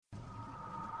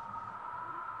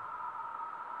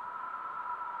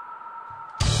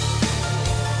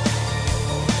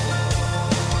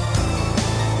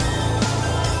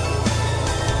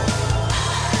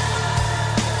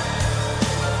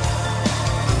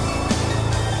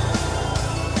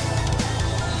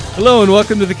Hello and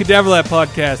welcome to the Cadaver Lab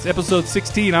podcast, episode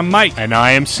 16. I'm Mike. And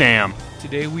I am Sam.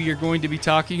 Today we are going to be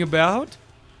talking about...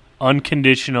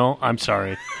 unconventional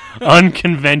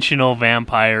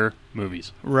vampire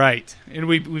movies. Right. And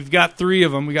we've got three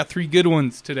of them. We got three good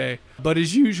ones today. But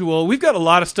as usual, we've got a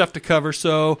lot of stuff to cover,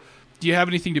 so do you have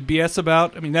anything to BS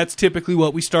about? I mean, that's typically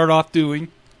what we start off doing.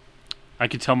 I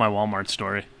could tell my Walmart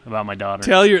story about my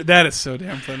daughter. That is so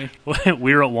damn funny.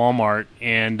 We were at Walmart,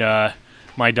 and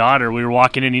my daughter, we were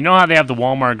walking in. You know how they have the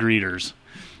Walmart greeters?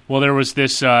 Well, there was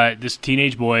this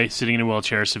teenage boy sitting in a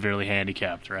wheelchair, severely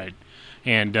handicapped, right?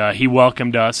 And he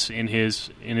welcomed us in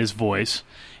his voice,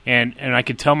 and I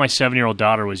could tell my 7-year-old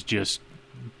daughter was just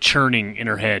churning in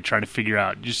her head, trying to figure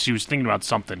out. She was thinking about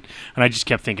something, and I just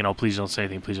kept thinking, "Oh, please don't say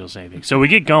anything! Please don't say anything." So we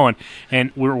get going,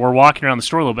 and we're walking around the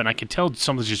store a little bit, and I could tell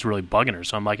something's just really bugging her.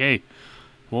 So I'm like, "Hey,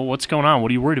 well, what's going on? What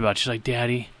are you worried about?" She's like,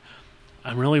 "Daddy,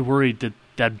 I'm really worried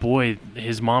that boy,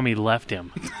 his mommy left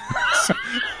him."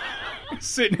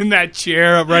 Sitting in that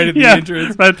chair up right at the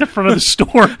entrance. Right at the front of the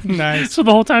store. Nice. So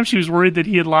the whole time she was worried that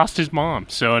he had lost his mom.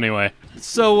 So anyway.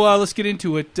 So let's get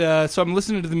into it. So I'm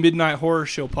listening to the Midnight Horror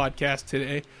Show podcast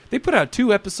today. They put out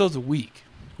 2 episodes a week.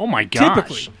 Oh my gosh.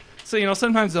 Typically. So,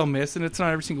 sometimes they'll miss, and it's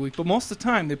not every single week. But most of the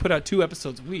time, they put out 2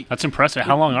 episodes a week. That's impressive.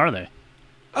 How long are they?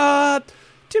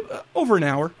 Over an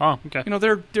hour. Oh, okay.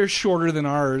 They're shorter than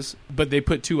ours, but they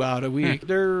put 2 out a week.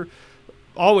 They're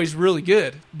always really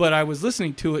good. But I was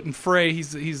listening to it, and Frey,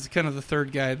 he's kind of the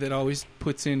third guy that always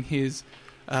puts in his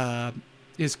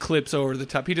clips over the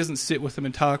top. He doesn't sit with them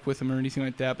and talk with them or anything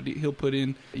like that, but he'll put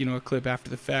in a clip after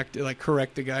the fact, like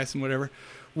correct the guys and whatever.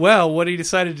 Well, what he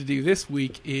decided to do this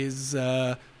week is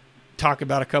talk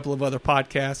about a couple of other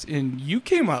podcasts, and you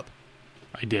came up.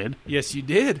 I did? Yes, you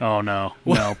did. Oh, no.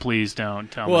 No, please don't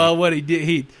tell me. Well, what he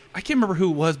did, I can't remember who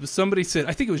it was, but somebody said,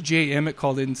 I think it was Jay Emmett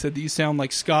called in and said that you sound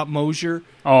like Scott Mosier.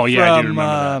 Oh, yeah, from, I do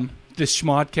remember that. The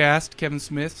Schmodcast, Kevin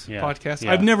Smith's podcast.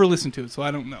 Yeah. I've never listened to it, so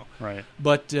I don't know. Right.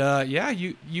 But,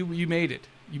 you made it.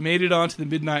 You made it onto the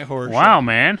Midnight Horror Show. Wow,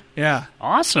 man. Yeah.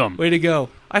 Awesome. Way to go.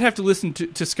 I'd have to listen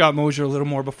to Scott Mosier a little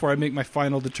more before I make my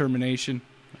final determination.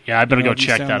 Yeah, I better go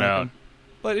check that out. Him.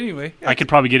 But anyway. I could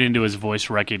probably get into his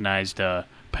voice-recognized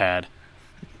pad.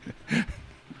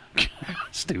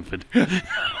 Stupid.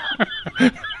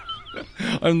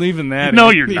 I'm leaving that.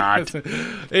 No, you're not.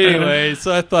 Anyway,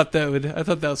 so I thought that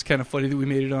was kind of funny that we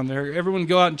made it on there. Everyone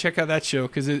go out and check out that show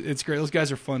because it's great. Those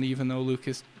guys are funny, even though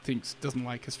Lucas doesn't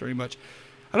like us very much.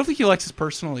 I don't think he likes us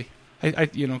personally.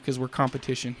 Because we're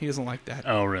competition. He doesn't like that.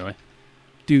 Oh, really?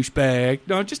 Douchebag.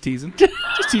 No, just teasing.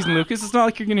 Just teasing, Lucas. It's not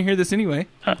like you're going to hear this anyway.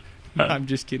 I'm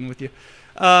just kidding with you.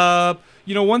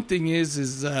 One thing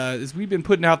is we've been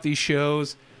putting out these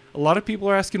shows. A lot of people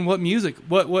are asking what music,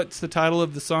 what's the title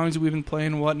of the songs that we've been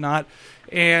playing and whatnot,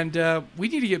 and we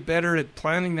need to get better at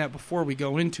planning that before we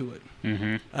go into it.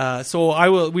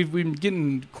 Mm-hmm. We've been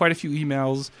getting quite a few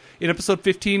emails. In episode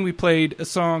 15, we played a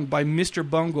song by Mr.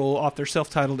 Bungle off their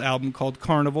self-titled album called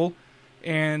Carnival,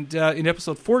 and in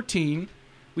episode 14,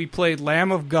 we played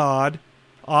Lamb of God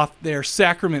off their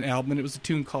Sacrament album, and it was a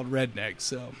tune called Redneck.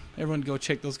 So everyone go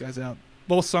check those guys out.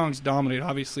 Both songs dominate.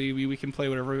 Obviously, we can play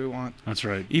whatever we want. That's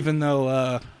right. Even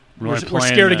though we're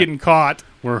playing, scared of getting caught.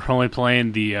 We're only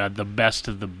playing the best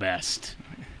of the best.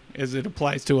 As it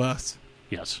applies to us.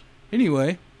 Yes.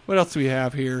 Anyway, what else do we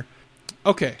have here?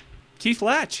 Okay. Keith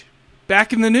Latch,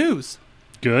 back in the news.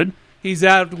 Good. He's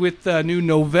out with a new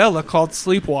novella called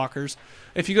Sleepwalkers.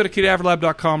 If you go to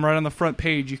cadaverlab.com, right on the front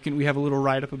page, we have a little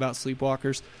write-up about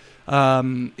Sleepwalkers.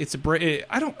 I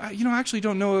actually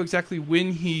don't know exactly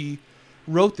when he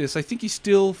wrote this. I think he's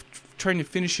still trying to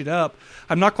finish it up.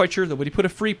 I'm not quite sure, though, but he put a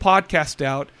free podcast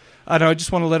out, and I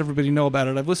just want to let everybody know about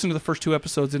it. I've listened to the first 2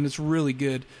 episodes, and it's really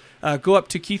good. Go up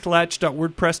to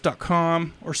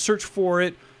keithlatch.wordpress.com or search for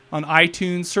it on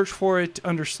iTunes. Search for it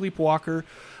under Sleepwalker.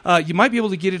 You might be able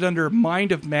to get it under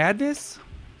Mind of Madness,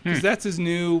 because that's his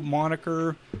new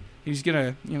moniker. He's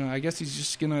going to, I guess he's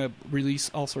just going to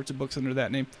release all sorts of books under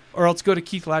that name. Or else go to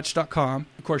keithlatch.com.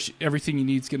 Of course, everything you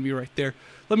need is going to be right there.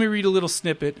 Let me read a little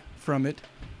snippet from it,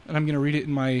 and I'm going to read it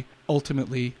in my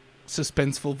ultimately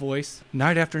suspenseful voice.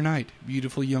 Night after night,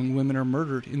 beautiful young women are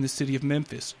murdered in the city of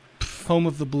Memphis, home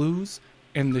of the Blues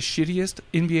and the shittiest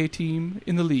NBA team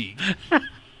in the league.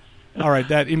 All right,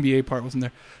 that NBA part wasn't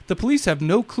there. The police have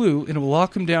no clue, and it will all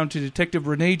come down to Detective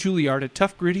Renee Juilliard, a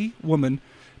tough, gritty woman,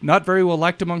 not very well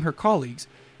liked among her colleagues,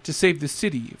 to save the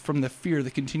city from the fear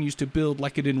that continues to build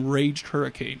like an enraged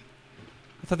hurricane.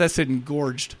 I thought that said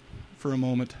engorged. for a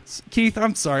moment. Keith,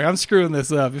 I'm sorry. I'm screwing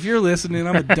this up. If you're listening,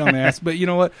 I'm a dumbass. But you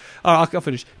know what? I'll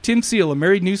finish. Tim Seal, a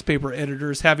married newspaper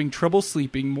editor, is having trouble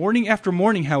sleeping. Morning after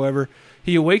morning, however,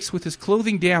 he awakes with his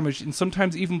clothing damaged and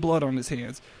sometimes even blood on his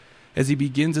hands. As he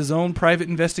begins his own private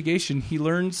investigation, he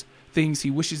learns things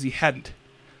he wishes he hadn't.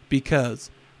 Because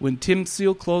when Tim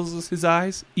Seal closes his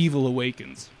eyes, evil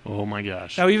awakens. Oh, my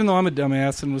gosh. Now, even though I'm a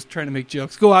dumbass and was trying to make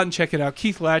jokes, go out and check it out.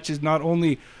 Keith Latch is not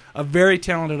only a very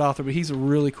talented author, but he's a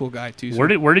really cool guy, too.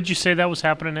 So. Where did you say that was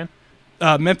happening in?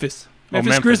 Memphis.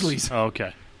 Memphis Grizzlies. Oh,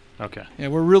 okay. Yeah,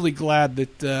 we're really glad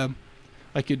that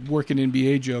I could work an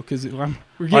NBA joke. Because I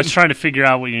was trying to figure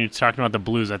out what you were talking about, the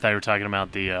Blues. I thought you were talking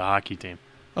about the hockey team.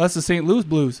 Oh, that's the St. Louis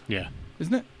Blues. Yeah.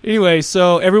 Isn't it? Anyway,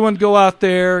 so everyone go out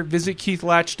there, visit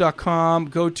KeithLatch.com,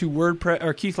 go to WordPress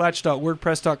or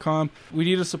KeithLatch.wordpress.com. We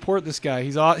need to support this guy.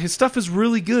 His stuff is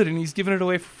really good, and he's giving it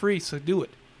away for free. So do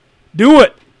it. Do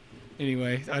it.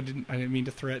 Anyway, I didn't mean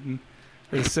to threaten.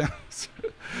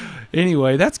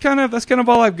 Anyway, that's kind of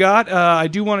all I've got. I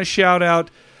do want to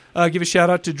give a shout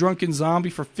out to Drunken Zombie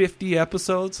for 50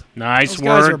 episodes. Nice Those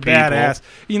guys work, are badass.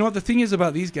 People. You know what the thing is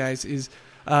about these guys is.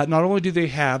 Not only do they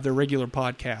have their regular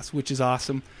podcast, which is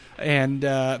awesome, and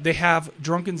they have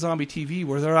Drunken Zombie TV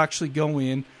where they'll actually go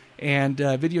in and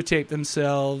videotape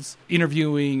themselves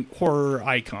interviewing horror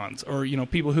icons or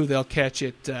people who they'll catch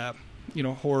at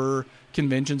horror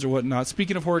conventions or whatnot.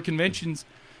 Speaking of horror conventions,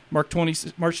 March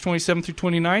 27th through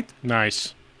 29th.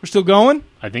 Nice. We're still going?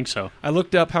 I think so. I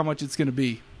looked up how much it's going to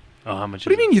be. Oh, how much?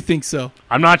 What do you mean you think so?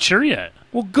 I'm not sure yet.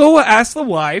 Well, go ask the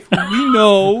wife. We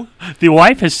know. The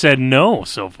wife has said no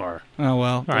so far. Oh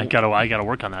well. I gotta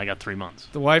work on that. I got 3 months.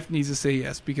 The wife needs to say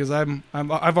yes because I've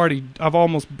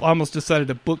almost decided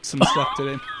to book some stuff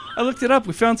today. I looked it up.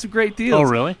 We found some great deals. Oh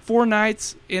really? 4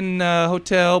 nights in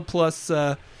hotel plus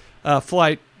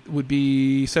flight would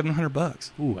be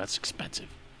 $700. Ooh, that's expensive.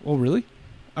 Oh really?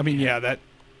 I mean, yeah. That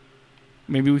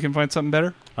maybe we can find something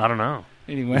better. I don't know.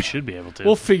 Anyway, we should be able to.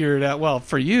 We'll figure it out. Well,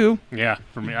 for you. Yeah,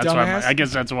 for me. I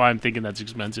guess that's why I'm thinking that's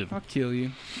expensive. I'll kill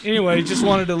you. Anyway, just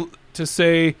wanted to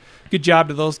say good job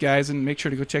to those guys and make sure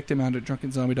to go check them out at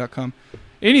drunkenzombie.com.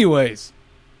 Anyways,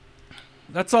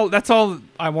 that's all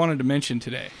I wanted to mention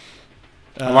today.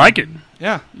 I like it.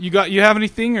 Yeah, you have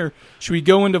anything, or should we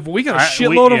go into? We got a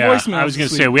shitload of voicemails. I was going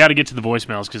to say we ought to get to the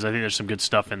voicemails because I think there's some good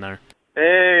stuff in there.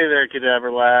 Hey there,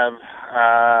 Cadaver Lab.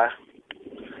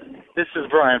 This is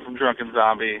Brian from Drunken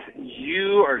Zombie.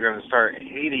 You are going to start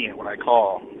hating it when I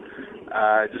call.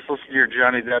 Just listen to your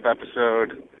Johnny Depp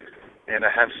episode, and I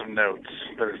have some notes,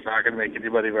 but it's not going to make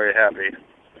anybody very happy.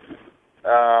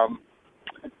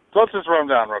 So let's just run them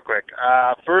down real quick.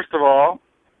 First of all,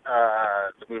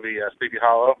 the movie Sleepy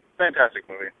Hollow, fantastic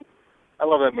movie. I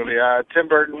love that movie. Tim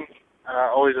Burton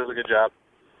always does a good job,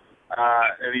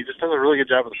 and he just does a really good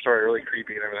job with the story, really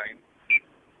creepy and everything.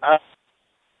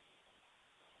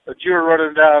 But you were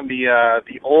running down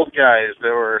the old guys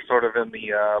that were sort of in the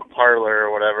parlor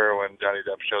or whatever when Johnny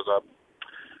Depp shows up.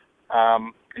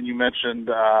 And you mentioned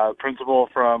principal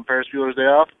from Ferris Bueller's Day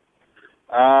Off.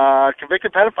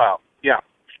 Convicted pedophile. Yeah.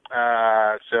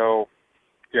 So,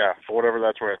 yeah, for whatever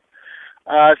that's worth.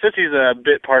 Since he's a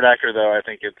bit part actor, though, I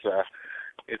think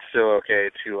it's still okay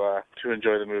to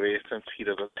enjoy the movie since he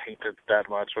doesn't taint it that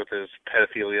much with his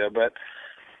pedophilia. But,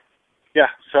 yeah,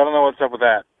 so I don't know what's up with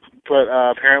that. But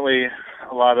apparently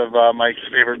a lot of Mike's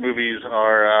favorite movies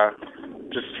are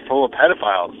just full of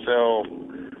pedophiles. So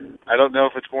I don't know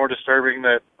if it's more disturbing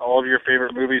that all of your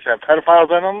favorite movies have pedophiles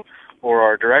in them or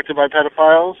are directed by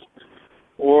pedophiles,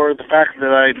 or the fact that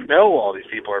I know all these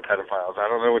people are pedophiles. I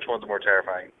don't know which one's more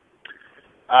terrifying.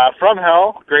 From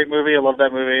Hell, great movie. I love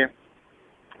that movie.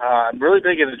 I'm really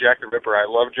big into Jack the Ripper. I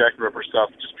love Jack the Ripper stuff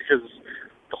just because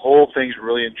the whole thing's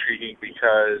really intriguing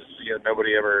because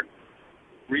nobody ever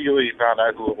really found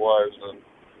out who it was, and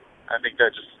I think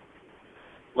that just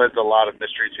lends a lot of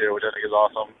mystery to it, which I think is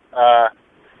awesome.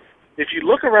 If you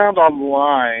look around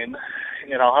online,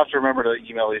 and I'll have to remember to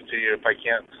email these to you if I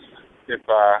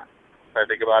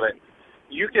think about it,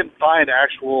 you can find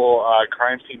actual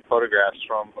crime scene photographs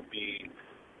from the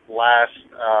last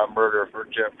murder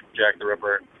for Jack the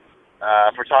Ripper.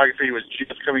 Photography was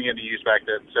just coming into use back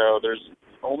then, so there's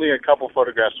only a couple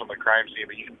photographs from the crime scene,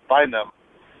 but you can find them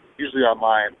usually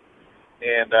online,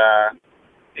 and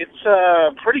it's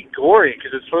pretty gory because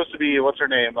it's supposed to be, what's her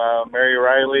name, Mary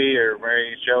Riley or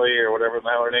Mary Shelley or whatever the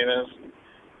hell her name is,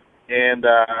 and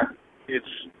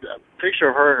it's a picture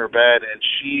of her in her bed, and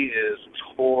she is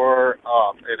tore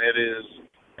up, and it is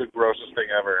the grossest thing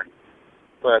ever.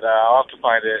 But I'll have to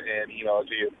find it and email it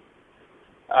to you.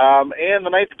 And The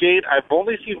Ninth Gate, I've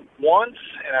only seen once,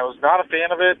 and I was not a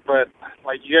fan of it, but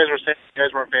like you guys were saying, you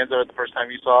guys weren't fans of it the first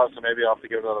time you saw it, so maybe I'll have to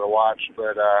give it another watch.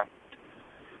 But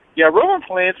yeah, Roman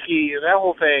Polanski, that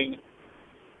whole thing,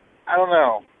 I don't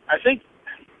know. I think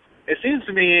it seems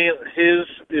to me his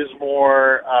is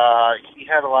more, he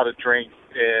had a lot of drinks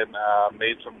and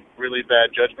made some really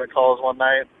bad judgment calls one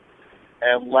night,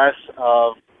 and less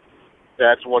of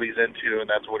that's what he's into and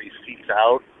that's what he seeks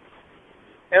out.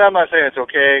 And I'm not saying it's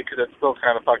okay, because it's still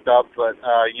kind of fucked up, but,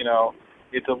 you know,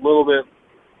 it's a little bit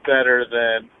better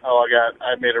than,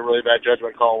 I made a really bad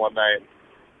judgment call one night,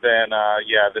 than,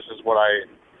 yeah, this is what I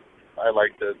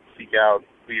like to seek out,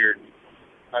 weird,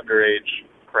 underage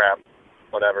crap,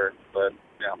 whatever, but,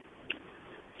 yeah.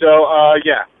 So,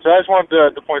 yeah, so I just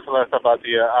wanted to point some of that stuff out to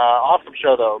you. Awesome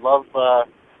show, though. Love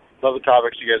the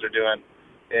topics you guys are doing,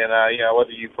 and, you know,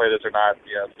 whether you play this or not,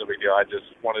 yeah, it's no big deal. I just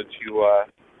wanted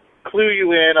to, clue you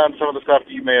in on some of the stuff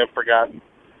that you may have forgotten.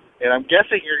 And I'm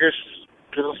guessing you're just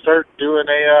going to start doing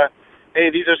hey,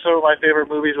 these are some of my favorite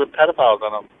movies with pedophiles on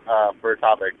them for a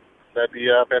topic. That'd be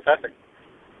fantastic.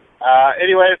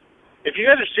 Anyway, if you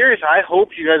guys are serious, I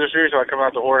hope you guys are serious about coming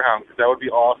out to Horror Hound, because that would be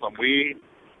awesome. We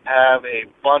have a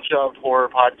bunch of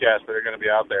horror podcasts that are going to be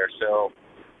out there, so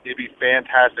it'd be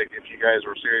fantastic if you guys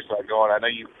were serious about going. I know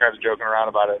you're kind of joking around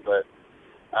about it, but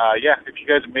yeah, if you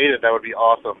guys made it, that would be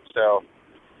awesome. So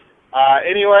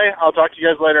anyway, I'll talk to you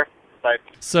guys later. Bye.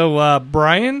 So,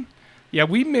 Brian, yeah,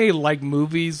 we may like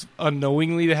movies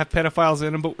unknowingly that have pedophiles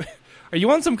in them, but are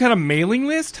you on some kind of mailing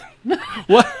list?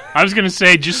 What? I was going to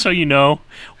say, just so you know,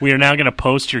 we are now going to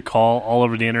post your call all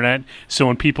over the internet, so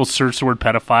when people search the word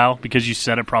pedophile, because you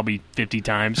said it probably 50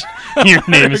 times, your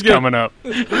name is coming up.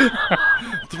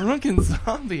 Drunken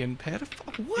zombie and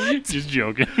pedophile? What? Just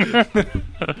joking.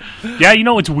 Yeah, you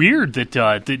know, it's weird that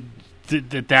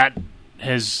that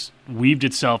has weaved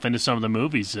itself into some of the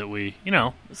movies that we, you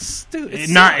know,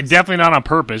 definitely not on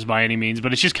purpose by any means,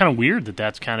 but it's just kind of weird that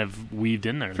that's kind of weaved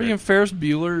in there. Freaking Ferris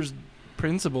Bueller's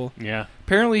Principal. Yeah.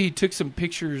 Apparently he took some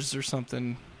pictures or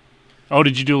something. Oh,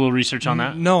 did you do a little research on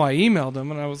that? No, I emailed him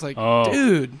and I was like,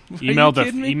 dude,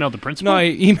 emailed the principal? No,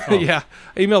 I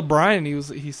emailed Brian.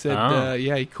 He said,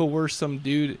 yeah, he coerced some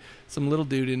little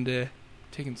dude into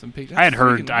taking some pictures. I had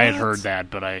heard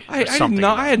that, but I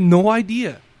had no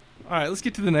idea. All right, let's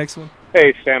get to the next one.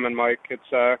 Hey, Sam and Mike.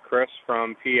 It's Chris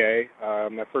from PA.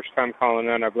 My first time calling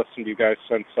in. I've listened to you guys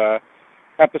since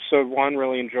episode 1.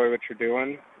 Really enjoy what you're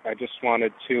doing. I just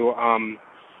wanted to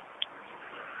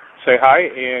say hi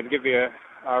and give you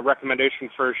a recommendation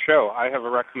for a show. I have a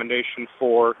recommendation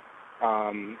for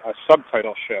a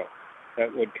subtitle show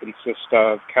that would consist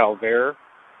of Cadaver,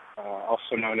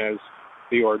 also known as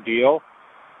The Ordeal,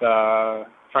 the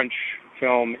French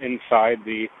film Inside,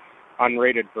 the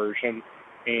unrated version,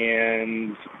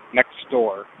 and Next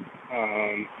Door.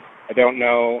 I don't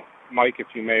know, Mike, if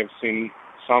you may have seen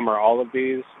some or all of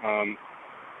these. I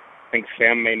think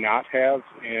Sam may not have,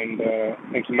 and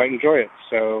I think you might enjoy it.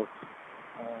 So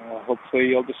hopefully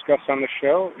you'll discuss on the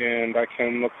show, and I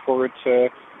can look forward to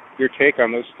your take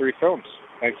on those 3 films.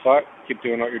 Thanks a lot. Keep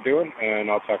doing what you're doing,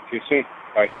 and I'll talk to you soon.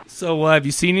 Bye. So have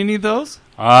you seen any of those?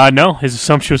 No, his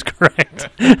assumption was correct.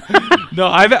 No,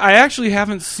 I actually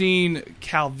haven't seen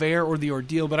Cadaver or The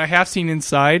Ordeal, but I have seen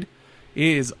Inside. It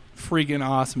is freaking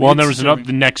awesome. Well, there was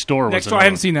the Next Door. Next Door, I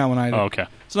haven't seen that one either. Oh, okay.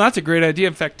 So that's a great idea.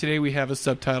 In fact, today we have a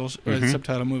subtitle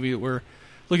movie that we're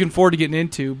looking forward to getting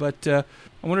into, but I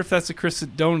wonder if that's the Chris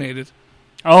that donated.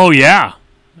 Oh, yeah.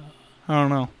 I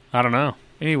don't know.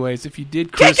 Anyways, if you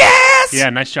did, Chris... Kick-ass! Yeah,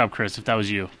 nice job, Chris, if that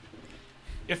was you.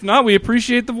 If not, we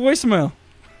appreciate the voicemail.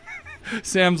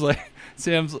 Sam's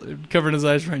covering his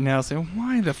eyes right now, saying,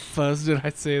 "Why the fuzz did I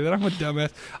say that? I'm a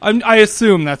dumbass." I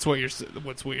assume that's what you're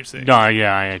saying. No,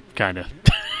 yeah, I kind of.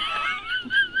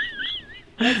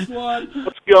 Next one.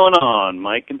 What's going on,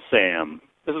 Mike and Sam?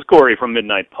 This is Corey from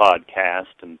Midnight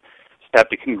Podcast, and just have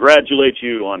to congratulate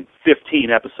you on 15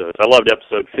 episodes. I loved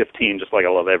episode 15, just like I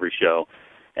love every show.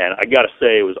 And I got to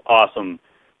say, it was awesome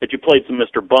that you played some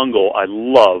Mr. Bungle. I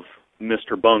love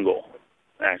Mr. Bungle.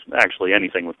 Actually,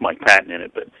 anything with Mike Patton in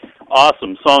it, but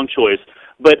awesome song choice.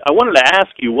 But I wanted to ask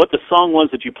you what the song was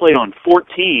that you played on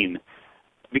 14,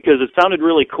 because it sounded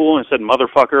really cool and it said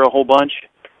motherfucker a whole bunch.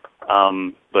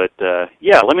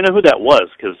 Yeah, let me know who that was,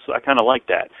 because I kind of like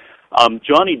that.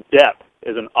 Johnny Depp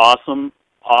is an awesome,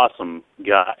 awesome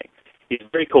guy. He's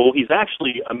very cool. He's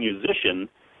actually a musician,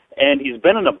 and he's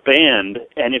been in a band,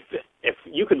 and if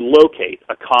you could locate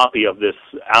a copy of this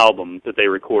album that they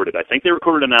recorded, I think they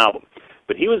recorded an album,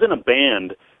 but he was in a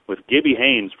band with Gibby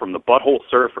Haynes from the Butthole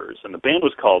Surfers, and the band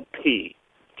was called P,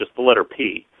 just the letter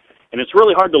P. And it's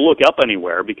really hard to look up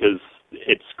anywhere because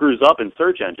it screws up in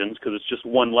search engines because it's just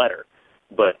one letter.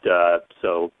 But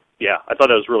so yeah, I thought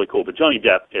that was really cool. But Johnny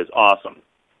Depp is awesome.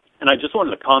 And I just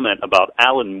wanted to comment about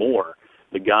Alan Moore,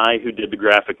 the guy who did the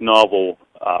graphic novel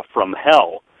From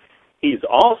Hell. He's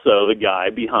also the guy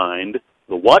behind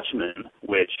The Watchmen,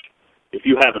 which, if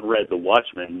you haven't read The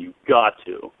Watchmen, you've got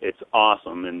to. It's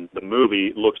awesome, and the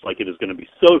movie looks like it is going to be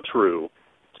so true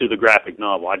to the graphic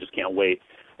novel. I just can't wait.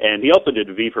 And he also did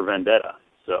V for Vendetta.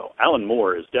 So Alan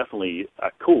Moore is definitely a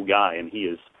cool guy, and he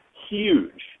is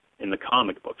huge in the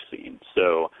comic book scene.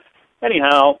 So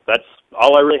anyhow, that's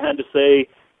all I really had to say.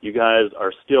 You guys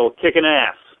are still kicking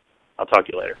ass. I'll talk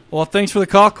to you later. Well, thanks for the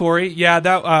call, Corey. Yeah,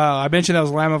 that I mentioned that was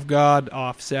Lamb of God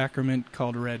off Sacrament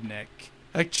called Redneck.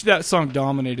 That song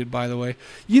dominated, by the way.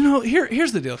 You know,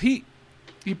 here's the deal. He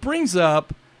brings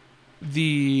up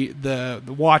the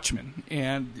Watchmen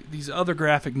and these other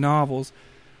graphic novels.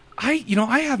 I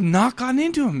have not gotten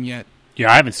into them yet.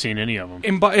 Yeah, I haven't seen any of them.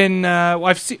 And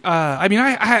I've seen. I mean,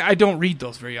 I don't read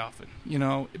those very often,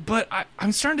 but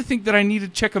I'm starting to think that I need to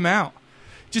check them out.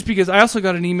 Just because I also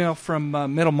got an email from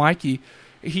Metal Mikey.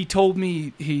 He told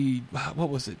me what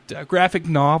was it? A graphic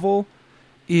novel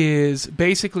is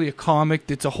basically a comic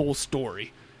that's a whole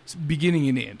story, it's beginning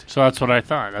and end. So that's what I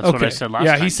thought. That's what I said last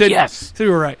time. Yeah, he said yes. So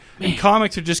you were right. And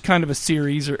comics are just kind of a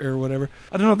series or whatever.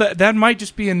 I don't know. That might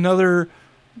just be another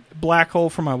black hole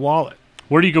for my wallet.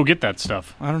 Where do you go get that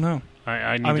stuff? I don't know.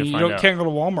 I need to find out. You can't go to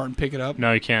Walmart and pick it up.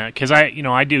 No, you can't. Because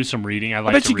I do some reading. I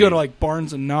bet you go to like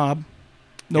Barnes and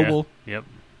Noble. Yeah, yep.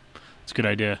 It's a good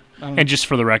idea. And just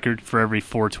for the record, for every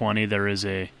 420, there is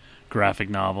a graphic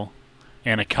novel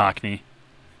and a Cockney.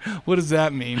 What does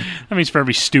that mean? That means for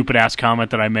every stupid-ass comment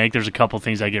that I make, there's a couple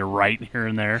things I get right here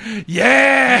and there.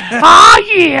 Yeah! Oh,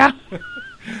 yeah!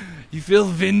 You feel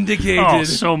vindicated. Oh,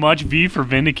 so much. V for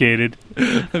vindicated.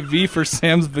 V for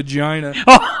Sam's vagina.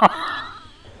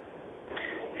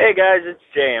 Hey, guys, it's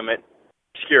Jam at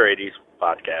Obscure 80s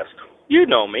Podcast. You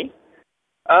know me.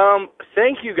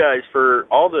 Thank you guys for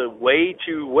all the way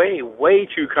too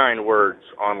kind words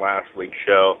on last week's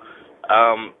show.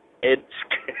 It's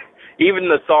even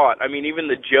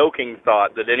the joking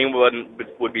thought that anyone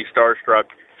would be starstruck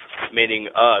meeting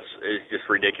us is just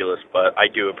ridiculous, but I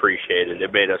do appreciate it.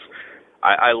 It made us,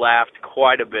 I laughed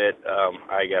quite a bit.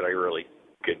 I got a really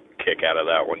good kick out of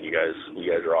that one. You guys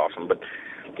are awesome, but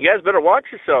you guys better watch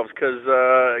yourselves because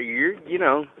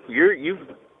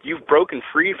you've broken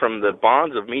free from the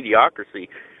bonds of mediocrity.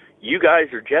 You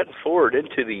guys are jetting forward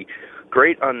into the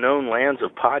great unknown lands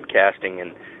of podcasting,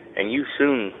 and you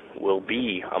soon will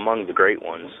be among the great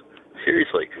ones.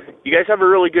 Seriously, you guys have a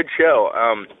really good show.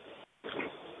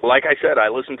 Like I said, I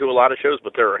listen to a lot of shows,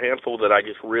 but there are a handful that I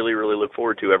just really, really look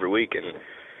forward to every week, and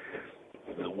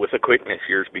with a quickness,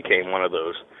 yours became one of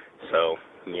those. So,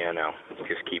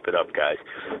 just keep it up, guys.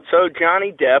 So,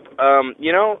 Johnny Depp,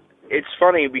 it's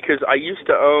funny because I used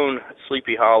to own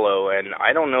Sleepy Hollow, and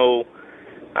I don't know,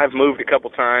 I've moved a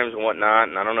couple times and whatnot,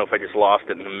 and I don't know if I just lost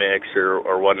it in the mix or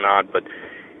whatnot, but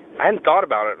I hadn't thought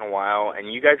about it in a while,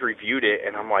 and you guys reviewed it,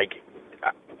 and I'm like,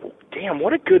 damn,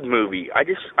 what a good movie. I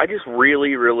just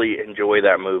really, really enjoy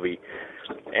that movie.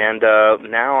 And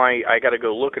now I got to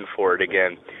go looking for it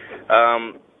again.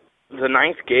 The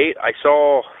Ninth Gate, I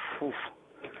saw,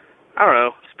 I don't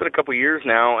know, it's been a couple years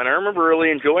now, and I remember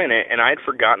really enjoying it, and I had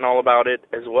forgotten all about it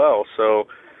as well. So,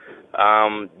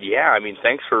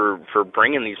 thanks for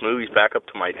bringing these movies back up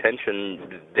to my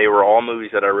attention. They were all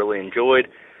movies that I really enjoyed.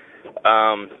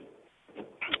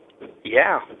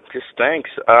 Just thanks.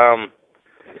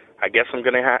 I guess I'm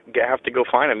gonna have to go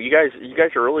find them. You guys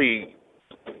are really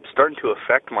starting to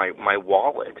affect my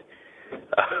wallet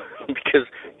because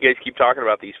you guys keep talking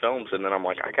about these films, and then I'm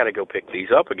like, I gotta go pick these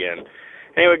up again.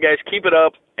 Anyway, guys, keep it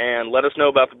up and let us know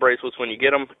about the bracelets when you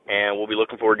get them, and we'll be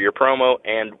looking forward to your promo.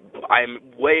 And I'm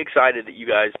way excited that you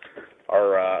guys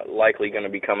are likely going to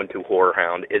be coming to Horror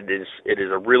Hound. It is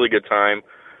a really good time.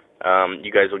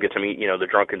 You guys will get to meet, the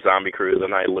Drunken Zombie crew, the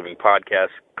Night of Living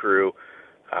podcast crew.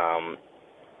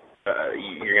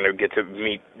 You're going to get to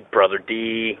meet Brother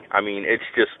D. I mean, it's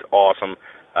just awesome.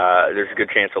 There's a good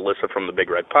chance Alyssa from the Big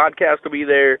Red Podcast will be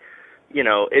there.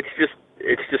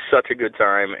 It's just such a good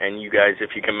time, and you guys,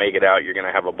 if you can make it out, you're going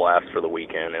to have a blast for the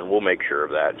weekend, and we'll make sure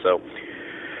of that. So,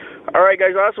 all right,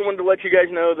 guys, I also wanted to let you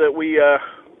guys know that we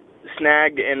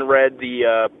snagged and read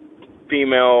the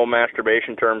female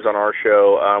masturbation terms on our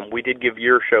show. We did give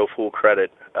your show full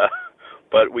credit,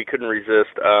 but we couldn't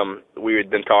resist. We had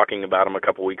been talking about them a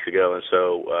couple weeks ago, and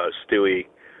so Stewie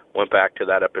went back to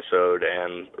that episode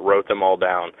and wrote them all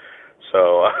down.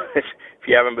 So if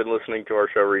you haven't been listening to our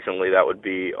show recently, that would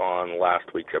be on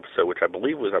last week's episode, which I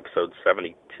believe was episode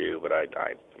 72, but I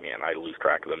lose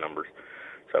track of the numbers.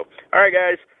 So, all right,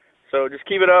 guys, So just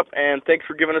keep it up, and thanks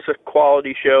for giving us a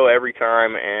quality show every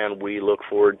time, and we look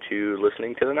forward to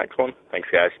listening to the next one. Thanks,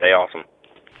 guys. Stay awesome.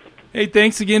 Hey,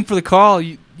 thanks again for the call.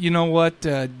 You know what?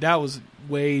 That was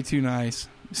way too nice.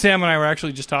 Sam and I were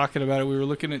actually just talking about it. We were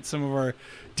looking at some of our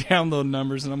download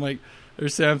numbers, and I'm like, or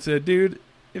Sam said, dude,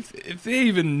 if they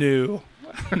even knew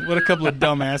what a couple of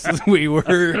dumbasses we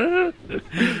were.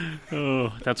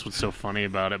 Oh, that's what's so funny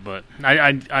about it. But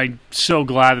I'm so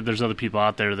glad that there's other people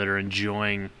out there that are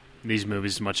enjoying these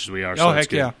movies as much as we are. So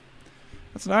heck yeah.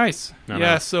 That's nice.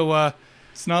 So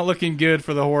it's not looking good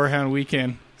for the Horror Hound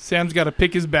weekend. Sam's got to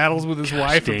pick his battles with his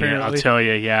wife, apparently. I'll tell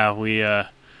you, we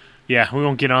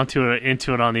won't get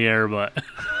into it on the air, but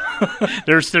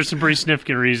there's some pretty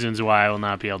significant reasons why I will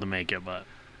not be able to make it, but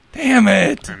damn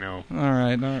it! I know. All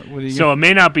right. What do you So it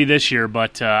may not be this year,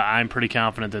 but I'm pretty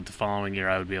confident that the following year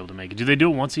I would be able to make it. Do they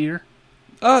do it once a year?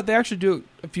 They actually do it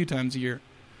a few times a year.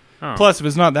 Oh. Plus, if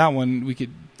it's not that one, we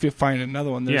could find another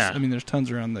one. Yeah. I mean, there's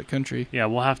tons around the country. Yeah,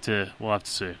 we'll have to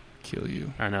see. Kill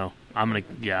you. I know. I'm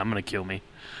gonna kill me.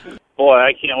 Boy,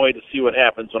 I can't wait to see what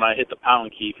happens when I hit the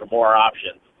pound key for more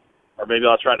options. Or maybe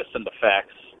I'll try to send a fax.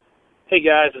 Hey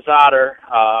guys, it's Otter.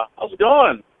 How's it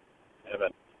going?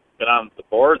 Haven't been on the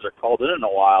boards or called in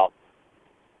a while.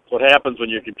 It's what happens when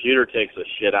your computer takes a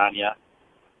shit on you.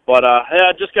 But hey,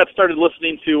 I just got started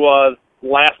listening to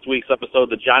last week's episode,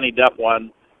 the Johnny Depp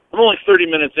one. I'm only 30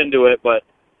 minutes into it, but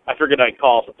I figured I'd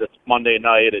call since it's Monday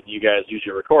night and you guys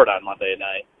usually record on Monday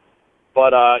night.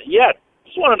 But yeah,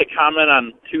 just wanted to comment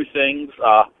on two things.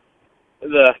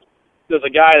 There's a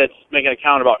guy that's making a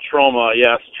comment about Troma.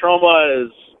 Yes, Troma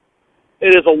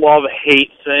is a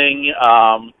love-hate thing.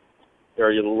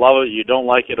 Or you love it, you don't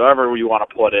like it, however you want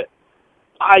to put it.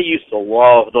 I used to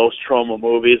love those Troma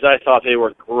movies. I thought they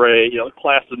were great. The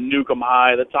Class of Nukem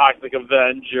High, the Toxic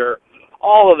Avenger,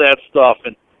 all of that stuff.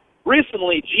 And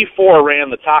recently, G4 ran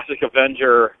the Toxic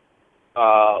Avenger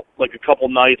like a couple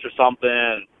nights or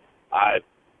something.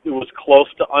 It was close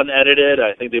to unedited.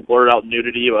 I think they blurred out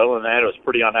nudity, but other than that, it was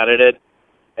pretty unedited.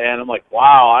 And I'm like,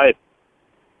 wow,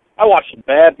 I watched some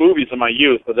bad movies in my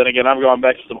youth, but then again, I'm going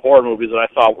back to some horror movies that I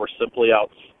thought were simply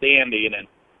outstanding, and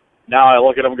now I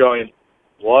look at them going,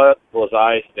 what was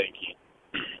I thinking?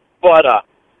 But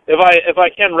if I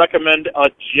can recommend a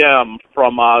gem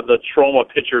from the Troma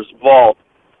Pictures vault,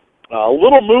 a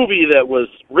little movie that was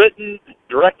written,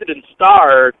 directed, and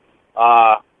starred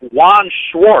Juan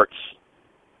Schwartz.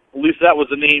 At least that was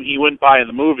the name he went by in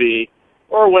the movie,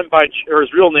 or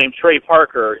his real name, Trey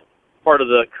Parker, part of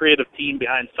the creative team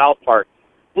behind South Park.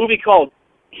 Movie called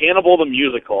Cannibal the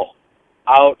Musical.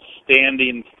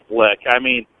 Outstanding flick. I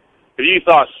mean, if you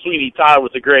thought Sweeney Todd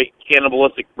was a great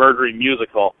cannibalistic murdering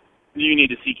musical, you need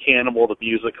to see Cannibal the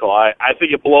Musical. I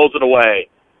think it blows it away.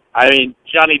 I mean,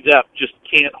 Johnny Depp just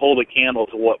can't hold a candle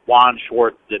to what Juan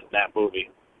Schwartz did in that movie.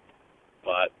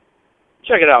 But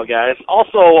check it out, guys.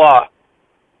 Also,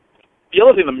 the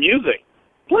other thing, the music.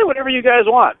 Play whatever you guys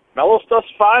want. Mellow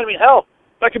stuff's fine. I mean, hell,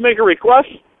 if I can make a request,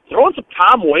 throw in some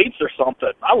Tom Waits or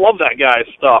something. I love that guy's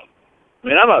stuff. I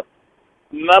mean, I'm a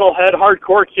metalhead,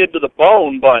 hardcore kid to the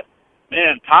bone, but,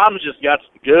 man, Tom's just got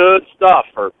some good stuff.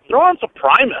 Or throw on some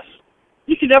Primus.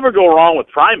 You can never go wrong with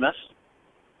Primus.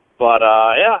 But,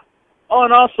 yeah. Oh,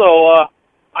 and also,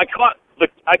 I caught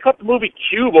the movie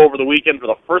Cube over the weekend for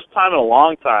the first time in a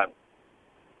long time.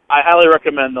 I highly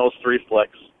recommend those three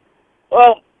flicks.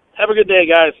 Well, have a good day,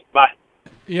 guys. Bye.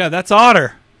 Yeah, that's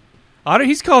Otter. Otter,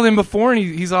 he's called in before, and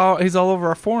he's all over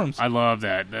our forums. I love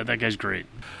that. That guy's great.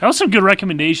 That was some good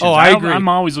recommendations. Oh, I agree. I'm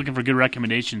always looking for good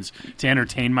recommendations to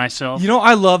entertain myself.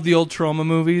 I love the old Troma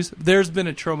movies. There's been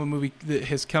a Troma movie that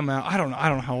has come out. I don't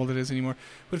know how old it is anymore.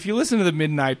 But if you listen to the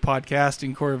Midnight podcast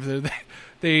in Corv,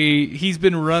 he's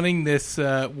been running this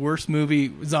worst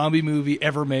zombie movie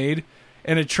ever made,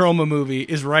 and a Troma movie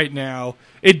is right now.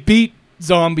 It beat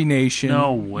Zombie Nation.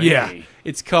 No way. Yeah.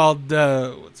 It's called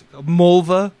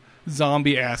Mulva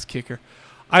Zombie Ass Kicker.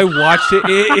 I watched it.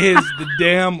 It is the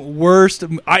damn worst.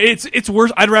 It's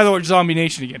worse. I'd rather watch Zombie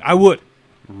Nation again. I would.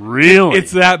 Really?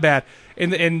 It's that bad.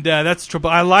 And that's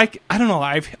trouble. I don't know.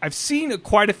 I've seen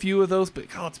quite a few of those, but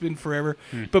God, it's been forever.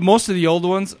 But most of the old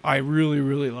ones, I really,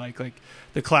 really like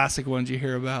the classic ones you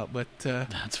hear about. But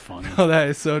that's funny. Oh, that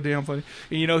is so damn funny.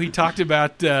 And, he talked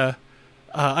about.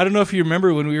 I don't know if you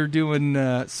remember when we were doing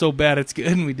So Bad It's Good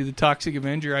and we did the Toxic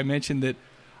Avenger. I mentioned that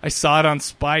I saw it on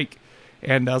Spike,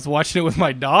 and I was watching it with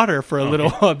my daughter for a little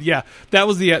while. Yeah, that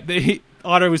was the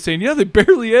Otter was saying, yeah, they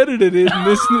barely edited it. And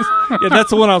this. Yeah, that's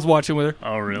the one I was watching with her.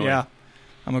 Oh, really? Yeah.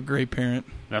 I'm a great parent.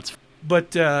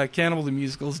 But Cannibal the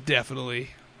Musical is definitely,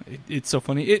 it's so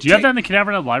funny. Do you have that in the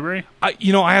Cadaver Lab library? I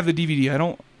have the DVD. I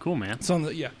don't. Cool, man. It's on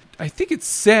I think it's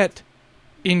set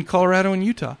In Colorado and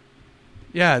Utah.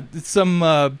 Yeah, it's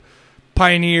some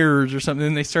pioneers or something,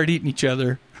 and they start eating each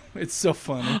other. It's so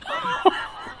funny.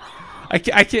 I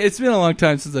can't, it's been a long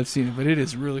time since I've seen it, but it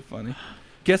is really funny.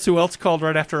 Guess who else called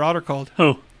right after Otter called?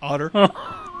 Who? Otter.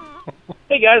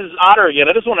 Hey guys, it's Otter again.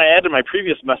 I just want to add to my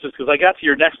previous message because I got to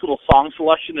your next little song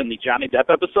selection in the Johnny Depp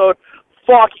episode.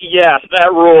 Fuck yes,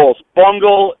 that rules.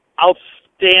 Bungle,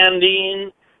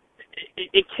 outstanding.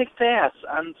 It kicked ass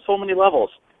on so many levels.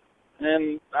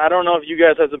 And I don't know if you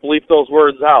guys have to bleep those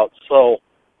words out, so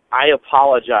I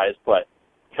apologize, but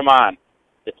come on.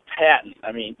 It's patent.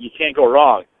 I mean, you can't go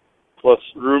wrong. Plus,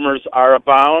 rumors are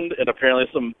abound, and apparently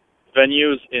some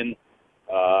venues in,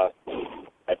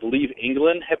 I believe,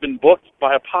 England have been booked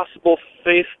by a possible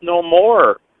Faith No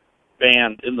More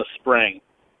band in the spring.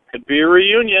 Could be a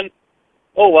reunion.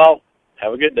 Oh, well.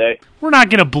 Have a good day. We're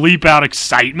not going to bleep out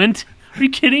excitement. Are you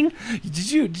kidding?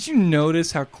 Did you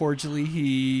notice how cordially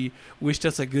he wished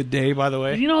us a good day, by the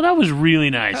way? You know, that was really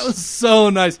nice. That was so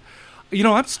nice. You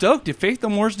know, I'm stoked. If Faith No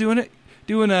More's doing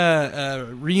a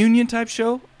reunion type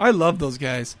show, I love those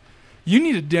guys. You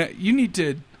need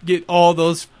to get all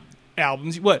those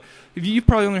albums. What? You've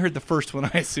probably only heard the first one,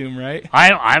 I assume, right? I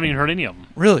haven't even heard any of them.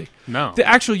 Really? No.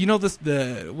 Actually, you know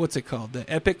the what's it called? The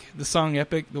Epic, the song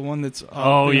Epic, the one that's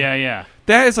yeah.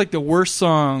 That is like the worst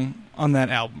song on that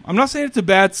album. I'm not saying it's a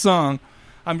bad song.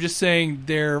 I'm just saying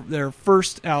their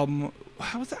first album.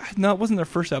 How was that? No, it wasn't their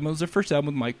first album. It was their first album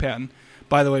with Mike Patton.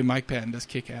 By the way, Mike Patton does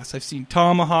kick ass. I've seen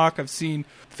Tomahawk. I've seen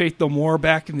Faith No More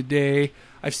back in the day.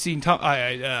 I've seen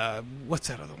what's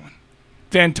that other one?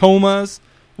 Fantomas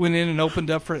went in and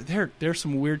opened up for it. There's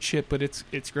some weird shit, but it's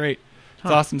great. It's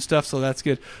awesome stuff. So that's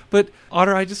good. But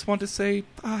Otter, I just want to say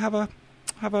have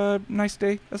a nice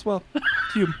day as well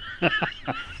to you.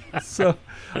 So,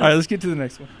 all right, let's get to the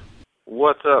next one.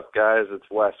 What's up, guys? It's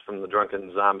Wes from the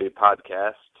Drunken Zombie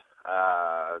podcast.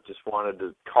 Just wanted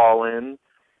to call in,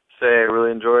 say I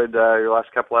really enjoyed your last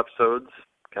couple episodes,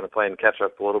 kind of playing catch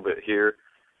up a little bit here.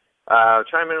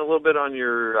 Chime in a little bit on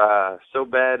your So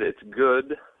Bad It's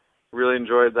Good. Really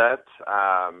enjoyed that.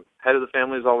 Head of the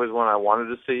Family is always one I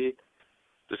wanted to see,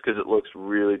 just because it looks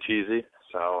really cheesy,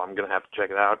 so I'm going to have to check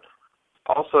it out.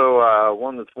 Also,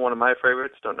 one that's one of my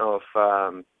favorites, don't know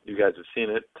if you guys have seen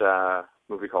it,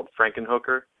 movie called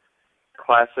Frankenhooker.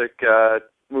 Classic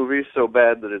movie, so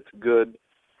bad that it's good.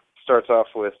 Starts off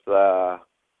with a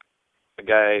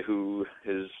guy who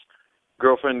his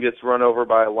girlfriend gets run over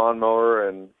by a lawnmower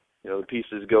and, you know, the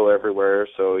pieces go everywhere,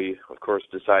 so he, of course,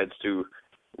 decides to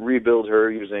rebuild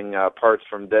her using parts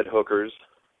from dead hookers.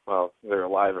 Well, they're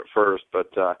alive at first, but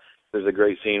there's a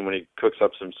great scene when he cooks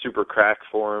up some super crack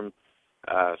for him,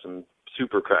 some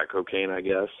super crack cocaine, I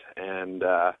guess, and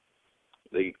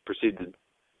they proceed to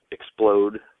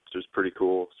explode, which is pretty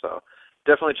cool. So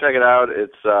definitely check it out.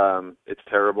 It's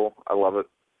terrible. I love it.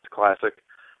 It's classic.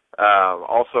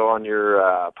 Also on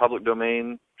your public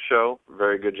domain show,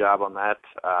 very good job on that.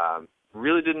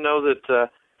 Really didn't know that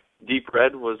Deep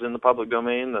Red was in the public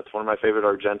domain. That's one of my favorite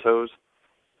Argentos.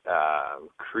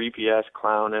 Creepy ass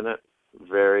clown in it.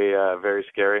 Very, very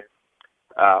scary.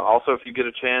 Also, if you get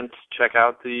a chance, check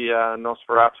out the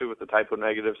Nosferatu with the Typo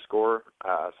Negative score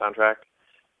soundtrack.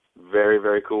 Very,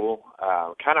 very cool.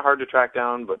 Kind of hard to track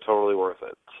down, but totally worth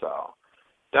it. So,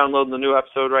 downloading the new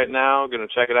episode right now. Going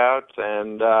to check it out.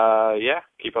 And, yeah,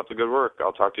 keep up the good work.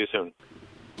 I'll talk to you soon.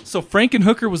 So,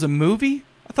 Frankenhooker was a movie?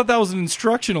 I thought that was an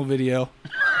instructional video.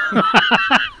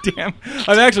 Damn.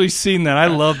 I've actually seen that. I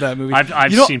love that movie.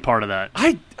 I've seen part of that.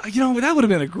 That would have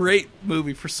been a great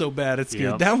movie for So Bad It's Good.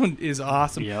 Yep. That one is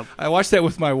awesome. Yep. I watched that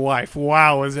with my wife.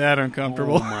 Wow, was that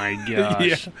uncomfortable. Oh, my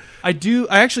gosh. Yeah.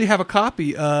 I actually have a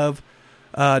copy of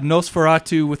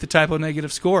Nosferatu with the Typo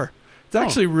Negative score. It's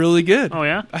actually really good. Oh,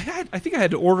 yeah? I think I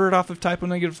had to order it off of Typo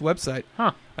Negative's website.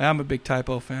 Huh. I'm a big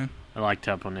Typo fan. I like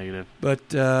Typo Negative. But,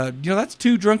 that's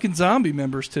 2 Drunken Zombie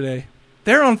members today.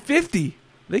 They're on 50.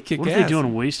 They kick ass. What are they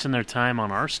doing wasting their time on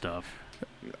our stuff?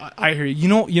 I hear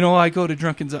you. You know, I go to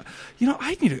Drunken Zombie.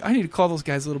 I need to call those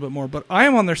guys a little bit more. But I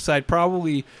am on their side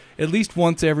probably at least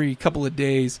once every couple of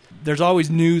days. There's always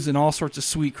news and all sorts of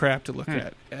sweet crap to look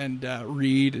at and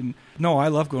read. And no, I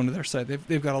love going to their site.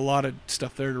 They've got a lot of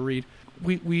stuff there to read.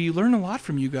 We learn a lot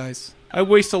from you guys. I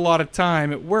waste a lot of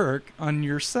time at work on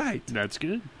your site. That's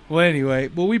good. Well, anyway,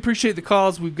 we appreciate the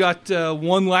calls. We've got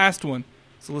one last one.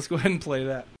 So let's go ahead and play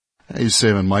that. Hey,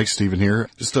 Sam and Mike, Steven here.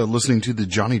 Just listening to the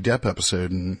Johnny Depp episode,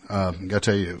 and I gotta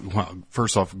tell you, wow,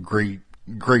 first off, great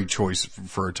choice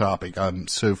for a topic. I'm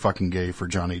so fucking gay for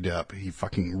Johnny Depp. He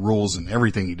fucking rules in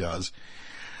everything he does.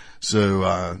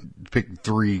 So, picked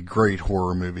 3 great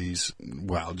horror movies.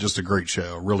 Wow, just a great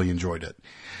show. Really enjoyed it.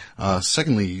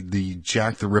 Secondly, the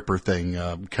Jack the Ripper thing,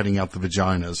 cutting out the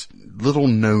vaginas. Little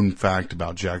known fact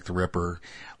about Jack the Ripper,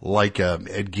 like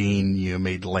Ed Gein,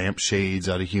 made lampshades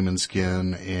out of human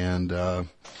skin, and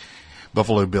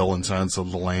Buffalo Bill in Silence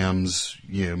of the Lambs,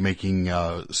 making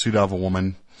suit out of a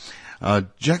woman.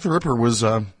 Jack the Ripper was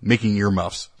making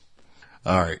earmuffs.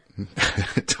 All right.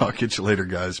 Talk at you later,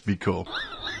 guys. Be cool.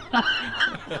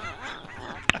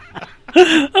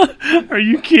 Are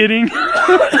you kidding?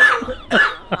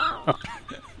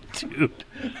 Dude.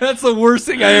 That's the worst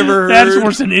thing I ever heard. That's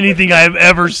worse than anything I have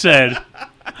ever said.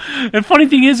 And funny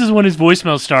thing is when his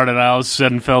voicemail started, I all of a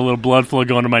sudden felt a little blood flow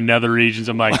going to my nether regions.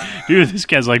 I'm like, dude, this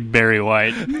guy's like Barry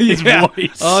White. His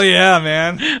voice. Oh, yeah,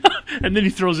 man. And then he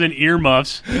throws in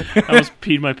earmuffs. I almost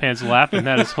peed my pants laughing.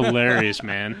 That is hilarious,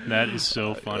 man. That is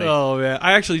so funny. Oh, man.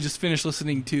 I actually just finished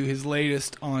listening to his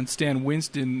latest on Stan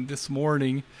Winston this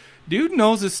morning. Dude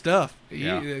knows his stuff.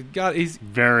 Yeah. He's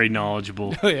very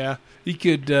knowledgeable. Oh, yeah. He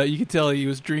could, you could tell he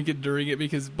was drinking during it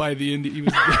because by the end he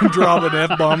was dropping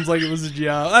F-bombs like it was a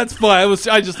job. That's fine.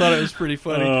 I just thought it was pretty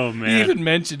funny. Oh, man. He even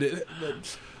mentioned it.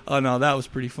 But, oh, no, that was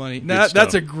pretty funny.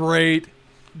 That's a great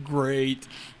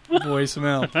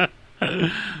voicemail.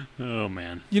 Oh,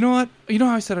 man. You know what? You know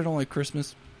how I said I don't like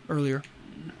Christmas earlier?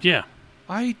 Yeah.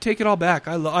 I take it all back.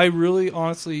 I really,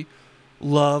 honestly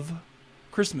love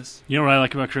Christmas. You know what I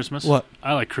like about Christmas? What?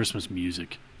 I like Christmas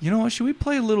music. You know what? Should we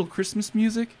play a little Christmas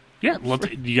music? Yeah.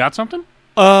 You got something?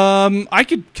 I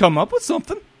could come up with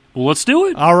something. Well, let's do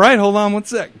it. All right. Hold on one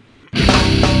sec.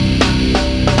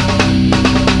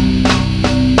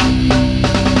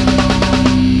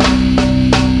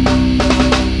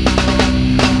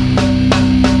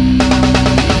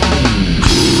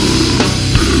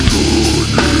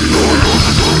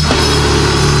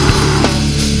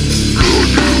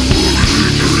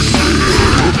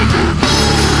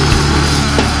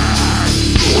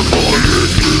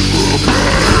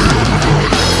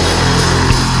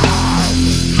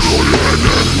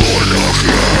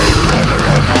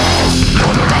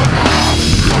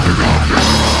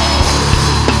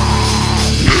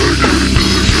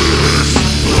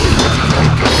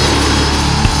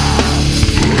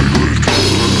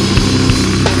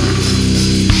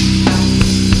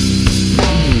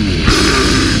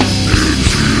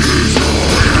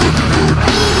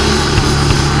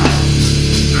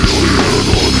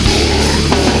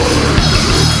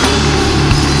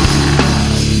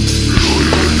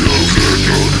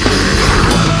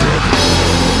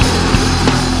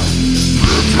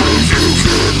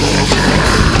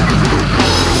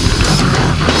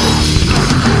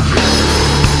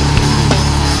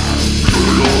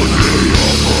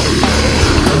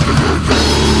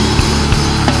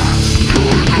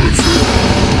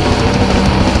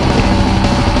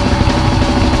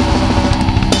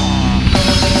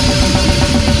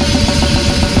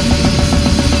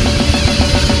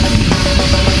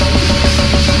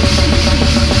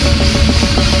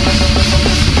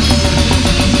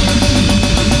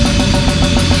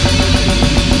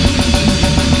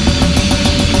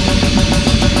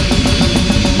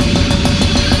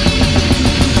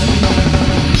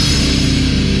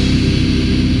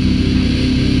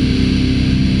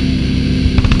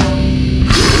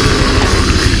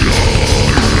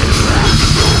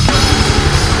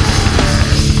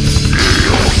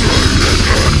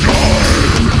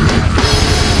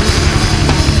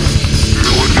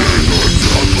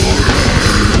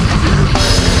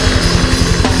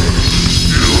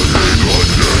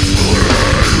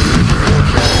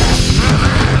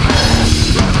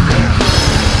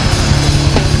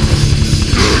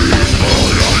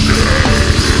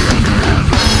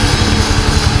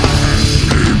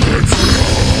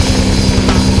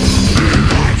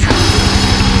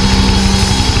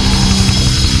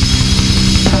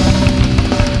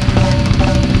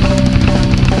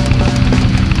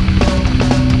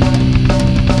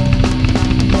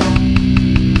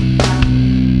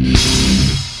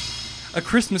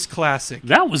 Christmas classic.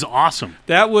 That was awesome.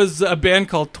 That was a band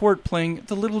called Tort playing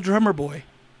The Little Drummer Boy.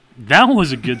 That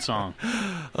was a good song.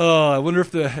 Oh, I wonder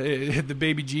if the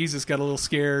baby Jesus got a little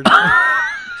scared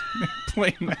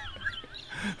playing that.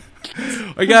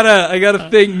 I gotta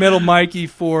thank Metal Mikey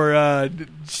for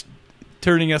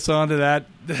turning us on to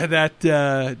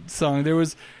that song.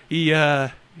 He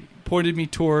pointed me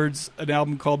towards an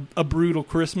album called A Brutal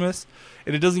Christmas,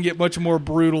 and it doesn't get much more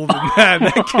brutal than that.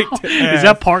 That kicked ass. Is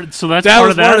that part? So that's that part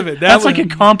was of that. Part of it. That's like a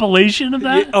compilation of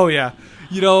that. Oh yeah.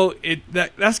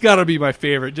 That's got to be my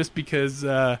favorite, just because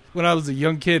when I was a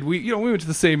young kid, we went to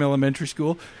the same elementary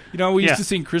school. We used to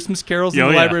sing Christmas carols in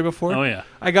the library before. Oh yeah.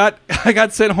 I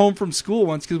got sent home from school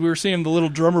once because we were singing The Little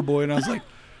Drummer Boy, and I was like,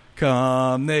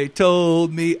 "Come, they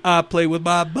told me I play with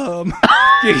my bum."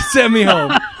 Okay, send me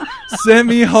home. Send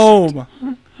me home.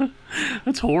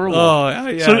 That's horrible. Oh,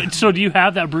 yeah. So do you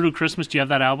have that Brutal Christmas? Do you have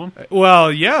that album?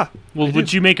 Well, yeah. Well,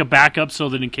 would you make a backup so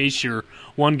that in case your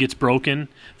one gets broken,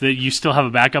 that you still have a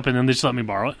backup, and then they just let me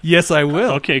borrow it? Yes, I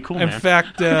will. Okay, cool, In man.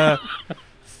 fact,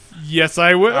 yes,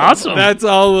 I will. Awesome. That's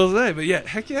all we'll say. But yeah,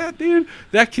 heck yeah, dude.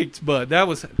 That kicked butt.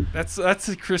 That's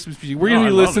the Christmas music. We're going to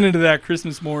be listening to that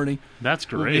Christmas morning. That's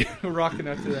great. We'll be rocking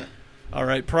out to that. All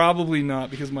right, probably not,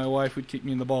 because my wife would kick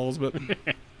me in the balls. But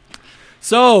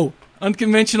so,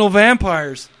 unconventional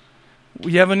vampires.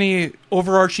 You have any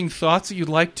overarching thoughts that you'd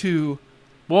like to...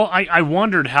 Well, I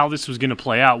wondered how this was going to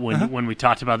play out when we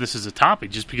talked about this as a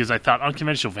topic, just because I thought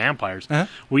unconventional vampires.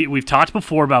 We've talked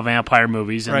before about vampire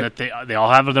movies, and that they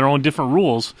all have their own different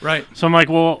rules. Right. So I'm like,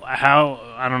 well,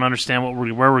 I don't understand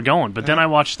where we're going. But then I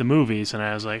watched the movies, and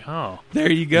I was like, oh. There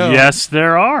you go. Yes,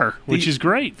 there are, which is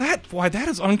great. That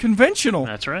is unconventional.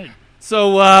 That's right.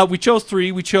 So we chose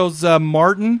three. We chose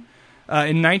Martin.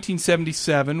 In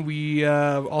 1977, we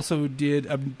also did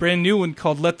a brand new one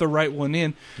called Let the Right One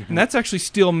In, and that's actually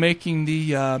still making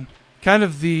the kind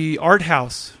of the art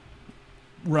house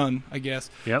run, I guess.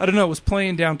 Yep. I don't know. It was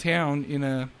playing downtown in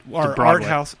our art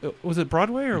house. Was it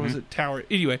Broadway or was it Tower?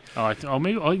 Anyway.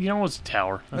 Maybe it was a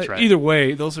Tower. That's right. Either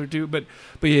way, those are due. But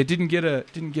yeah, it didn't get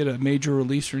a major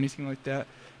release or anything like that.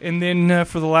 And then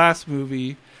for the last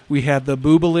movie, we had the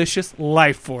Boobalicious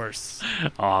Life Force.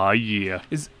 Aw, yeah.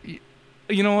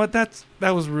 You know what? That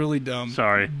was really dumb.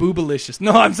 Sorry. Boobalicious.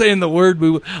 No, I'm saying the word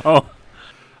boob. Oh.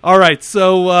 All right.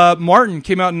 So Martin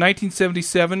came out in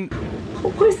 1977.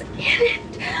 What was in it?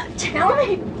 Tell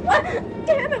me. What?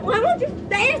 Damn it! Why won't you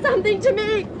say something to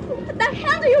me? What the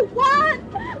hell do you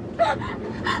want?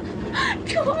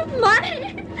 Come on,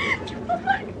 money. Come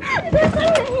on. There's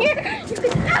something here. You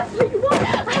can have what you want.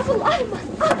 I have a lot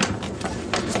of money.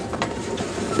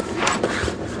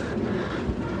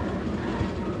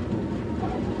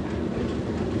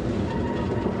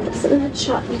 Someone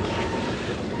shot me.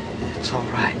 It's all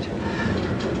right.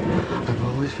 I'm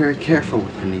always very careful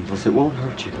with the needles. It won't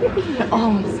hurt you. You're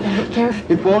always very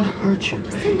careful. It won't hurt you.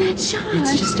 What's in that shot?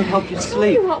 It's just to help you Tell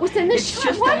sleep. me what was in the It's shot.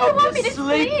 just Why to do you help want you me to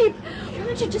sleep. Why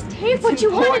don't you just take what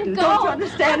you want and go? Don't you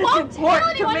understand? I It's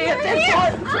important to won't me. tell It's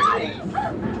anyone important to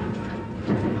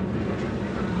me.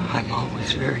 I'm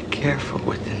always very careful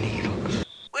with the needles.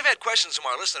 We've had questions from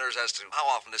our listeners as to how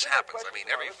often this happens. I mean,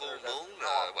 every full moon,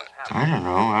 what? I don't know.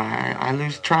 I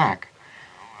lose track.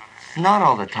 Not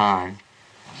all the time.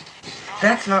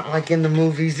 That's not like in the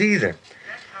movies either.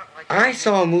 I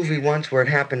saw a movie once where it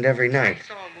happened every night.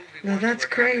 Now that's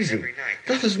crazy.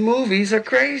 Those movies are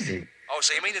crazy. Oh,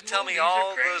 so you mean to tell me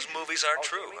all those movies aren't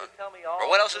true, huh? Or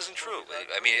what else isn't true?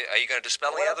 I mean, are you going to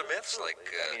dispel any other myths, like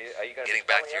getting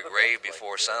back to your grave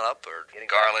before sunup, or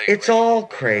garlic? It's all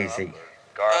crazy.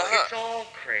 It's all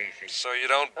crazy. So you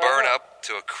don't burn up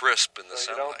to a crisp in the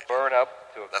sunlight?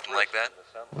 Nothing like that?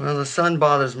 Well, the sun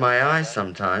bothers my eyes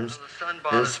sometimes,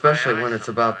 and especially when it's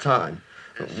about time.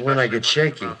 When I get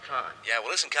shaky. Yeah,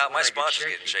 well, listen, Count, my sponsor's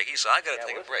getting shaky, so I got to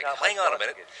take a break. Hang on a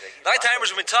minute.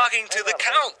 Nightimers have been talking to the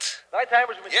Count.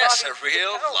 Yes, a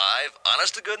real, live,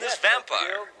 honest-to-goodness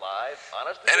vampire.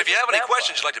 And if you have any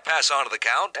questions you'd like to pass on to the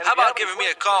Count, how about giving me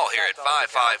a call here at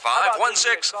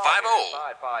 555-1650?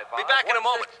 Be back in a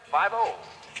moment.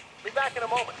 Be back in a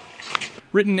moment.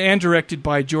 Written and directed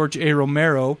by George A.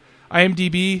 Romero.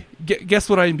 IMDb, guess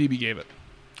what IMDb gave it?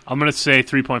 I'm going to say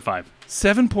 3.5.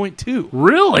 7.2.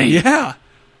 Really? Yeah.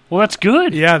 Well, that's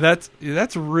good. Yeah, that's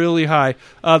really high.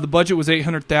 The budget was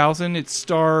 $800,000. It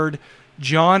starred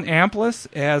John Amplas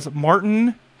as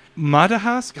Martin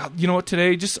Madajas. God, you know what?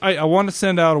 Today, I want to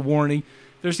send out a warning.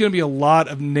 There's going to be a lot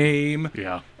of name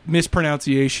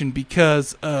mispronunciation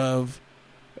because of,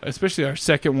 especially our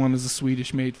second one is a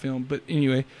Swedish-made film. But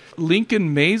anyway,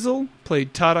 Lincoln Maisel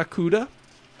played Tarakuda.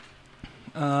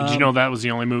 Did you know that was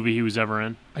the only movie he was ever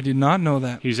in? I did not know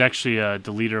that. He was actually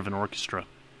the leader of an orchestra.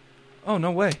 Oh,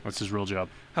 no way. That's his real job.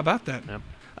 How about that?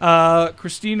 Yep.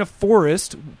 Christina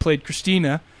Forrest played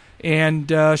Christina, and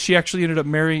she actually ended up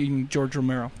marrying George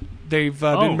Romero. They've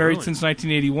been married since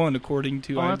 1981, according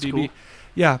to IMDb. That's cool.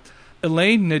 Yeah.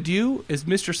 Elaine Nadeau is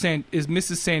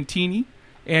Mrs. Santini,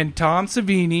 and Tom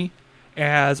Savini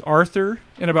as Arthur,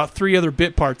 and about 3 other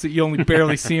bit parts that you only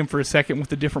barely see him for a second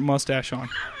with a different mustache on.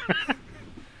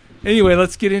 Anyway,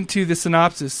 let's get into the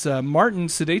synopsis. Martin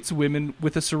sedates women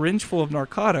with a syringe full of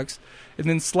narcotics and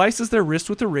then slices their wrist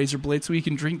with a razor blade so he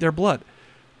can drink their blood.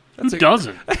 Who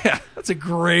doesn't? Yeah, that's a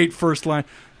great first line.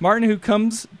 Martin, who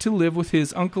comes to live with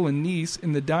his uncle and niece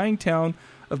in the dying town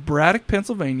of Braddock,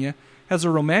 Pennsylvania, has a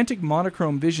romantic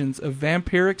monochrome visions of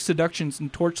vampiric seductions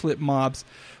and torchlit mobs,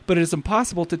 but it is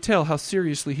impossible to tell how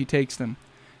seriously he takes them.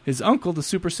 His uncle, the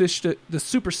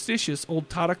superstitious old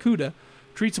Tarakuda,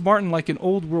 treats Martin like an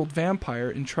old-world vampire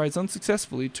and tries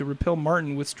unsuccessfully to repel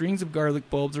Martin with strings of garlic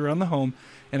bulbs around the home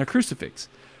and a crucifix.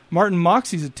 Martin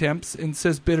mocks these attempts and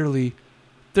says bitterly,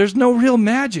 "There's no real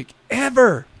magic,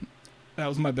 ever!" That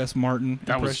was my best Martin impression.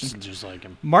 That was just like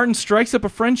him. Martin strikes up a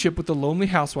friendship with the lonely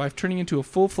housewife, turning into a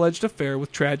full-fledged affair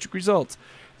with tragic results.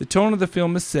 The tone of the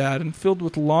film is sad and filled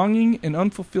with longing and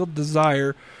unfulfilled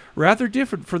desire, rather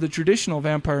different from the traditional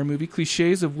vampire movie,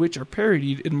 cliches of which are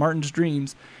parodied in Martin's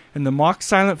dreams, and the mock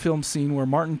silent film scene where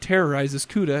Martin terrorizes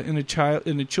Kuda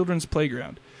in a children's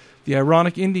playground. The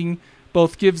ironic ending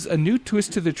both gives a new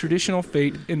twist to the traditional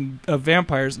fate of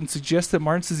vampires and suggests that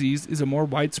Martin's disease is a more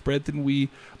widespread than we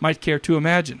might care to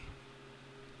imagine.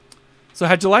 So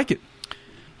how'd you like it?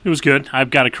 It was good. I've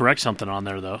got to correct something on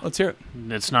there, though. Let's hear it.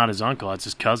 It's not his uncle. It's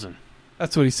his cousin.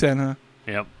 That's what he said, huh?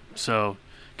 Yep. So,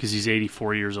 because he's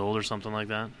 84 years old or something like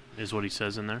that, is what he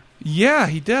says in there. Yeah,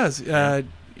 he does.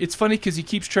 It's funny because he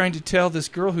keeps trying to tell this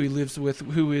girl who he lives with,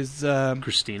 who is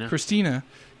Christina.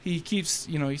 He keeps,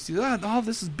 he says, "Oh,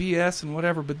 this is BS and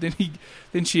whatever." But then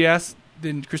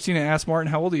then Christina asks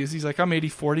Martin how old he is. He's like, "I'm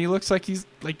 84." And he looks like he's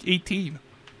like 18.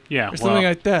 Yeah, or something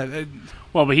like that.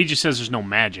 Well, but he just says there's no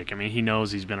magic. I mean, he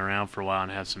knows he's been around for a while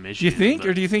and has some issues. Do you think,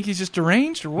 or do you think he's just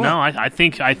deranged, or what? No, I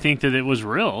think that it was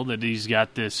real. That he's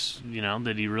got this,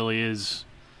 that he really is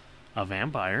a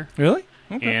vampire. Really?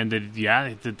 Okay. And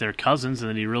that they're cousins, and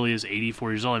that he really is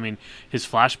 84 years old. I mean, his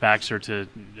flashbacks are to,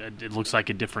 it looks like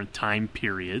a different time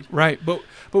period. Right, but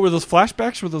were those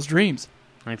flashbacks or were those dreams?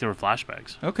 I think they were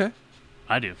flashbacks. Okay.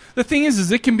 I do. The thing is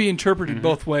it can be interpreted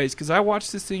both ways, because I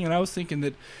watched this thing and I was thinking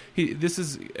that this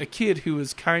is a kid who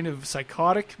is kind of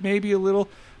psychotic, maybe a little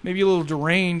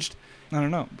deranged. I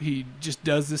don't know. He just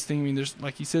does this thing. I mean, there's,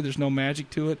 like you said, there's no magic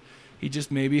to it. He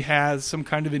just maybe has some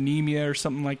kind of anemia or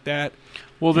something like that.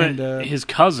 Well, his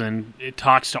cousin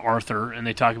talks to Arthur, and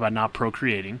they talk about not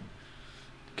procreating,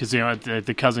 because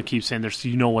the cousin keeps saying there's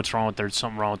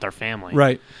something wrong with our family,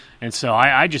 right? And so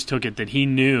I just took it that he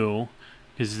knew,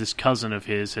 because this cousin of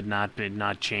his had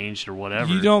not changed or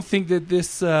whatever. You don't think that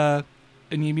this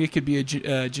anemia could be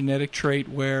a genetic trait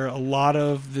where a lot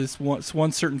of this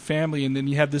one certain family, and then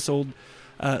you have this old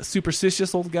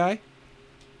superstitious old guy?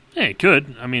 Yeah, it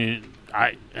could. I mean,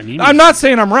 anemia. I'm not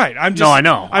saying I'm right. I'm just. No, I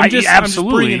know. I'm just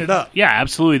bringing it up. Yeah,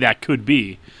 absolutely, that could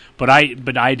be. But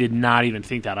I did not even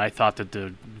think that. I thought that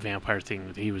the vampire thing,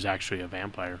 that he was actually a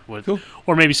vampire. Cool.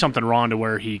 Or maybe something wrong to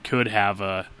where he could have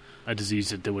a disease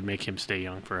that would make him stay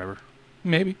young forever.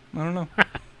 Maybe. I don't know.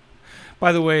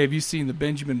 By the way, have you seen the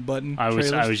Benjamin Button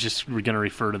trailers? I was just going to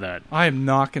refer to that. I am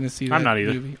not going to see that I'm not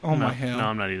either. movie. Oh, my hell. No,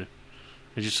 I'm not either.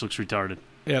 It just looks retarded.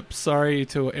 Yep. Sorry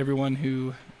to everyone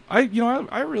who... I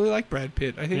really like Brad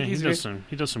Pitt. I think he does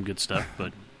some good stuff,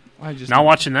 but I just not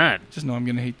watching that. Just know I'm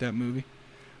going to hate that movie.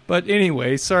 But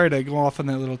anyway, sorry to go off on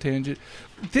that little tangent.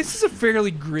 This is a fairly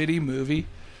gritty movie.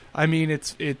 I mean,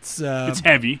 it's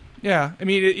heavy. Yeah, I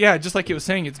mean, just like it was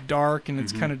saying, it's dark and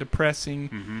it's kind of depressing.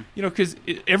 Mm-hmm. Because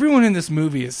everyone in this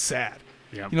movie is sad.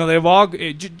 Yep. They've all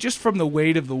just from the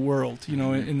weight of the world.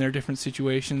 In their different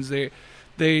situations, They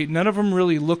none of them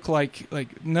really look like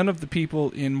none of the people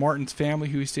in Martin's family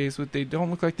who he stays with. They don't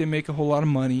look like they make a whole lot of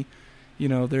money.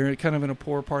 They're kind of in a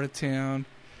poor part of town.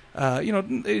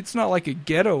 It's not like a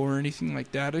ghetto or anything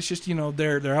like that. It's just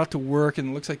they're out to work and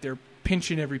it looks like they're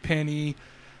pinching every penny,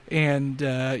 and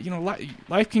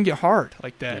life can get hard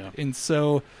like that. Yeah. And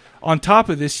so on top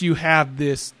of this, you have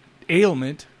this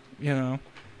ailment,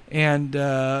 and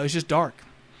it's just dark.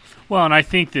 Well, and I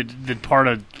think that part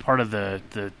of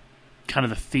the kind of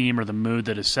the theme or the mood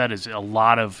that is set is a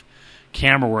lot of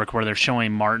camera work where they're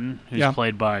showing Martin, who's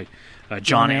played by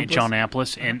John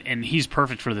Amplis, and he's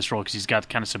perfect for this role because he's got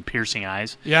kind of some piercing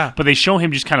eyes. Yeah. But they show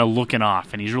him just kind of looking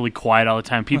off, and he's really quiet all the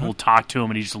time. People talk to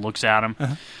him, and he just looks at them.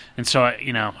 And so,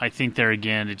 I think there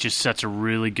again, it just sets a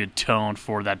really good tone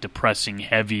for that depressing,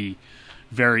 heavy,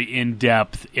 very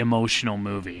in-depth, emotional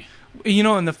movie.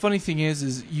 And the funny thing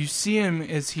is you see him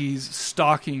as he's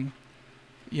stalking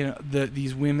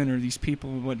these women or these people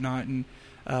and whatnot, and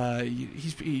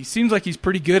he seems like he's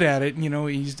pretty good at it.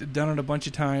 He's done it a bunch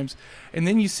of times, and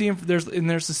then you see him. There's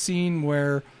a scene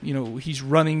where he's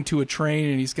running to a train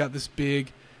and he's got this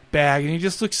big bag, and he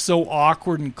just looks so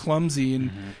awkward and clumsy,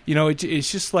 and you know,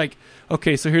 it's just like,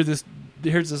 okay, so here's this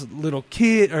little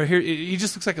kid, or here he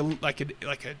just looks like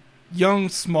a young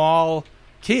small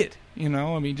kid, you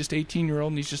know. I mean, just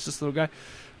 18-year-old, and he's just this little guy.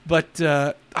 But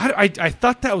I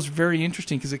thought that was very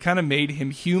interesting because it kind of made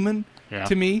him human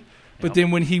to me. But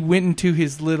then when he went into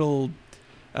his little,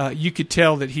 you could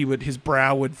tell that his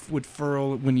brow would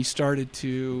furrow when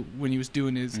he was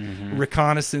doing his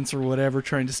reconnaissance or whatever,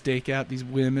 trying to stake out these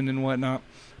women and whatnot.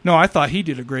 No, I thought he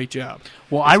did a great job.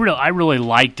 Well, I really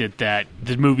liked it that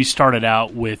the movie started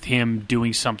out with him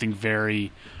doing something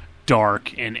very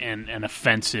dark and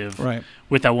offensive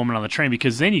with that woman on the train,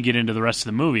 because then you get into the rest of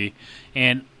the movie,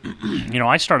 and you know,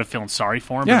 I started feeling sorry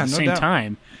for him, but at the same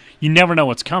time, you never know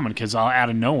what's coming, because out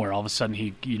of nowhere, all of a sudden,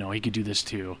 he could do this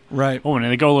too. Right. Oh, and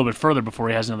they go a little bit further before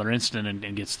he has another incident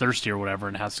and gets thirsty or whatever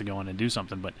and has to go in and do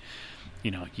something. But,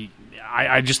 you know,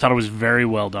 I just thought it was very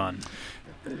well done.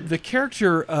 The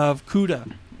character of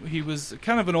Kuda, he was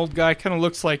kind of an old guy, kind of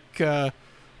looks like the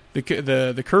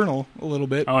Colonel a little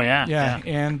bit. Oh, yeah. Yeah.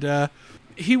 And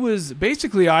he was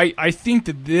basically, I think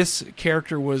that this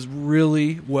character was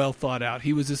really well thought out.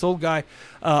 He was this old guy,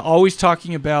 always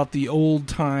talking about the old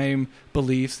time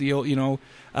beliefs. The old,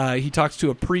 he talks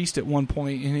to a priest at one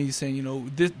point, and he's saying, you know,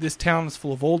 this town is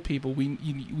full of old people. We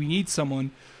need someone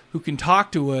who can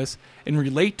talk to us and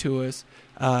relate to us.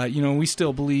 We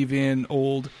still believe in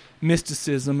old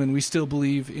mysticism, and we still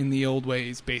believe in the old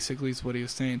ways. Basically, is what he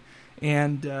was saying.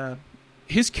 And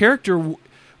his character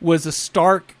was a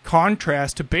stark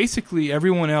contrast to basically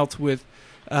everyone else with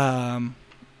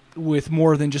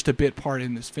more than just a bit part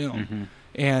in this film.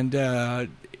 And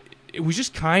it was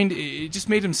just it just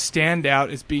made him stand out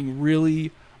as being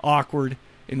really awkward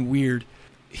and weird.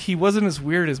 He wasn't as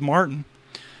weird as Martin.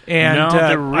 And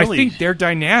I think their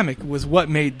dynamic was what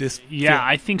made this fit.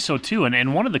 I think so too.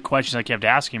 And one of the questions I kept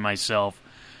asking myself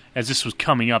as this was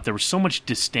coming up, there was so much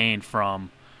disdain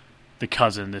from the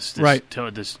cousin, this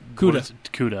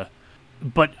Kuda.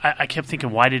 But I kept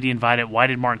thinking, why did he invite it? Why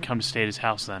did Martin come to stay at his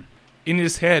house then? In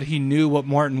his head, he knew what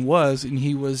Martin was, and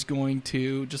he was going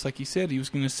to, just like he said, he was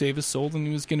going to save his soul, and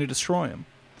he was going to destroy him.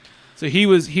 So he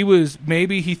was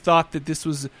maybe he thought that this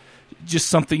was just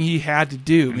something he had to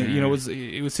do. You know,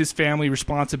 it was his family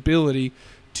responsibility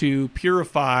to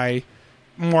purify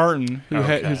Martin,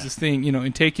 who's this thing, you know,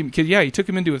 and take him. Cause, he took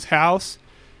him into his house,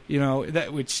 you know,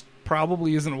 which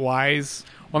probably isn't wise.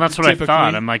 Well, that's what I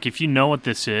thought. I'm like, if you know what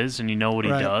this is and you know what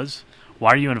he does,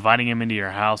 why are you inviting him into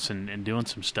your house and doing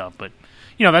some stuff? But,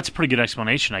 you know, that's a pretty good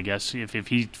explanation, I guess, if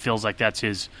he feels like that's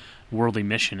his worldly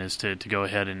mission, is to go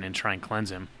ahead and try and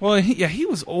cleanse him. Well, he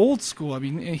was old school. I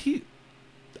mean,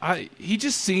 he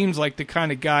just seems like the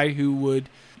kind of guy who would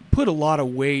put a lot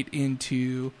of weight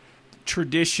into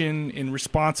tradition and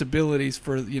responsibilities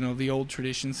for, you know, the old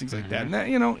traditions, things like that. And that,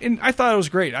 you know, and I thought it was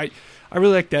great. I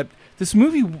really liked that. This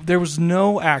movie, there was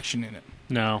no action in it.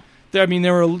 No. I mean,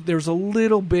 there was a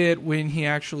little bit when he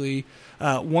actually,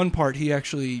 one part he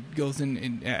actually goes in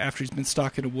and after he's been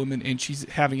stalking a woman and she's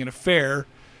having an affair.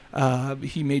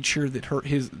 He made sure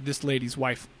that this lady's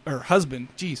wife or husband,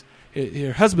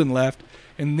 her husband left,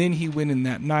 and then he went in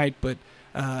that night, but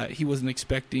he wasn't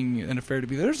expecting an affair to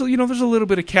be there. There's a little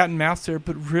bit of cat and mouse there,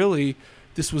 but really,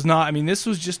 this was not. I mean, this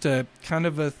was just a kind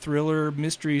of a thriller,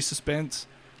 mystery, suspense,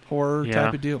 horror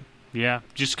type of deal. Yeah,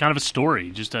 just kind of a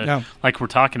story, just like we're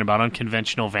talking about,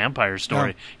 unconventional vampire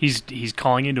story. Yeah. He's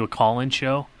calling into a call-in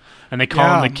show, and they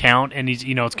call him the Count, and he's,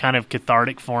 you know, it's kind of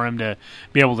cathartic for him to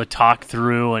be able to talk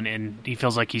through, and he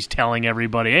feels like he's telling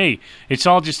everybody, hey, it's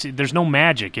all just, there's no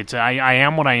magic. It's I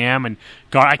am what I am, and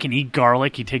I can eat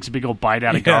garlic. He takes a big old bite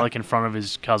out of garlic in front of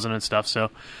his cousin and stuff.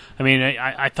 So, I mean,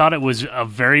 I thought it was a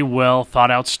very well thought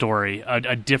out story,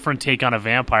 a different take on a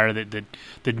vampire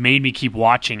that made me keep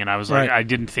watching, and I was like, I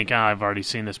didn't think, I've already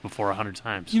seen this before 100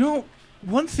 times. You know,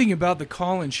 one thing about the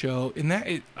call-in show, and that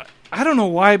I don't know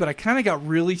why, but I kind of got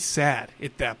really sad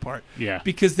at that part. Yeah.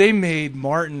 Because they made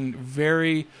Martin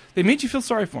they made you feel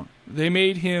sorry for him. They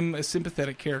made him a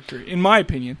sympathetic character, in my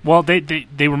opinion. Well,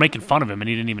 they were making fun of him, and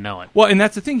he didn't even know it. Well, and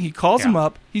that's the thing. He calls him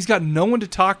up. He's got no one to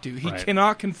talk to. He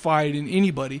cannot confide in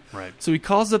anybody. Right. So he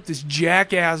calls up this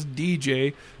jackass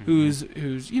DJ who's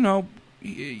you know,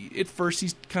 at first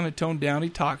he's kind of toned down. He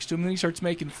talks to him, then he starts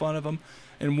making fun of him.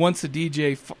 And once the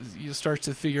DJ starts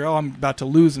to figure, I'm about to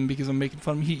lose him because I'm making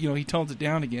fun of him, he tones it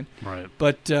down again. Right.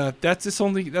 But that's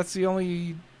the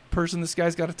only person this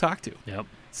guy's got to talk to. Yep.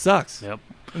 Sucks. Yep.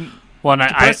 Well, and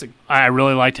I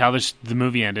really liked how the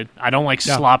movie ended. I don't like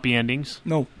sloppy endings.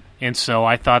 No. And so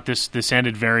I thought this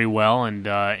ended very well,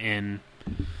 and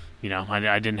you know,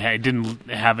 I didn't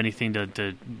have anything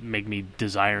to make me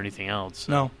desire anything else.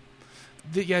 So. No.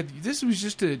 this was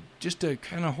just a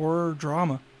kind of horror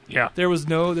drama. Yeah.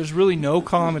 There's really no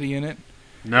comedy in it.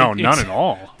 No, none at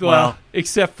all. Well,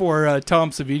 except for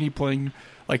Tom Savini playing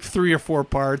like 3 or 4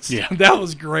 parts. Yeah. That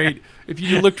was great. If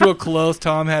you looked real close,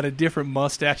 Tom had a different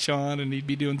mustache on, and he'd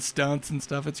be doing stunts and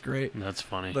stuff. It's great. That's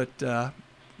funny. But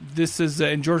this is,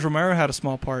 and George Romero had a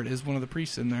small part as one of the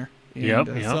priests in there. And, Yep.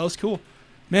 So that was cool.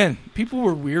 Man, people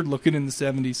were weird looking in the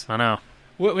 70s. I know.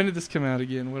 When did this come out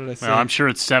again? What did I say? Well, I'm sure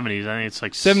it's 70s. I think it's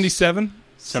like 77?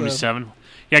 77.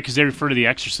 Yeah, because they refer to The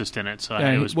Exorcist in it, so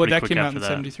it was pretty that quick came out after in that.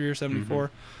 73 or 74.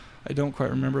 Mm-hmm. I don't quite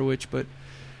remember which, but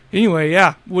anyway,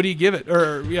 yeah. What do you give it?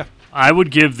 I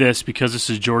would give this, because this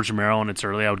is George Romero and it's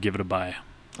early, I would give it a buy.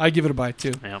 I give it a buy,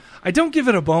 too. Yep. I don't give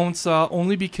it a bone saw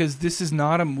only because this is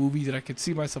not a movie that I could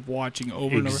see myself watching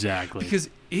over and over. Exactly. Because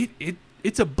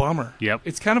it's a bummer. Yep.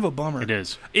 It's kind of a bummer. It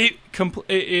is.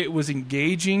 It was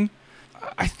engaging.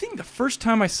 I think the first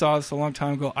time I saw this a long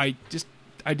time ago, I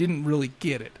didn't really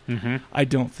get it. Mm-hmm. I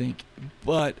don't think.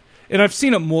 And I've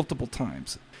seen it multiple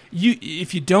times.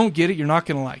 If you don't get it, you're not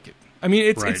going to like it. I mean,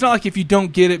 it's not like if you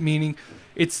don't get it, meaning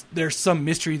there's some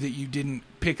mystery that you didn't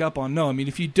pick up on. No, I mean,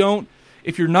 if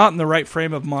you're not in the right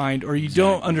frame of mind, or you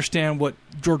don't understand what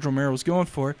George Romero was going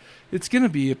for, it's going to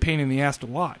be a pain in the ass to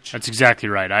watch. That's exactly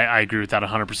right. I agree with that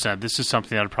 100%. This is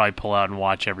something that I'd probably pull out and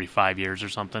watch every 5 years or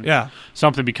something. Yeah.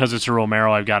 Something because it's a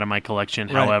Romero I've got in my collection.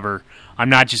 Right. However, I'm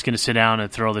not just going to sit down and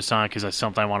throw this on because that's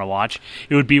something I want to watch.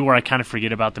 It would be where I kind of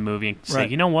forget about the movie and say,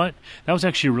 you know what? That was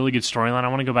actually a really good storyline. I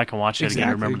want to go back and watch it again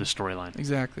and remember the storyline.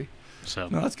 Exactly. So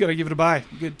no, that's good. I give it a buy.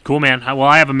 Good. Cool, man. Well,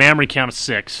 I have a memory count of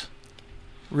 6.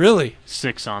 Really?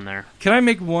 6 on there. Can I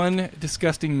make one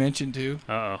disgusting mention too?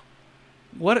 Uh-oh.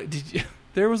 What did you?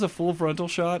 There was a full frontal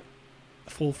shot,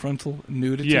 full frontal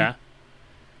nudity. Yeah.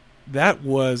 That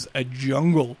was a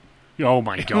jungle. Oh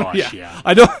my gosh! Yeah.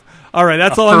 I don't. All right,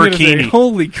 that's all I'm going to say.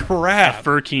 Holy crap! A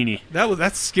furkini.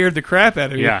 That scared the crap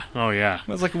out of me. Yeah. Oh yeah.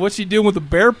 I was like, what's she doing with a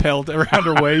bear pelt around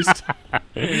her waist?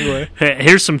 Anyway,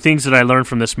 here's some things that I learned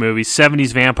from this movie.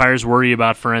 70s vampires worry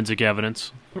about forensic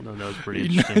evidence. That was pretty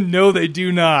interesting. No, they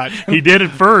do not. He did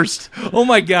it first. Oh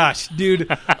my gosh, dude!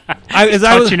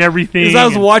 Touching everything. As I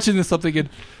was watching this, I'm thinking,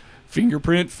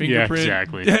 fingerprint. Yeah,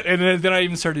 exactly. And then I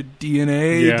even started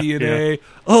DNA. Yeah.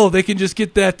 Oh, they can just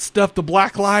get that stuff, the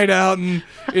black light out, and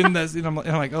I'm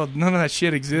like, oh, none of that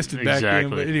shit existed back then.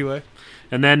 But anyway.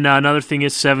 And then another thing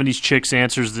is 70s chicks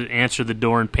answer the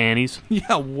door in panties.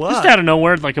 Yeah, what? Just out of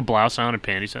nowhere, like a blouse on and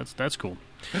panties. That's cool.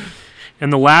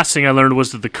 And the last thing I learned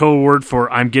was that the code word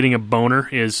for I'm getting a boner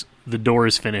is the door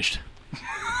is finished.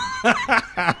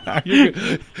 You're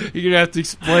gonna have to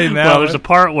explain that. Well, there's a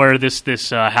part where this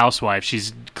housewife,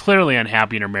 she's clearly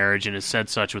unhappy in her marriage and has said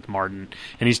such with Martin,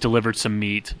 and he's delivered some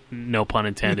meat, no pun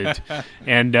intended.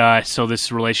 And so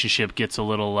this relationship gets a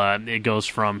little. It goes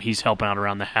from he's helping out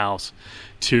around the house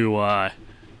to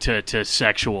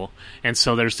sexual. And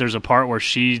so there's a part where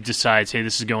she decides, hey,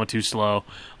 this is going too slow.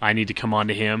 I need to come on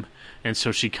to him. And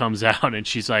so she comes out and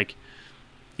she's like,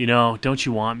 don't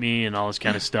you want me, and all this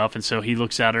kind of stuff. And so he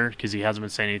looks at her because he hasn't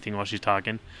been saying anything while she's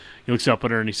talking. He looks up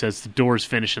at her and he says, the door's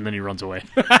finished, and then he runs away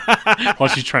while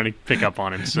she's trying to pick up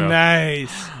on him. So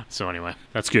nice. So anyway,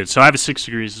 that's good. So I have a 6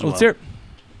 degrees as well. Let's hear it.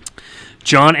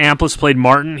 John Amplas played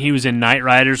Martin. He was in Night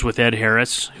Riders with Ed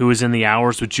Harris, who was in The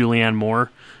Hours with Julianne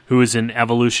Moore, who was in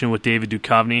Evolution with David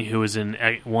Duchovny, who was in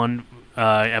one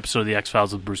episode of The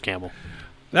X-Files with Bruce Campbell.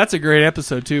 That's a great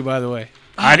episode, too, by the way.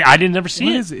 I didn't ever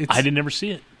see it. I didn't ever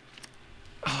see it.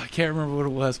 Oh, I can't remember what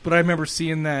it was, but I remember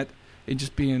seeing that and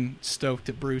just being stoked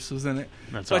that Bruce was in it.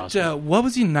 That's awesome. But what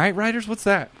was he, Night Riders? What's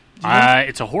that?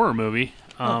 It's a horror movie,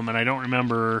 and I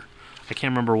can't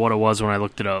remember what it was when I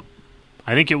looked it up.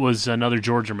 I think it was another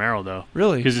George Romero, though.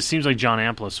 Really? Because it seems like John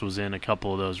Amplas was in a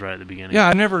couple of those right at the beginning. Yeah,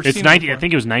 I've never seen it I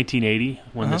think it was 1980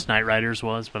 when this Night Riders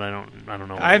was, but I don't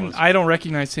know what it was. I don't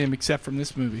recognize him except from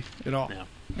this movie at all. Yeah.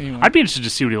 Anyway. I'd be interested to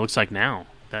see what he looks like now,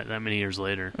 that many years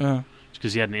later.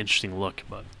 Because he had an interesting look.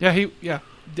 But yeah,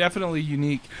 definitely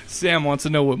unique. Sam wants to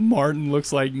know what Martin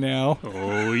looks like now.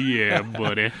 Oh, yeah,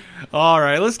 buddy. All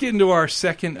right, let's get into our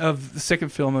second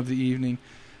film of the evening.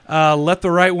 Let the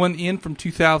Right One In from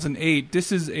 2008.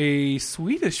 This is a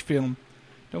Swedish film.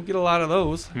 Don't get a lot of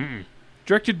those. Mm-mm.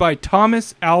 Directed by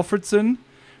Thomas Alfredson.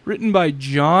 Written by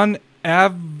John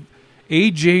Ajvide.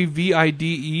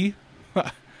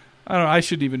 I don't know. I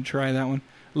shouldn't even try that one.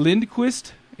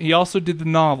 Lindquist. He also did the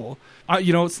novel.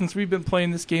 Since we've been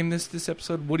playing this game this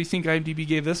episode, what do you think IMDb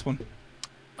gave this one?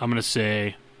 I'm going to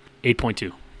say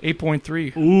 8.2.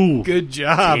 8.3. Ooh. Good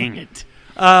job. Dang it.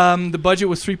 The budget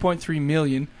was $3.3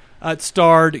 million. It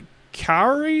starred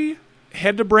Kari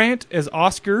Hedebrandt as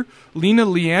Oscar, Lena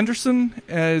Leandersson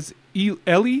as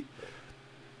Ellie,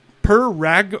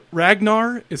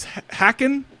 Ragnar is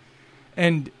Haken,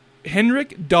 and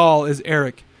Henrik Dahl is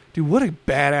Eric. Dude, what a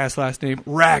badass last name,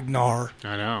 Ragnar.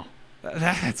 I know.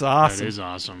 That's awesome. That is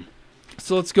awesome.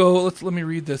 So let's go. Let me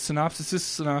read the synopsis. This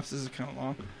synopsis is kind of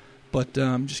long, but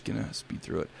I'm just going to speed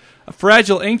through it. A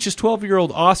fragile, anxious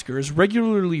 12-year-old Oscar is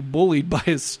regularly bullied by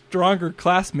his stronger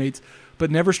classmates,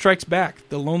 but never strikes back.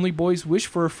 The lonely boy's wish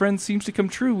for a friend seems to come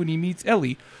true when he meets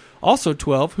Ellie, also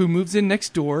 12, who moves in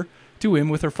next door to him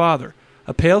with her father.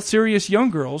 A pale, serious young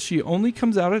girl, she only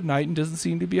comes out at night and doesn't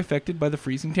seem to be affected by the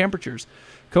freezing temperatures.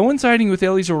 Coinciding with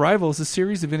Ellie's arrival is a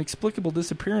series of inexplicable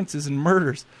disappearances and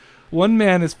murders. One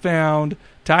man is found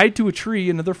tied to a tree,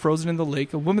 another frozen in the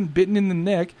lake, a woman bitten in the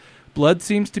neck. Blood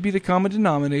seems to be the common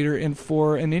denominator, and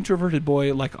for an introverted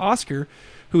boy like Oscar,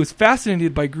 who is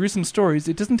fascinated by gruesome stories,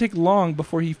 it doesn't take long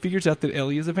before he figures out that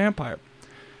Ellie is a vampire.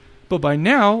 But by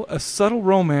now, a subtle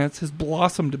romance has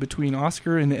blossomed between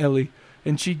Oscar and Ellie,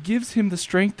 and she gives him the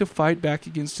strength to fight back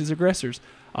against his aggressors.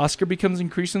 Oscar becomes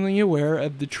increasingly aware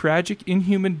of the tragic,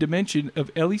 inhuman dimension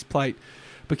of Ellie's plight,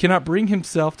 but cannot bring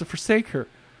himself to forsake her.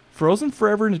 Frozen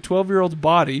forever in a 12-year-old's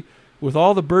body, with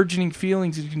all the burgeoning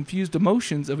feelings and confused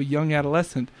emotions of a young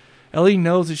adolescent, Ellie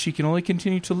knows that she can only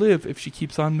continue to live if she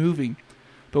keeps on moving.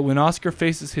 But when Oscar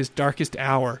faces his darkest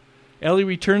hour, Ellie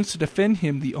returns to defend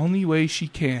him the only way she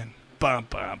can. Bum,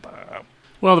 bum, bum.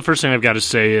 Well, the first thing I've got to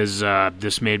say is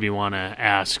this made me want to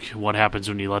ask what happens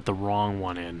when you let the wrong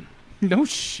one in. No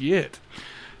shit.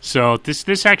 So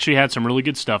this actually had some really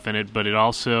good stuff in it, but it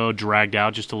also dragged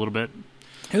out just a little bit.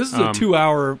 This is a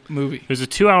 2-hour movie. It was a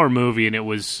 2-hour movie, and it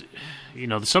was,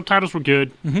 the subtitles were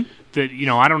good. Mm-hmm. That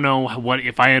I don't know what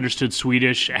if I understood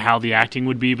Swedish how the acting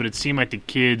would be, but it seemed like the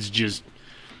kids just,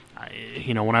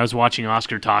 when I was watching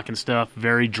Oscar talk and stuff,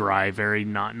 very dry, very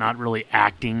not really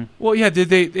acting. Well, yeah,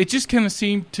 it just kind of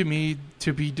seemed to me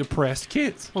to be depressed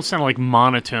kids. Well, it sounded like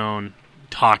monotone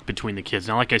talk between the kids.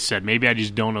 Now, like I said, maybe I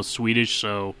just don't know Swedish,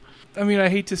 so. I mean, I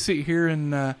hate to sit here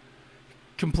and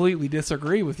completely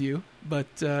disagree with you,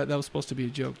 but that was supposed to be a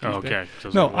joke. Oh, okay.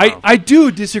 No, I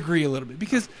do disagree a little bit,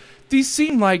 because these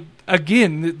seem like,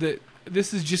 again,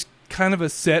 this is just kind of a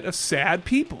set of sad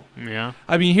people. Yeah.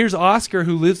 I mean, here's Oscar,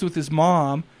 who lives with his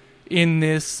mom in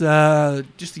this,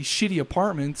 just these shitty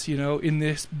apartments, in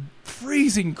this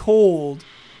freezing cold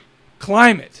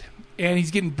climate, and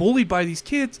he's getting bullied by these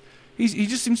kids. He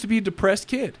just seems to be a depressed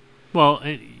kid. Well,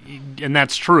 and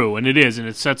that's true, and it is, and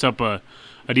it sets up a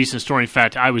decent story. In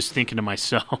fact, I was thinking to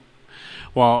myself,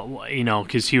 well,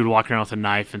 because he would walk around with a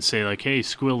knife and say, like, hey,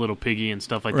 squeal, little piggy, and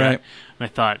stuff like that. And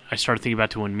I started thinking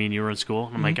about to when me and you were in school.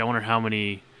 And I'm like, I wonder how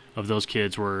many of those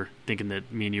kids were thinking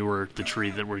that me and you were the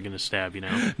tree that we're going to stab,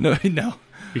 No.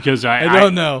 Because I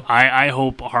don't know. I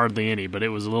hope hardly any, but it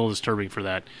was a little disturbing for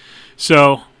that.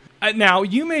 So. Now,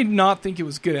 you may not think it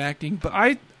was good acting, but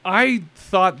I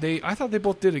thought they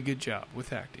both did a good job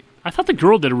with acting. I thought the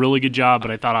girl did a really good job,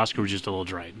 but I thought Oscar was just a little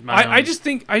dry. I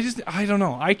don't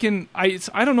know. I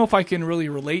don't know if I can really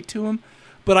relate to him,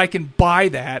 but I can buy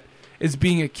that as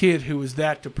being a kid who was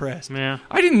that depressed. Yeah.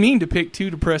 I didn't mean to pick two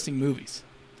depressing movies.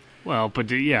 Well, but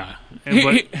yeah.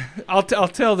 I'll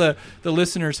tell the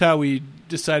listeners how we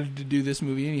decided to do this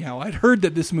movie anyhow. I'd heard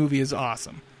that this movie is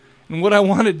awesome. And what I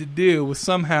wanted to do was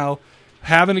somehow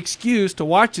have an excuse to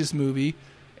watch this movie.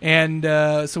 And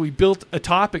so we built a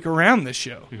topic around this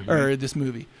show, or this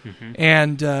movie. Mm-hmm.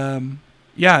 And, and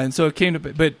so it came to,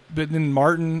 but then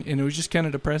Martin, and it was just kind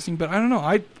of depressing. But I don't know.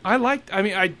 I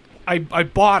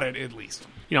bought it at least.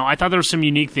 I thought there were some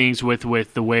unique things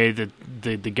with the way that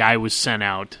the guy was sent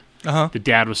out. Uh-huh. The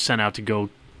dad was sent out to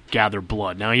go gather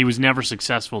blood. Now, he was never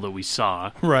successful that we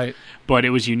saw. Right. But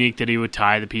it was unique that he would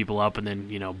tie the people up and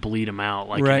then, bleed them out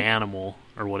like an animal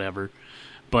or whatever.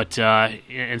 But,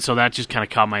 and so that just kind of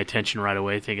caught my attention right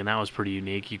away, thinking that was pretty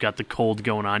unique. You've got the cold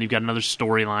going on. You've got another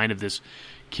storyline of this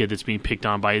kid that's being picked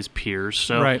on by his peers.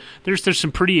 So there's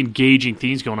some pretty engaging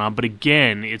things going on. But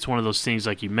again, it's one of those things,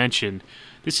 like you mentioned,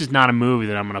 this is not a movie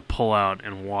that I'm going to pull out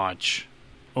and watch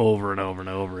over and over and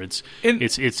over. It's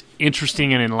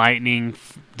interesting and enlightening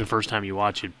the first time you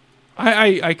watch it.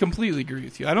 I completely agree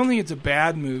with you. I don't think it's a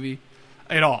bad movie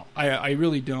at all. I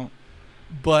really don't.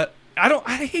 But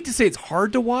I hate to say it's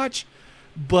hard to watch,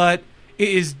 but it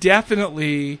is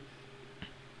definitely,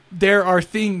 there are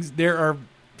things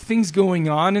going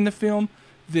on in the film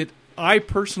that I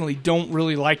personally don't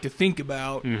really like to think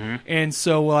about. Mm-hmm. And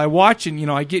so while I watch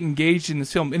and I get engaged in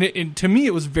this film, and to me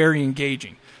it was very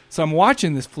engaging. So I'm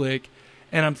watching this flick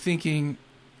and I'm thinking,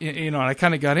 I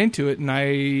kind of got into it, and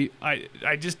I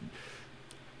just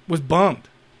was bummed.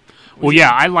 Well,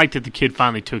 yeah, I liked that the kid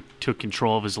finally took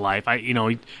control of his life. I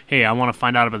want to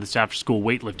find out about this after-school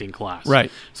weightlifting class.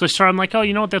 Right. So I started, I'm like, oh,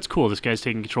 you know what, that's cool. This guy's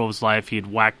taking control of his life. He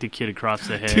had whacked a kid across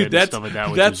the head Dude, and stuff like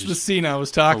that. That's the scene I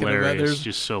was talking hilarious. about. There's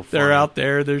just so funny. They're out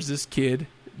there. There's this kid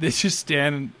that's just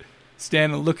standing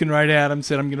looking right at him,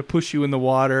 said, I'm going to push you in the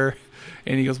water.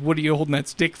 And he goes, what are you holding that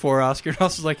stick for, Oscar? And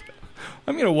Oscar's like,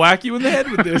 I'm going to whack you in the head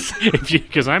with this.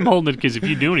 Because I'm holding it, because if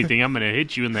you do anything, I'm going to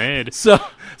hit you in the head. So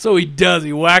he does.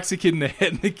 He whacks the kid in the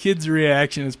head, and the kid's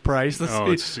reaction is priceless. Oh,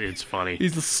 it's funny.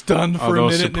 He's stunned for Although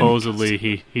a minute.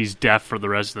 Supposedly he's deaf for the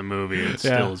rest of the movie. It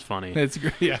still is funny. It's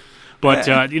great, yeah. But,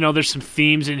 there's some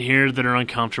themes in here that are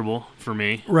uncomfortable for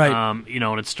me. Right. And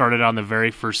it started on the very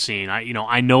first scene.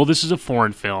 I know this is a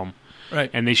foreign film. Right.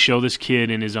 And they show this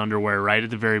kid in his underwear right at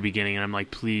the very beginning, and I'm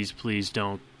like, please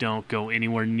don't go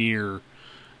anywhere near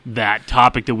that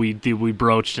topic that we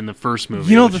broached in the first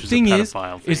movie. The thing is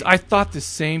I thought the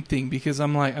same thing, because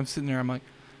I'm sitting there, I'm like,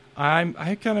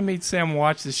 I kind of made Sam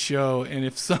watch this show, and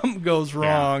if something goes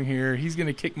wrong here, he's going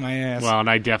to kick my ass. Well,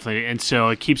 and so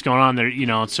it keeps going on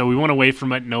there, so we went away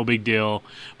from it, no big deal,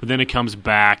 but then it comes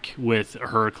back with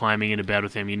her climbing into bed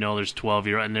with him. There's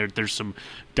 12-year-old, and there's some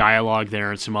dialogue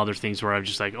there and some other things where I'm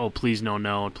just like, oh, please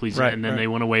no, please. Right, and then they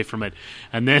went away from it,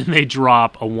 and then they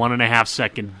drop a 1.5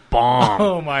 second bomb.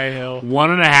 Oh, my hell.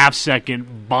 1.5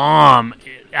 second bomb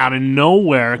out of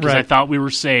nowhere, because I thought we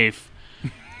were safe.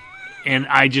 And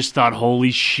I just thought, holy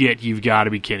shit, you've got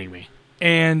to be kidding me.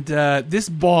 And this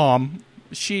bomb,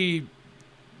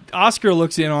 Oscar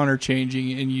looks in on her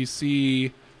changing, and you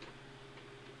see,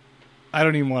 I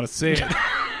don't even want to say it.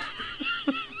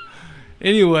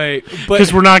 Anyway, but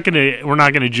because we're not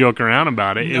gonna joke around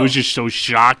about it. No. It was just so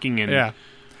shocking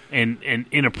and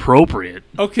inappropriate.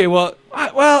 Okay, well,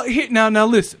 now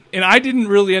listen. And I didn't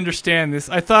really understand this.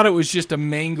 I thought it was just a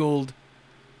mangled.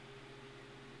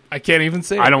 I can't even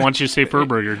say it. I don't want you to say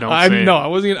Furburger. Say it. No, I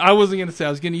wasn't going to say. I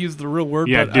was going to use the real word,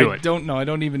 but I don't know. I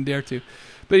don't even dare to.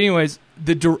 But anyways,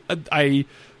 I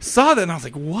saw that and I was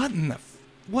like,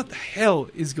 what the hell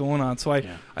is going on? So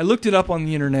I looked it up on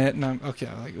the internet, and I'm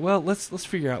like, well, let's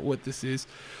figure out what this is.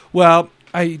 Well,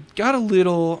 I got a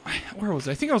little, where was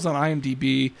I? I think I was on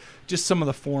IMDb, just some of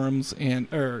the forums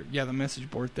the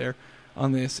message board there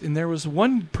on this. And there was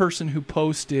one person who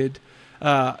posted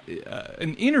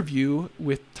an interview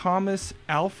with Thomas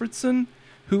Alfredson,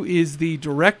 who is the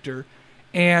director,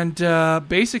 and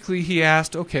basically he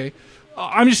asked, okay,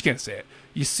 I'm just going to say it.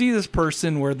 You see this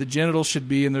person where the genitals should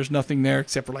be, and there's nothing there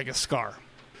except for like a scar.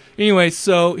 Anyway,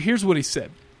 so here's what he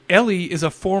said. Ellie is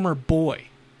a former boy.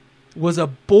 Was a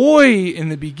boy in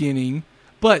the beginning,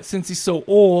 but since he's so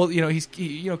old, he's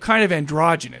kind of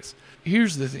androgynous.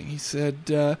 Here's the thing. He said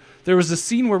there was a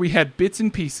scene where we had bits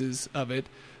and pieces of it,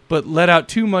 but let out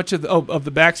too much of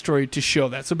the backstory to show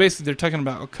that. So basically, they're talking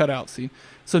about a cutout scene.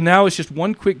 So now it's just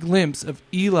one quick glimpse of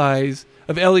Ellie's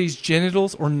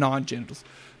genitals or non-genitals.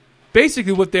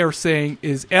 Basically, what they were saying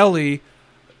is Ellie,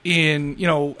 in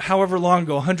however long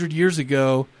ago, 100 years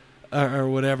ago or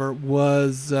whatever,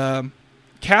 was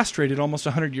castrated almost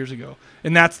 100 years ago,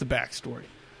 and that's the backstory.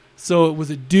 So it was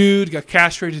a dude got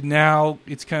castrated. Now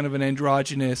it's kind of an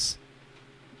androgynous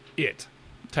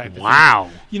type. Wow.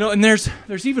 Of thing. And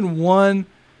there's even one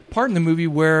part in the movie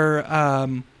where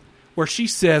she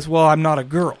says, "Well, I'm not a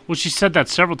girl." Well, she said that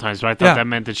several times, but I thought that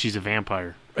meant that she's a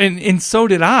vampire. And so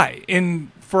did I.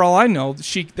 And for all I know,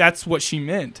 that's what she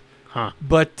meant. Huh.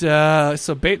 But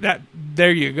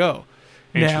there you go.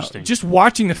 Interesting. Now, just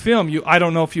watching the film, I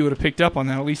don't know if you would have picked up on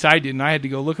that. At least I didn't. I had to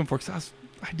go looking for it because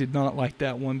I did not like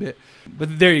that one bit.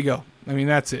 But there you go. I mean,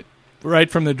 that's it. Right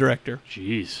from the director.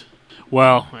 Jeez.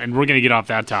 Well, and we're going to get off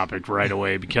that topic right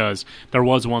away because there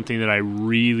was one thing that I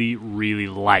really, really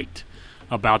liked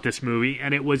about this movie,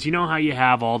 and it was, how you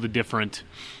have all the different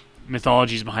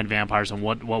mythologies behind vampires and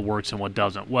what works and what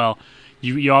doesn't. Well,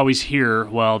 you always hear,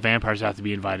 vampires have to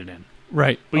be invited in.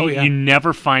 Right. But you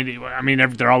never find it. I mean,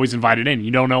 they're always invited in.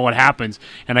 You don't know what happens,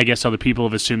 and I guess other people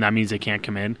have assumed that means they can't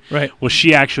come in. Right. Well,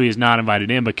 she actually is not invited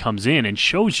in, but comes in and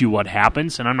shows you what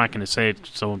happens, and I'm not going to say it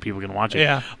so when people can watch it.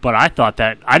 Yeah. But I thought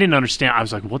that, I didn't understand. I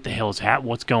was like, what the hell is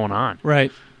what's going on? Right.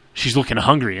 She's looking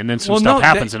hungry, and then some stuff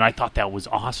happens, and I thought that was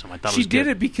awesome. I thought she did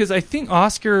it because I think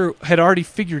Oscar had already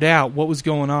figured out what was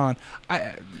going on.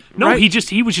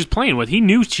 He was just playing with. He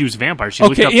knew she was a vampire. She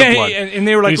looked up the blood, and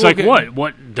they were like, he's like,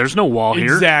 what? There's no wall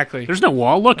here. Exactly. There's no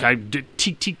wall. Look, I did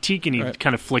teak, and he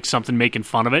kind of flicked something, making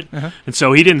fun of it. Uh-huh. And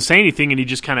so he didn't say anything, and he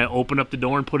just kind of opened up the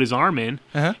door and put his arm in.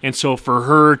 Uh-huh. And so for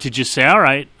her to just say, all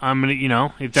right, I'm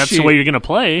gonna, if that's the way you're gonna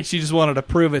play, she just wanted to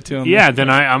prove it to him. Yeah, then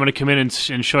I'm gonna come in and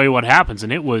show you what happens,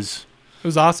 and it was. It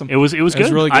was awesome. It was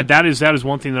good. Really good. That is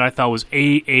one thing that I thought was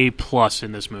A+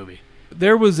 in this movie.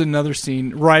 there was another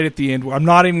scene right at the end where I'm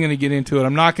not even going to get into it.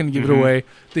 I'm not going to give it away.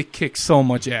 They kicked so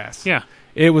much ass. Yeah.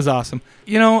 It was awesome.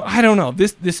 I don't know.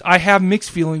 This I have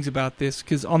mixed feelings about this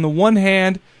because on the one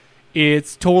hand,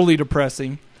 it's totally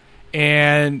depressing,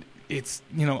 and it's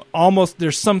almost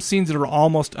there's some scenes that are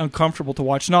almost uncomfortable to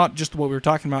watch. Not just what we were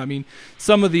talking about. I mean,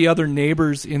 some of the other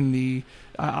neighbors in the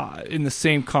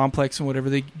same complex and whatever,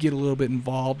 they get a little bit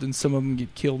involved, and some of them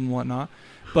get killed and whatnot.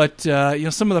 But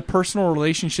some of the personal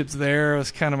relationships there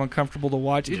was kind of uncomfortable to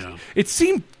watch. It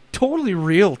seemed totally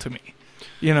real to me.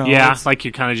 It's like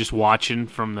you're kind of just watching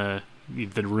from the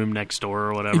room next door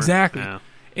or whatever. Exactly. Yeah.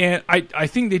 And I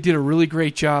think they did a really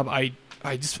great job. I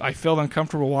felt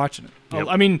uncomfortable watching it. Yep.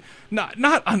 I mean, not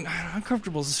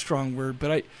uncomfortable is a strong word,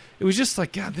 but it was just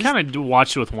like, God, this kind of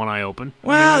watched it with one eye open.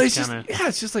 Well, it's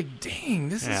just like, dang,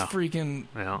 this is freaking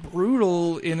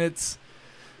brutal. And it's,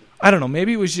 I don't know,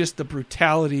 maybe it was just the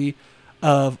brutality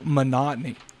of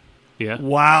monotony. Yeah.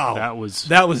 Wow.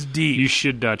 That was deep. You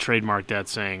should trademark that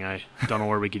saying. I don't know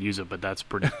where we could use it, but that's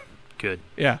pretty good.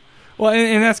 Yeah. Well,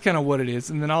 and that's kind of what it is.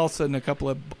 And then all of a sudden a couple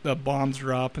of bombs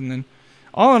drop, and then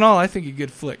all in all, I think a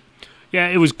good flick. Yeah,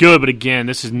 it was good, but again,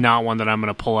 this is not one that I'm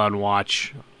going to pull out and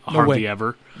watch hardly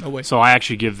ever. No way. So I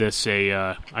actually give this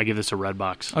a red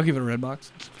box. I'll give it a red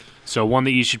box. So one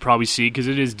that you should probably see because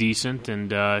it is decent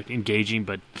and engaging,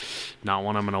 but not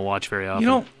one I'm going to watch very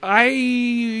often.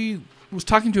 I was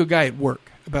talking to a guy at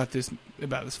work about this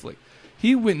flick.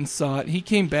 He went and saw it. He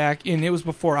came back, and it was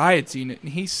before I had seen it,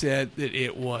 and he said that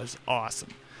it was awesome.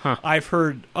 Huh. I've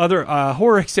heard other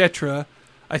Horror Etc.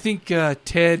 I think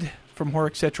Ted from Horror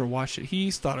Etc. watched it.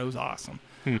 He thought it was awesome.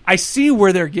 I see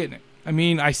where they're getting it. I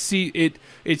mean, I see it.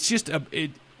 It's just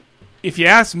if you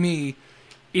ask me,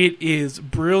 it is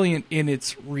brilliant in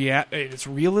its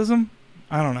realism.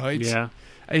 I don't know. I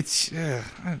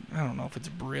don't know if it's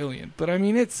brilliant, but I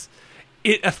mean, it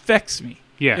affects me.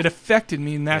 Yeah. It affected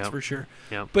me, and that's for sure.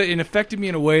 Yep. But it affected me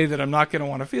in a way that I'm not going to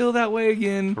want to feel that way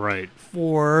again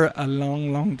for a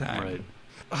long, long time. Right.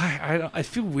 I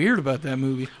feel weird about that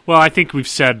movie. Well, I think we've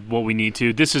said what we need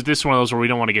to. This is one of those where we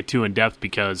don't want to get too in depth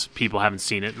because people haven't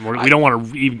seen it, and we don't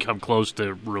want to even come close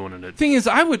to ruining it. Thing is,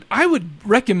 I would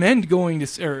recommend going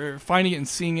to or finding it and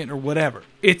seeing it or whatever.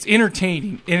 It's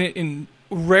entertaining, and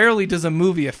rarely does a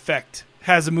movie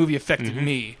has a movie affected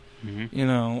me,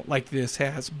 like this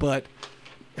has. But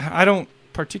I don't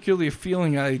particularly a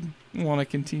feeling I want to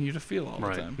continue to feel all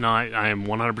the time. No, I am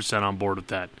 100% on board with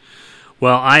that.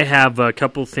 Well, I have a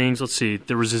couple things. Let's see.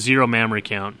 There was a 0 memory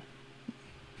count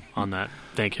on that.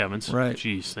 Thank heavens. Right.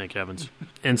 Jeez, thank heavens.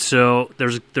 And so there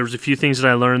was a few things that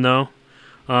I learned, though.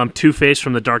 Two-Face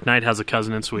from The Dark Knight has a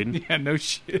cousin in Sweden. Yeah, no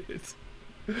shit.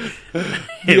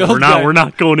 We're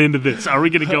not going into this. Are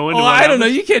we going to go into? I don't know.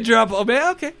 You can't drop. Oh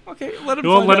man. Okay. Let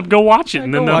them go watch it,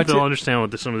 and then they'll understand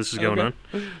what some of this is going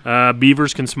on.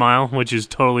 Beavers can smile, which is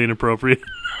totally inappropriate.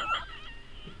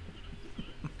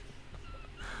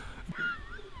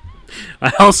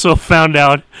 I also found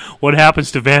out what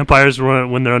happens to vampires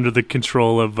when they're under the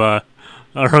control of or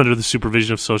under the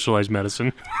supervision of socialized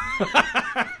medicine.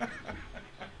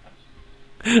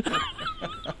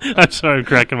 I'm sorry, I'm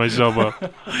cracking myself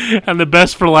up. And the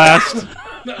best for last.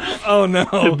 Oh no!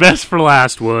 The best for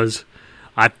last was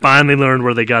I finally learned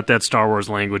where they got that Star Wars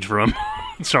language from.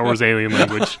 Star Wars alien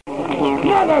language.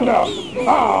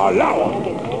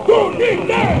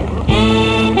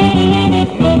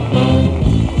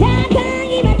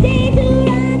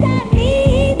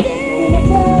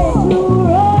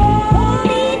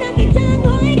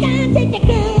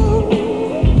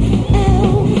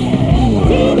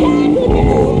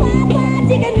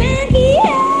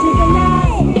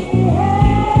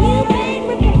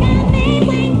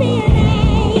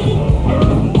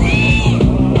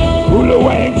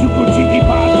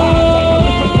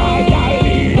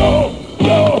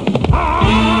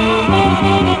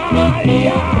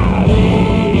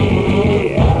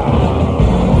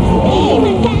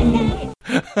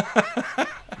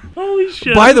 Holy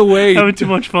shit! By the way, having too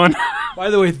much fun. By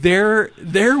the way, there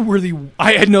were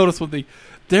I had noticed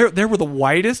there were the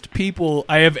whitest people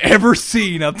I have ever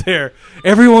seen up there.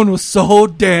 Everyone was so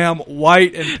damn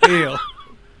white and pale.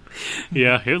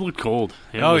 Yeah, it looked cold.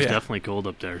 It was definitely cold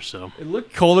up there. So it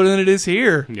looked colder than it is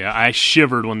here. Yeah, I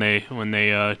shivered when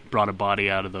they brought a body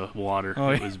out of the water.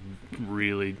 It was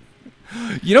really.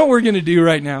 You know what we're gonna do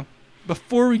right now?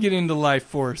 Before we get into Life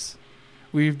Force,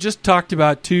 we've just talked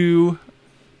about 2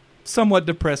 somewhat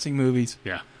depressing movies.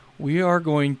 Yeah. We are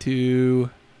going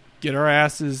to get our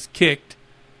asses kicked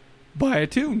by a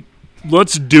tune.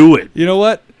 Let's do it. You know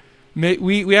what?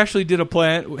 We actually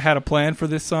had a plan for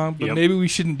this song, but maybe we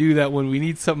shouldn't do that one. We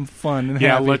need something fun and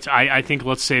happy. I think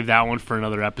let's save that one for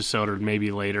another episode or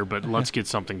maybe later. But let's get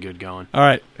something good going. All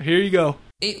right, here you go.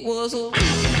 It was a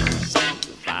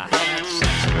if I had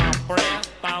sex in my breath,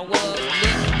 I was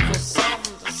looking for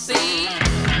something to see.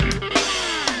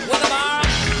 With a bar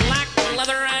like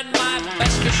leather and my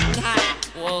best fishing hat.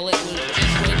 Well, it was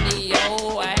just Wendy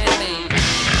O and me.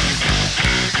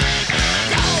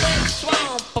 Called it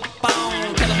swamp up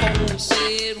on telephone,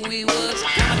 said we was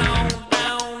coming on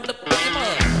down to pick him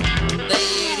up.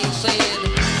 Lady said,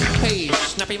 hey,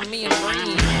 Snappy, me and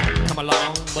Green, come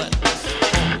along, but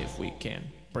only if we can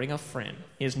bring a friend.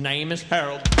 His name is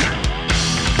Harold.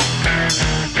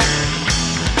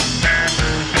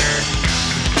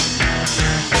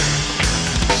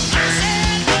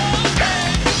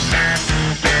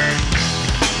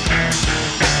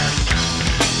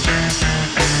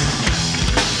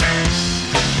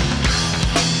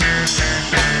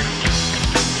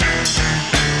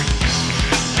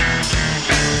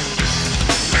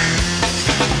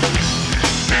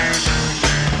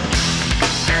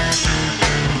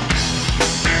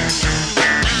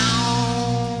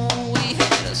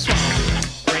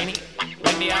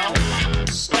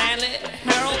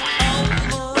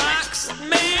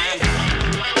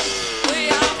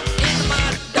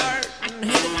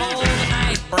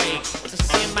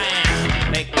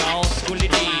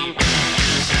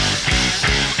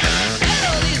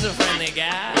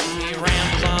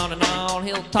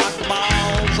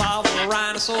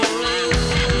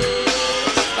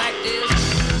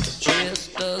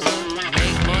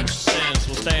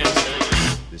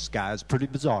 This guy's pretty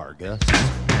bizarre, Gus.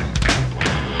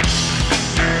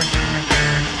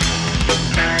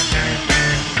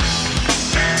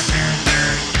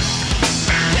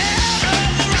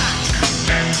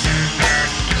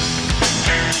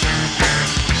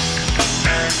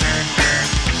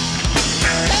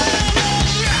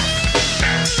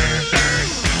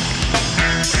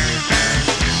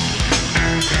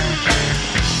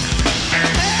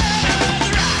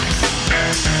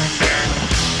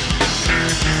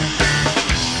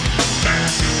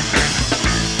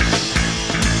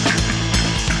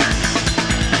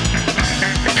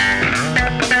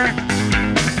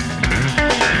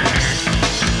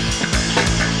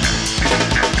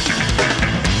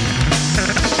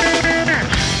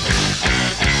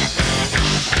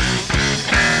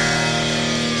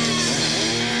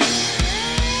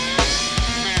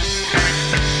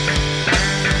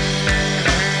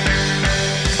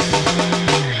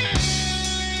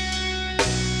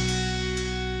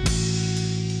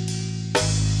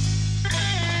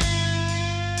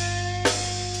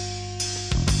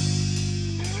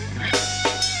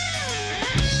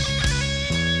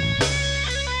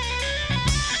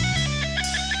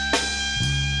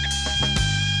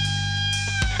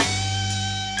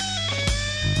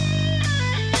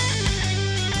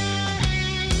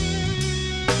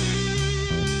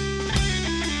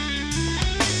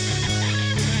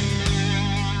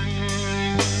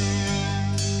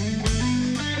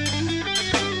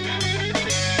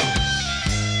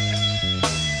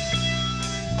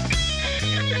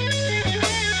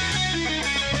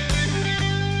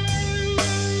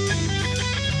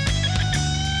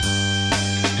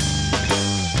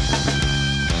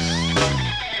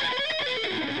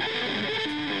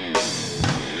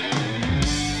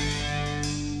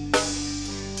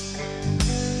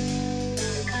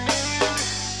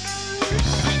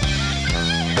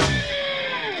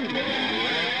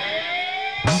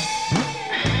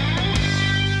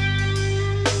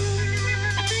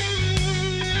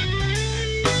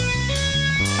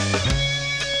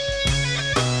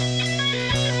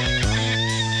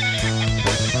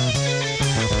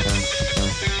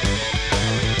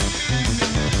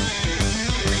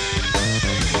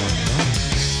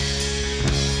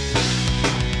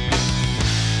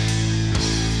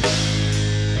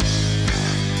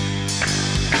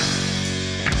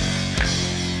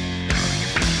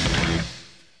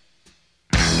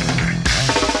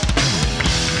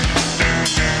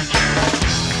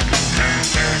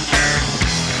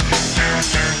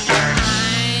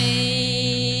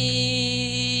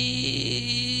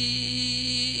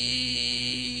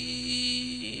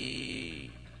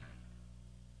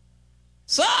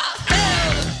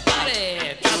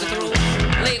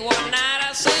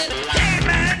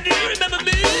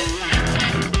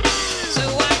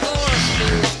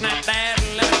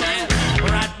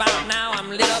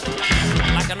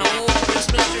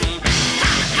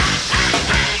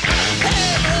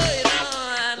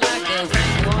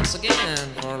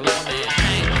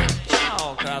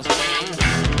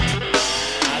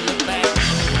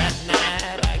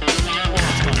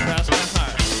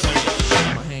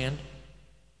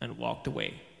 and walked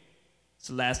away. It's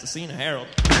the last I seen of Harold.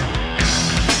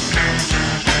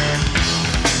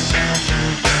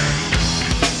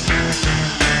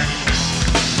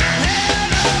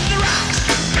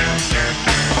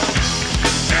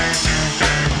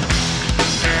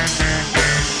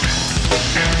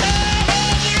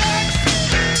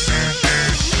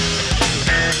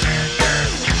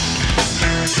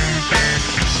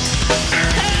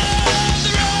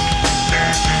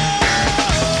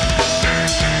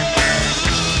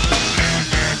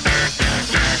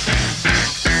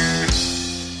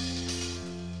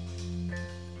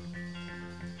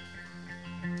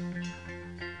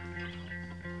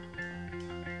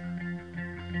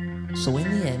 So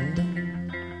in the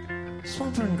end,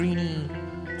 Swamper and Greenie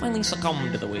finally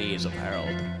succumbed to the ways of Harold.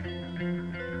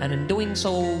 And in doing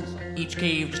so, each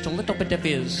gave just a little bit of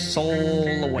his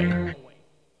soul away.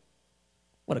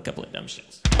 What a couple of dumb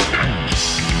shits.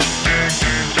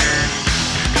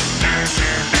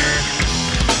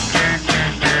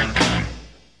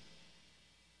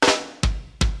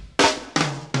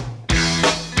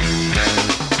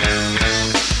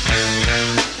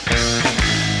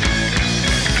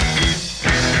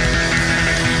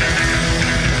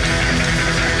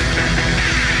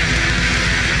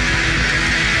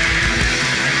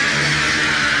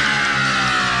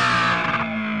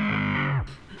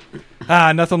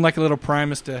 Nothing like a little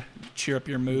Primus to cheer up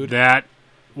your mood. That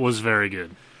was very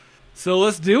good. So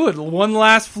let's do it. One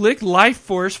last flick, Life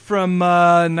Force from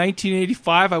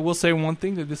 1985. I will say one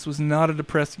thing, that this was not a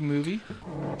depressing movie.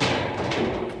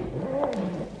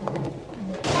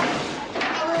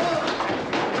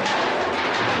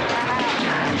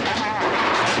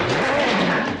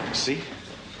 See?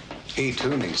 He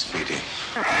too needs feeding.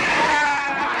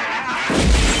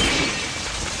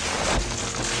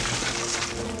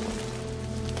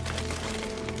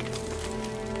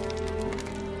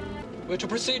 We're to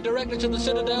proceed directly to the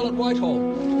Citadel at Whitehall.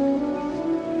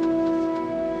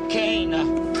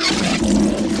 Kane.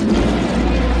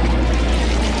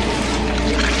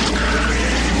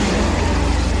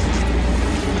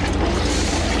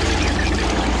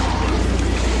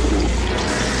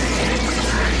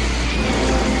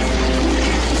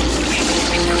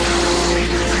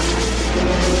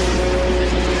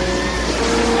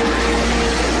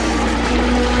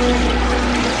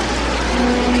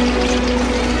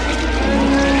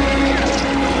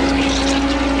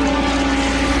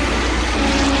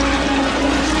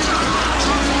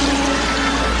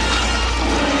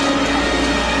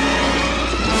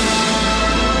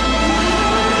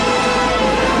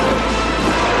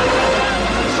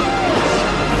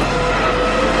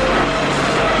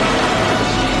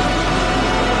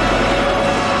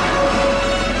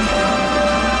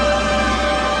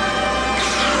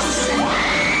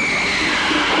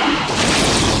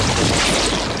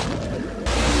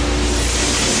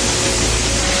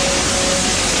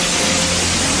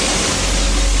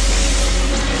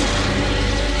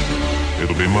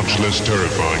 Much less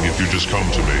terrifying if you just come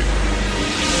to me.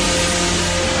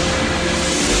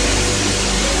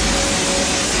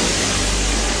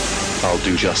 I'll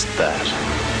do just that.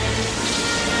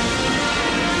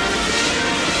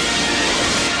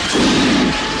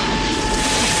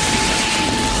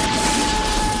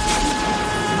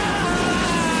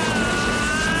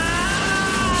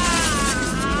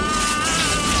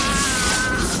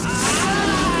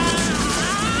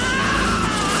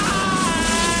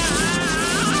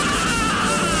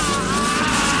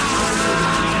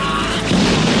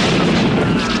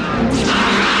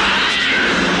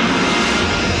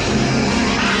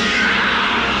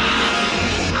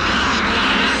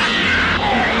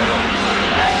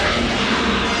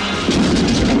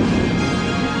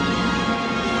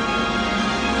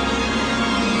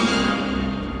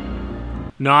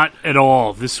 Not at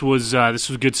all. This was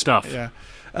good stuff. Yeah.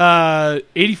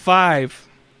 85,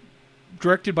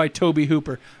 directed by Tobe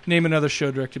Hooper. Name another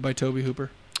show directed by Tobe Hooper.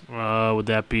 Would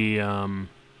that be? I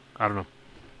don't know.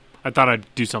 I thought I'd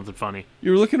do something funny.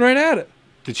 You were looking right at it.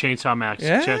 The Chainsaw Massacre.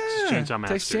 Yeah. Chainsaw Massacre.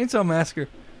 Texas Chainsaw Massacre.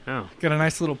 Oh. Got a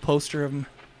nice little poster of him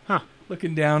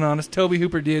looking down on us. Tobe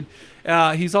Hooper did.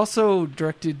 He's also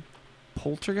directed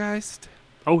Poltergeist.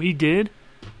 Oh, he did?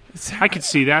 I could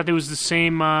see that. There was the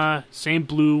same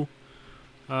blue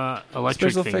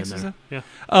electric special thing effects in there. Yeah.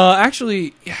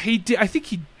 Actually, he did. I think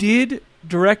he did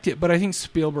direct it, but I think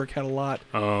Spielberg had a lot.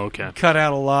 Oh, okay. Cut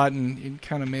out a lot and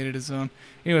kind of made it his own.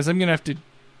 Anyways, I'm gonna have to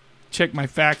check my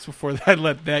facts before I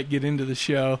let that get into the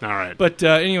show. All right. But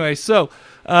anyway, so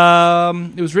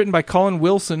it was written by Colin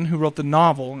Wilson, who wrote the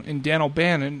novel, and Dan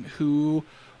O'Bannon, who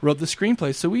wrote the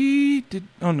screenplay. So we did.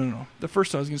 Oh no. The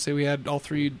first time I was gonna say we had all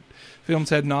three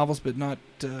films had novels, but not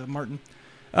Martin.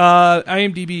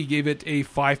 IMDb gave it a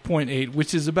 5.8,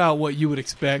 which is about what you would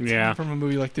expect from a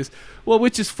movie like this. Well,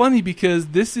 which is funny because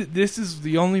this is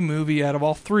the only movie out of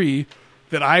all three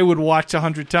that I would watch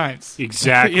 100 times.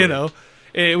 Exactly. You know,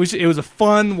 it was a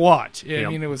fun watch. I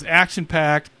mean, it was action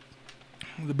packed.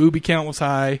 The booby count was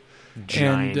high.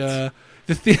 Giant.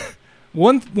 And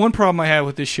one problem I had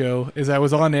with this show is I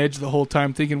was on edge the whole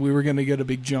time, thinking we were going to get a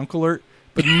big junk alert,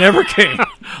 but it never came.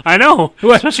 I know,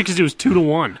 especially because it was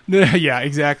 2-1. Yeah,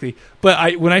 exactly.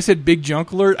 But when I said big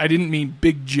junk alert, I didn't mean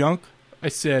big junk. I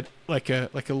said like a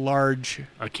large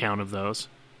count of those.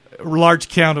 Large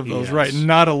count of those, Yes. right?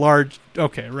 Not a large.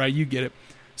 Okay, right. You get it.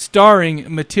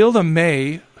 Starring Matilda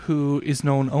May, who is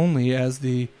known only as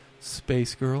the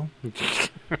Space Girl.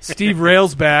 Steve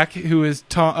Railsback, who is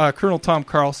Colonel Tom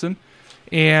Carlson,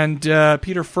 and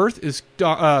Peter Firth is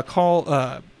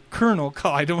Colonel.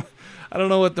 I don't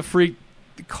know what the freak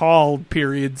call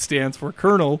period stands for.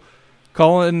 Colonel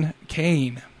Colin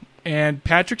Kane, and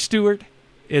Patrick Stewart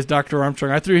is Dr.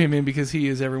 Armstrong. I threw him in because he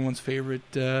is everyone's favorite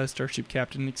starship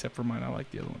captain, except for mine. I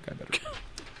like the other one guy better.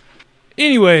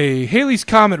 Anyway, Halley's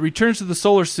Comet returns to the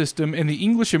solar system, and the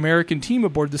English-American team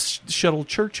aboard the shuttle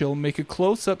Churchill make a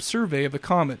close-up survey of the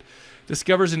comet.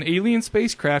 Discovers an alien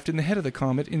spacecraft in the head of the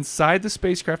comet. Inside the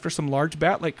spacecraft are some large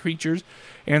bat-like creatures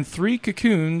and 3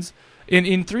 cocoons. And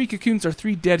in 3 cocoons are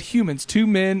 3 dead humans, 2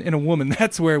 men and a woman.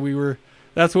 That's what we're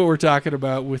talking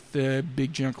about with the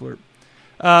big junk alert.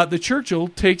 The Churchill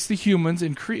takes the humans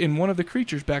and one of the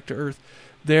creatures back to Earth.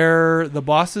 The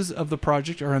bosses of the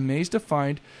project are amazed to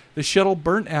find the shuttle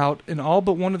burnt out and all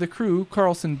but one of the crew,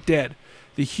 Carlson, dead.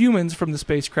 The humans from the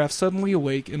spacecraft suddenly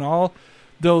awake, and all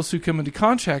those who come into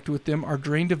contact with them are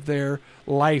drained of their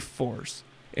life force.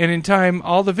 And in time,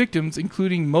 all the victims,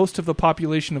 including most of the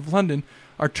population of London,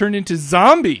 are turned into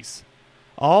zombies,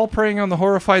 all preying on the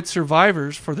horrified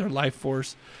survivors for their life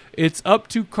force. It's up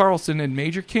to Carlson and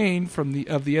Major Kane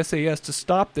of the SAS to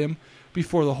stop them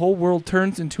before the whole world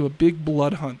turns into a big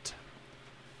blood hunt.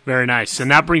 Very nice.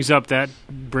 And that brings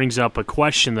up a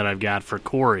question that I've got for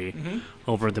Corey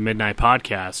over at the Midnight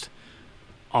Podcast.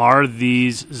 Are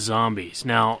these zombies?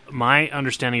 Now, my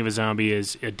understanding of a zombie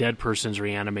is a dead person's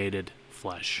reanimated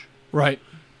flesh. Right.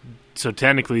 So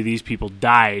technically these people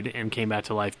died and came back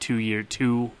to life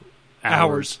 2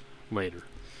 hours later.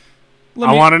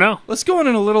 I want to know. Let's go on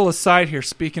in a little aside here,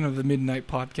 speaking of the Midnight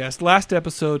Podcast. Last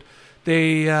episode,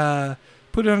 they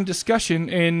put it on a discussion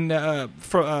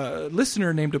for a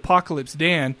listener named Apocalypse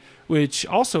Dan, which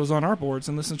also is on our boards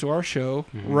and listens to our show.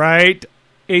 Mm-hmm. Right,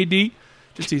 AD?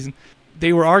 Just teasing.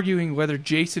 They were arguing whether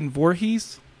Jason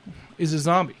Voorhees is a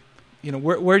zombie. You know,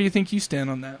 where do you think you stand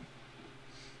on that?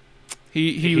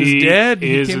 He was dead.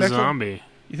 He is came a back zombie.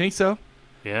 You think so?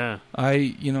 Yeah.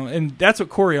 And that's what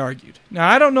Corey argued. Now,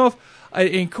 I don't know if...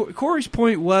 And Corey's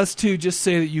point was to just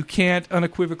say that you can't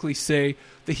unequivocally say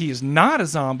that he is not a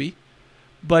zombie,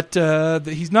 but that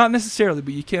he's not necessarily,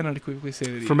 but you can't unequivocally say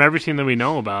that he From is. everything that we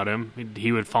know about him,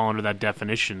 he would fall under that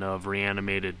definition of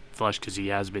reanimated flesh because he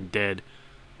has been dead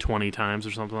 20 times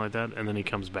or something like that, and then he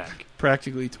comes back.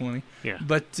 Practically 20. Yeah.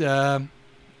 But, well,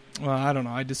 I don't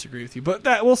know. I disagree with you. But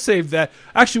we'll save that.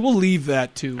 Actually, we'll leave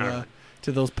that to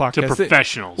those podcasts. To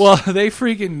professionals. They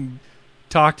freaking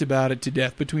talked about it to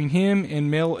death. Between him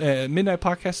and Midnight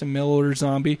Podcast and Mail Order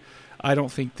Zombie, I don't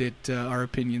think that our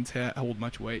opinions hold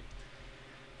much weight.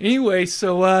 Anyway,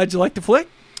 so did you like the flick?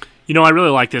 You know, I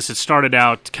really like this. It started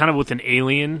out kind of with an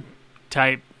alien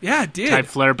type it did. type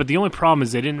flair, but the only problem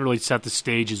is they didn't really set the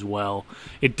stage as well.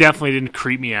 It definitely didn't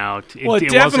creep me out. It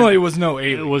definitely was no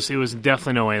alien. It was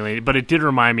definitely no alien, but it did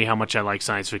remind me how much I like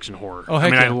science fiction horror. Oh,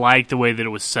 heck I yeah. liked the way that it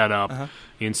was set up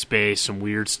in space, some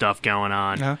weird stuff going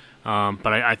on.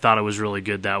 But I thought it was really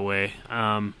good that way.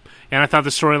 And I thought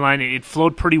the storyline, it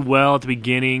flowed pretty well at the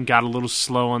beginning, got a little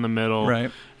slow in the middle,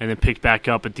 right, and then picked back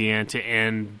up at the end to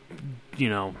end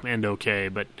okay.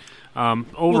 But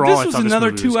overall, this was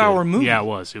another 2-hour movie. Yeah, it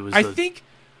was. It was. I think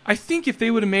if they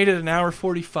would have made it an hour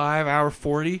 45, hour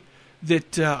 40,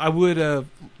 that I would have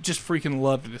just freaking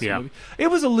loved this movie. It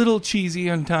was a little cheesy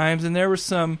on times, and there were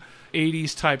some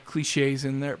 80s type cliches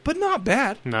in there, but not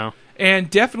bad. No. And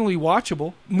definitely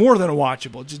watchable. More than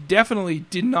watchable. Just definitely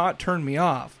did not turn me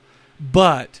off.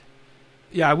 But,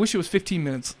 yeah, I wish it was 15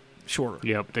 minutes shorter.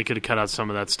 Yep, they could have cut out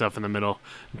some of that stuff in the middle.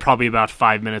 Probably about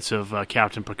 5 minutes of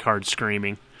Captain Picard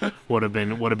screaming would have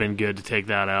been good to take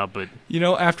that out. But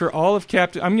after all of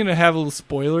Captain, I'm going to have a little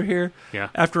spoiler here. Yeah.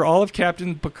 After all of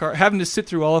Captain Picard, having to sit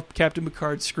through all of Captain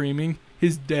Picard screaming,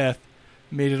 his death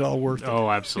made it all worth it.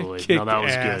 Oh, absolutely. Kicked That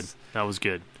was ass. good. That was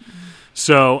good.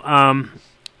 So,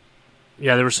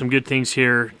 yeah, there were some good things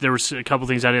here. There was a couple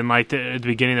things I didn't like. At the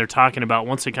beginning, they're talking about,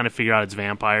 once they kind of figure out it's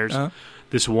vampires,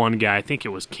 this one guy, I think it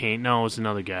was Kane. No, it was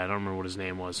another guy. I don't remember what his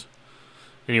name was.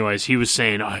 Anyways, he was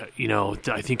saying, I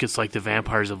think it's like the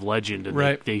vampires of legend, and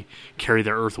Right. they carry the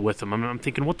earth with them. I'm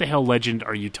thinking, what the hell legend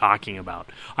are you talking about?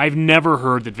 I've never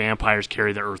heard that vampires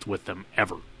carry the earth with them,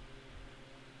 ever.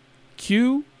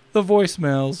 Cue the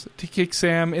voicemails to kick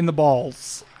Sam in the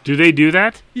balls. Do they do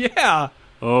that? Yeah.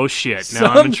 Oh, shit.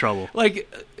 Now I'm in trouble. Like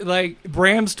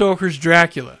Bram Stoker's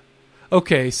Dracula.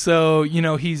 Okay, so,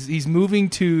 he's moving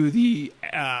to the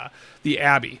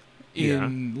Abbey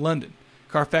in London,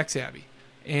 Carfax Abbey.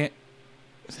 And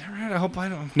is that right? I hope I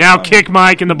don't. Now kick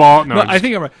Mike in the ball. No, I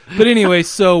think I'm right. But anyway,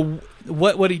 so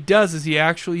what he does is he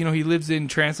actually, he lives in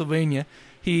Transylvania.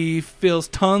 He fills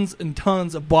tons and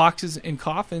tons of boxes and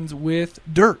coffins with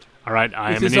dirt. All right, I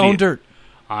am with his an own idiot. dirt.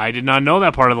 I did not know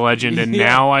that part of the legend, and Yeah.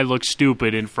 now I look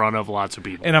stupid in front of lots of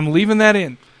people. And I'm leaving that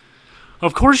in.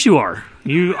 Of course you are.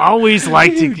 You always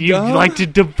like to dumb. like to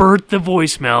divert the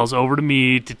voicemails over to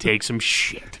me to take some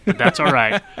shit. But that's all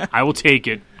right. I will take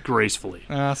it gracefully.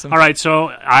 Awesome. All right, so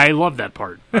I love that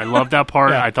part. I love that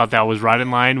part. Yeah. I thought that was right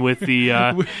in line with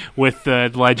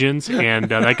the legends, and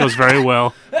that goes very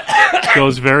well.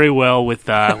 Goes very well with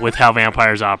how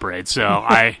vampires operate. So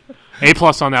A+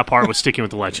 on that part was sticking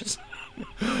with the legends.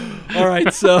 All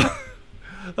right, so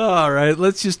all right,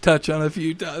 let's just touch on a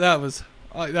few.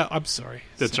 I'm sorry.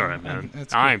 That's all right, man.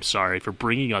 That's I'm sorry for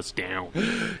bringing us down.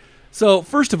 So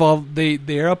first of all,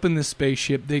 they're up in this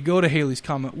spaceship. They go to Halley's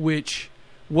Comet, which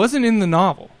wasn't in the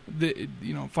novel.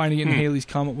 Finding it in Halley's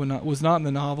Comet was not in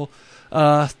the novel.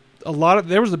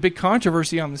 There was a big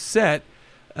controversy on the set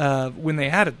when they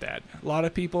added that. A lot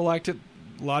of people liked it.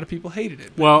 A lot of people hated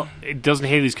it. Well, doesn't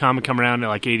Halley's Comet come around at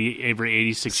like every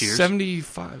 86 years?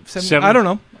 75, 70, I don't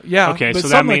know. Yeah. Okay, but so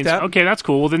that means okay, that's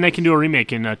cool. Well, then they can do a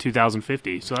remake in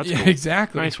 2050. So that's cool.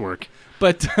 Exactly. Nice work.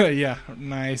 But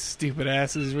nice stupid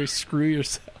asses. We screw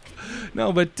yourself.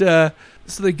 No, but so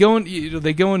they go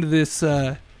into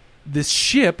this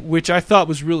ship, which I thought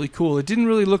was really cool. It didn't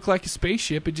really look like a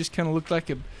spaceship. It just kind of looked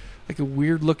like a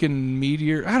weird looking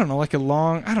meteor. I don't know, I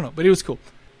don't know, but it was cool.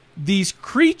 These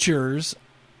creatures,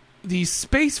 these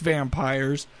space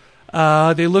vampires,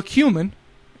 they look human.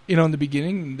 In the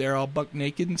beginning, they're all buck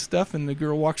naked and stuff, and the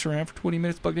girl walks around for 20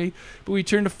 minutes buck naked. But we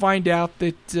turn to find out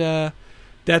that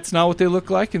that's not what they look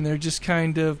like, and they're just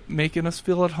kind of making us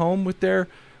feel at home with their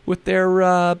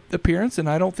appearance, and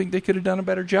I don't think they could have done a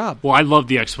better job. Well, I love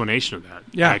the explanation of that.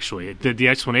 Yeah. Actually, the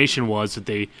explanation was that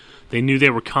they knew they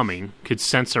were coming, could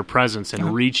sense their presence,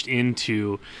 and reached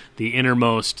into the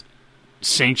innermost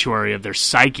sanctuary of their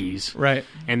psyches, right?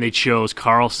 And they chose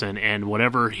Carlson, and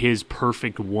whatever his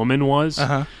perfect woman was,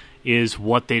 is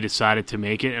what they decided to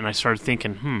make it. And I started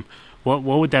thinking, what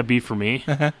would that be for me?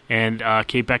 And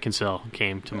Kate Beckinsale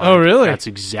came to mind. Oh, really? That's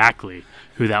exactly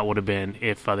who that would have been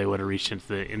if they would have reached into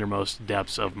the innermost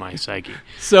depths of my psyche.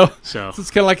 So it's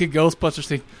kind of like a Ghostbusters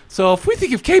thing. So if we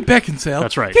think of Kate Beckinsale,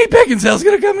 that's right. Kate Beckinsale's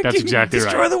going to come and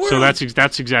destroy right. the world. So that's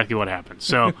exactly what happened.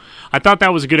 So I thought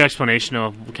that was a good explanation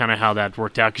of kind of how that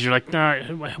worked out. Because you're like,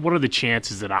 what are the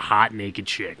chances that a hot naked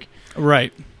chick,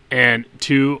 right, and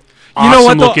two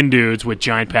awesome looking dudes with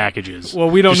giant packages? Well,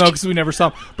 we don't know because we never saw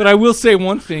them. But I will say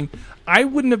one thing: I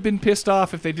wouldn't have been pissed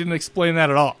off if they didn't explain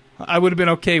that at all. I would have been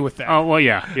okay with that. Oh, well,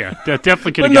 yeah. That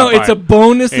definitely could have But no, it's a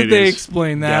bonus that they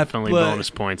explain that. Definitely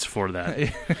bonus points for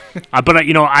that. But,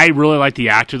 I really like the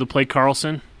actor that played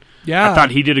Carlson. Yeah. I thought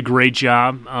he did a great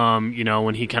job,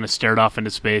 when he kind of stared off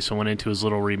into space and went into his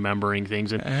little remembering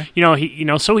things. And,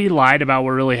 so he lied about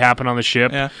what really happened on the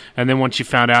ship. Yeah. And then once you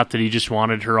found out that he just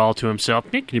wanted her all to himself,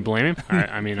 can you blame him?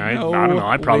 I don't know.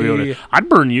 I probably would have. I'd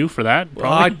burn you for that.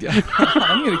 Probably.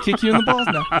 I'm going to kick you in the balls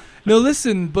now. No,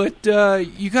 listen, but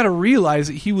you got to realize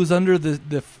that he was under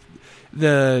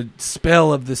the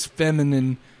spell of this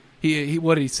feminine. He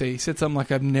what did he say? He said something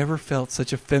like, "I've never felt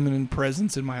such a feminine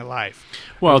presence in my life."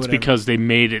 Well, it's because they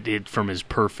made it from his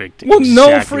perfect. Well, exactly no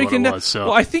freaking. what it was, so.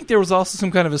 Well, I think there was also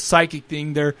some kind of a psychic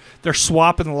thing. They're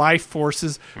swapping life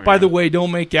forces. Yeah. By the way,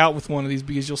 don't make out with one of these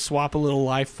because you'll swap a little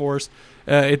life force.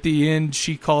 At the end,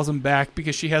 she calls him back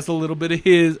because she has a little bit of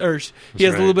his, or he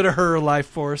has a little bit of her life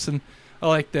force, and I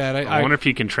like that. I wonder if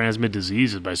he can transmit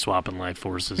diseases by swapping life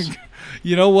forces.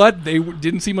 You know what? They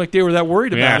didn't seem like they were that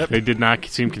worried about it. They did not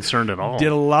seem concerned at all.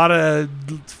 Did a lot of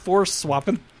force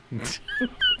swapping.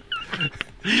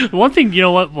 One thing,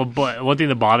 one thing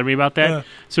that bothered me about that,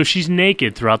 so she's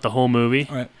naked throughout the whole movie,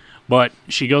 right. But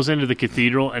she goes into the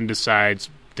cathedral and decides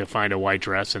to find a white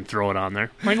dress and throw it on there.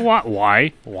 Like,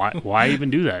 why? Why even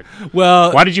do that?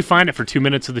 Well, why did you find it for 2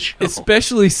 minutes of the show?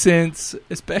 Especially since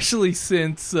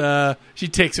she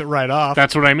takes it right off.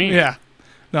 That's what I mean. Yeah.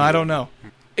 No, I don't know.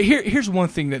 Here's one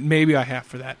thing that maybe I have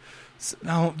for that.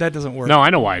 No, that doesn't work. No, I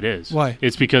know why it is. Why?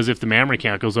 It's because if the memory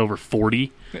count goes over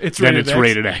 40, It's then rated it's X.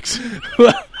 rated X.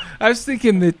 Well, I was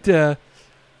thinking that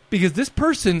because this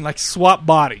person like swapped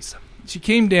bodies. She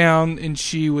came down and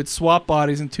she would swap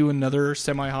bodies into another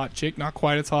semi-hot chick, not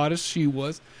quite as hot as she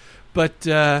was, but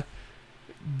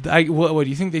what do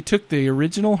you think? They took her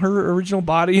original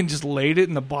body and just laid it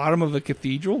in the bottom of a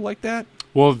cathedral like that?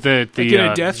 Well, the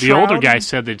older shroud? guy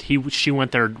said that she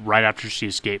went there right after she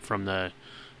escaped from the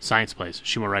science place.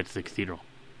 She went right to the cathedral.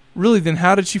 Really? Then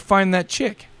how did she find that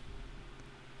chick?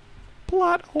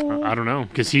 Plot hole. I don't know,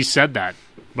 because he said that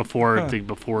before Huh.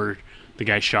 before the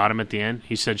guy shot him at the end.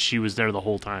 He said she was there the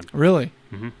whole time. Really?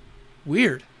 Mm-hmm.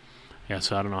 Weird. Yeah,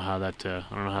 so I don't know how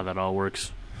that all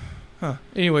works. Huh.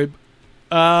 Anyway,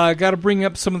 I got to bring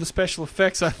up some of the special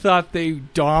effects. I thought they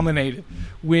dominated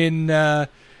when the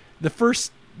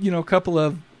first, couple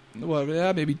of,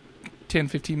 maybe 10,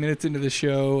 15 minutes into the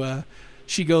show,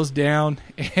 she goes down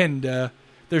and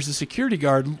there's a security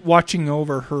guard watching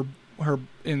over her.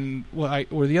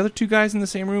 Were the other two guys in the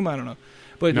same room? I don't know,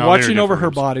 but No, watching they're over her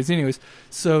different rooms. bodies. Anyways,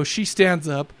 so she stands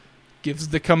up, gives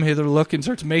the come hither look, and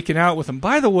starts making out with him.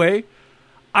 By the way,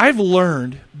 I've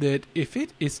learned that if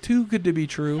it is too good to be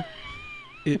true,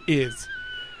 it is.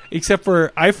 Except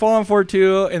for I've fallen for it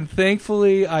too, and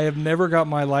thankfully I have never got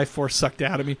my life force sucked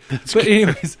out of me. But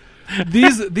anyways,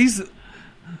 these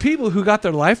people who got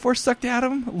their life force sucked out of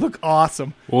them look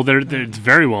awesome. Well, it's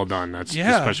very well done. That's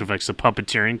Yeah. the special effects, the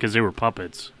puppeteering, because they were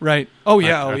puppets. Right. Oh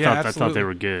yeah. I thought Absolutely. they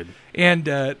were good. And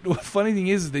the funny thing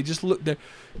is they just look.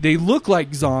 They look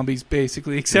like zombies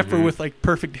basically, except for with like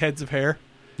perfect heads of hair.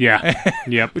 Yeah.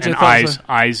 Yep. Which and I thought was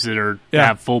eyes that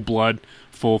have full blood,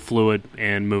 full fluid,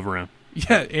 and move around.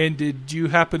 Yeah. And did you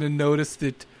happen to notice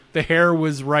that the hair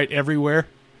was right everywhere?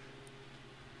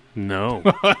 No.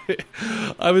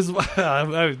 that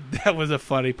was a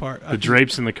funny part. The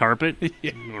drapes in the carpet?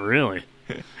 Yeah. Really?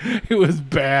 It was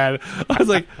bad.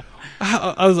 I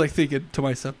was like thinking to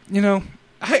myself,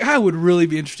 I would really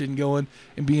be interested in going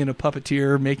and being a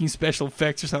puppeteer, making special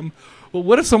effects or something. Well,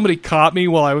 what if somebody caught me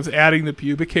while I was adding the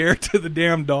pubic hair to the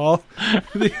damn doll?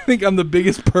 They think I'm the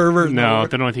biggest pervert. in the No,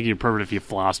 world. they don't think you're pervert if you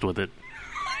flossed with it.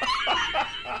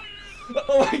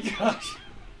 Oh my gosh.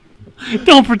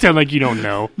 Don't pretend like you don't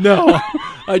know. No,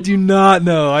 I do not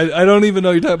know. I don't even know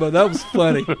what you're talking about. That was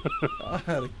funny.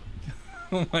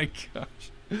 Oh my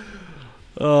gosh.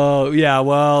 Oh yeah.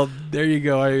 Well, there you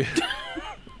go.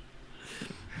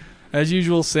 As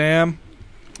usual, Sam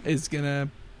is gonna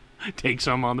take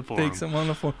some on the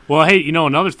forum. Well, hey,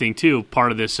 another thing too.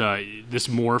 Part of this this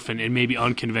morph and maybe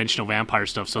unconventional vampire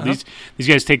stuff. So these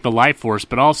guys take the life force,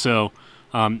 but also.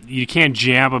 You can't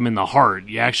jab them in the heart.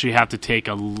 You actually have to take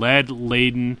a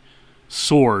lead-laden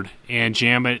sword and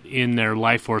jam it in their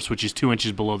life force, which is 2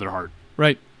 inches below their heart.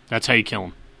 Right. That's how you kill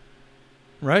them.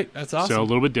 Right. That's awesome. So a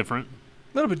little bit different.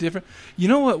 A little bit different. You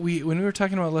know what? When we were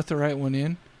talking about let the right one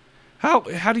in, how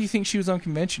do you think she was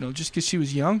unconventional? Just because she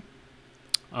was young?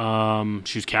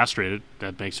 She was castrated.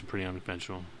 That makes it pretty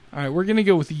unconventional. All right, we're gonna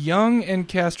go with young and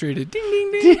castrated. Ding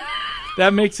ding ding.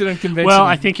 That makes it unconventional. Well,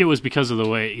 I think it was because of the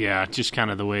way, just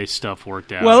kind of the way stuff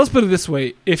worked out. Well, let's put it this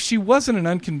way: if she wasn't an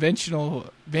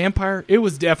unconventional vampire, it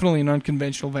was definitely an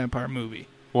unconventional vampire movie.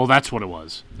 Well, that's what it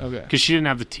was. Okay. Because she didn't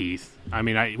have the teeth. I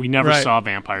mean, we never Right. saw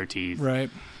vampire teeth. Right.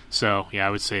 So, yeah, I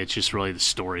would say it's just really the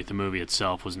story. The movie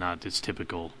itself was not its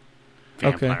typical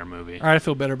vampire movie. All right, I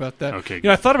feel better about that. Okay,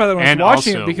 I thought about that when I was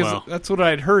watching also, it because that's what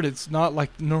I'd heard. It's not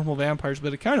like normal vampires,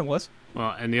 but it kind of was.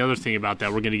 Well, and the other thing about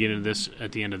that, we're going to get into this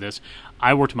at the end of this.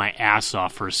 I worked my ass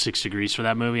off for 6 Degrees for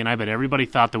that movie, and I bet everybody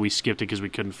thought that we skipped it because we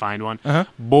couldn't find one. Uh-huh.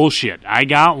 Bullshit. I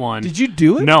got one. Did you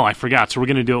do it? No, I forgot. So we're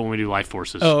going to do it when we do Life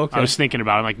Forces. Oh, okay. I was thinking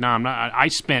about it. I'm like, no, I'm not. I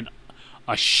spent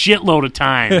a shitload of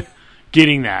time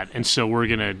getting that, and so we're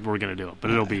gonna do it,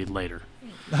 but it'll be later.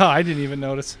 Oh, I didn't even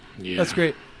notice. Yeah. That's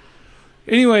great.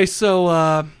 Anyway,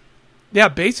 so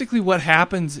basically what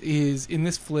happens is in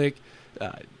this flick,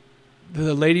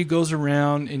 the lady goes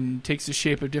around and takes the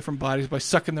shape of different bodies by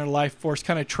sucking their life force,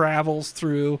 kind of travels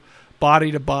through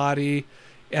body to body,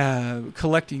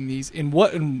 collecting these. And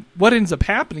what ends up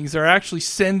happening is they're actually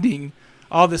sending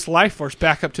all this life force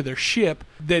back up to their ship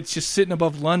that's just sitting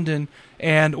above London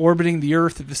and orbiting the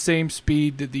Earth at the same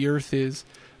speed that the Earth is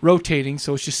rotating,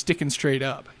 so it's just sticking straight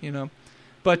up,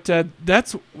 But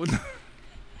that's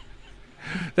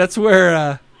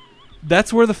where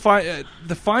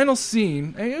the final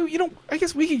scene. I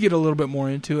guess we could get a little bit more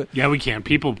into it. Yeah, we can.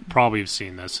 People probably have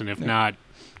seen this, and if not,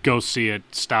 go see it.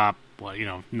 Stop. Well,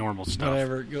 normal stuff.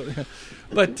 Whatever.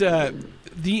 But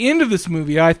the end of this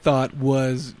movie, I thought,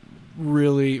 was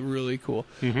really, really cool.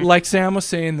 Mm-hmm. Like Sam was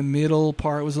saying, the middle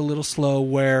part was a little slow,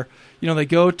 where they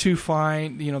go to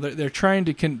find, they're trying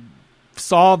to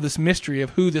solve this mystery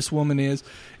of who this woman is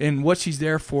and what she's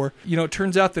there for. It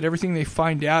turns out that everything they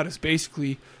find out is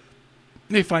basically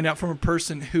they find out from a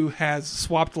person who has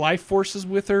swapped life forces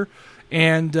with her,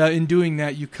 and in doing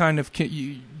that, you kind of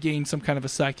you gain some kind of a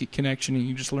psychic connection, and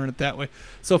you just learn it that way.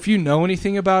 So if you know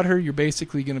anything about her, you're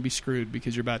basically going to be screwed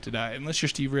because you're about to die, unless you're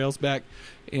Steve Railsback,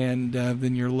 and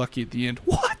then you're lucky at the end.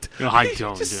 What? No, I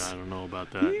don't know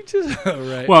about that.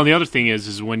 Right. Well, the other thing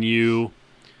is when you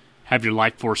have your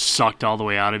life force sucked all the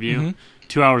way out of you,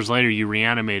 2 hours later you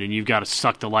reanimate and you've got to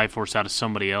suck the life force out of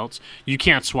somebody else. You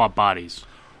can't swap bodies.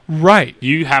 Right.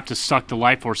 You have to suck the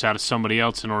life force out of somebody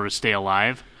else in order to stay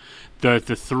alive. The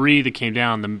three that came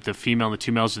down, the female and the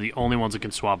two males, are the only ones that can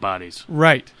swap bodies.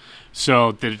 Right.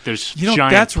 So there's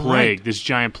giant plague. Right. This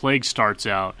giant plague starts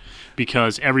out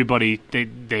because everybody,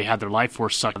 they had their life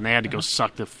force sucked, and they had to go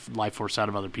suck the life force out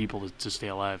of other people to stay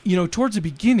alive. Towards the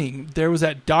beginning, there was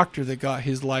that doctor that got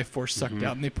his life force sucked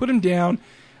out, and they put him down.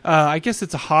 I guess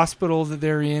it's a hospital that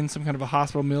they're in, some kind of a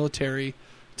hospital military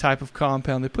type of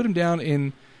compound. They put him down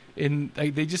in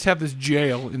they just have this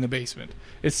jail in the basement.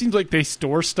 It seems like they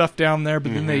store stuff down there,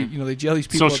 but then they jail these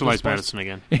people. Socialized medicine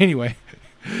again. Anyway,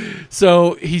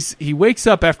 so he wakes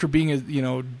up after being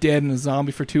dead and a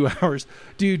zombie for 2 hours.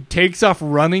 Dude takes off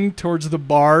running towards the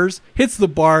bars, hits the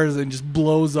bars, and just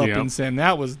blows up in sand.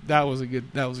 That was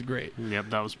great. Yep,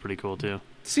 that was pretty cool too.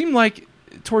 Seemed like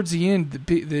towards the end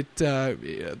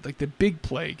like the big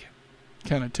plague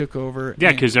kind of took over.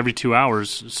 Yeah, because every 2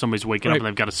 hours somebody's waking up and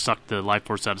they've got to suck the life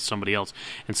force out of somebody else,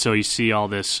 and so you see all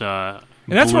this.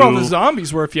 And that's where all the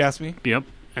zombies were, if you ask me. Yep,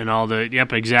 and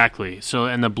exactly. So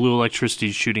and the blue electricity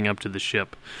is shooting up to the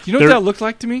ship. You know what that looked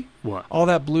like to me? What? All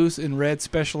that blues and red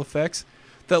special effects.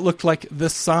 That looked like the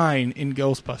sign in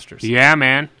Ghostbusters. Yeah,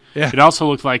 man. Yeah. It also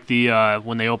looked like the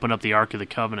when they open up the Ark of the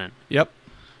Covenant. Yep.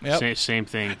 Same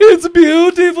thing. It's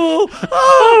beautiful.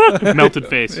 Melted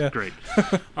face. Yeah. Great.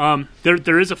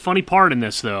 There is a funny part in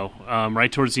this, though.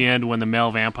 Right towards the end when the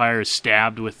male vampire is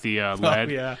stabbed with the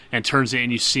lead and turns it,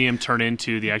 and you see him turn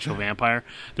into the actual vampire.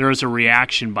 There is a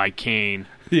reaction by Kane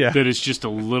that is just a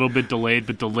little bit delayed,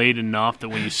 but delayed enough that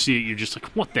when you see it, you're just like,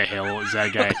 what the hell is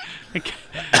that guy?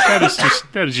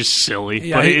 That is just silly.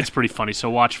 Yeah, but it's pretty funny, so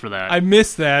watch for that. I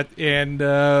missed that, and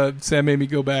Sam made me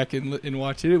go back and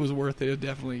watch it. It was worth it. It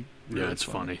definitely. It's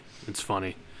funny. It's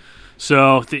funny.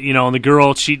 So, and the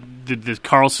girl, the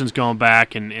Carlson's going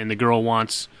back, and the girl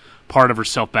wants part of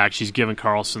herself back. She's giving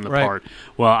Carlson the part.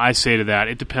 Well, I say to that,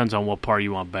 it depends on what part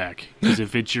you want back. Because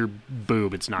if it's your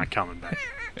boob, it's not coming back.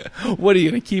 What are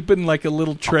you going to keep it in like a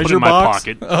little treasure box?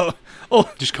 In my pocket. Oh.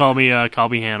 Just call me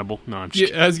Hannibal. No, I'm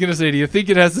just I was going to say, do you think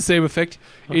it has the same effect?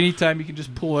 Anytime you can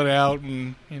just pull it out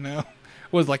and,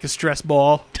 was like a stress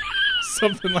ball?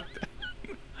 Something like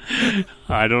that.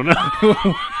 I don't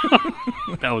know.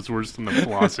 That was worse than the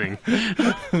flossing.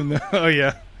 Oh,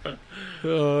 yeah.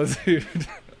 Oh, dude.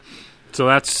 So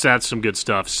that's some good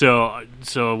stuff. So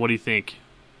what do you think?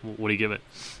 What do you give it?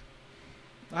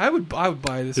 I would buy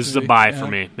this. This is a buy for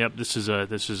me. Yep,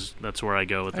 that's where I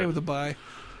go with it. With a buy.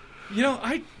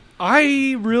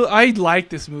 I like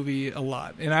this movie a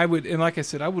lot, and like I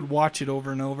said, I would watch it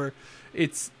over and over.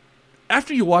 It's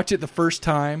after you watch it the first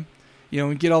time,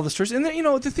 and get all the stories. And then,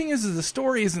 the thing is the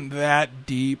story isn't that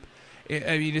deep.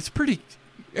 It's pretty.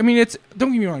 It's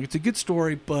don't get me wrong, it's a good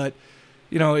story, but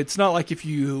it's not like if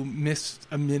you miss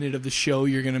a minute of the show,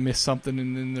 you're going to miss something,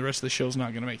 and then the rest of the show's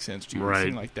not going to make sense to you, or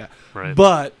anything like that. Right.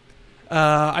 But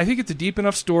I think it's a deep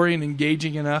enough story and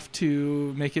engaging enough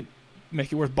to make it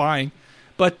worth buying.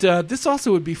 But this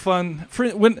also would be fun for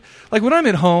when I'm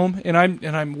at home and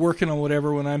I'm working on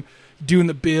whatever, when I'm doing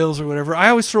the bills or whatever. I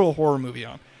always throw a horror movie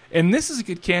on, and this is a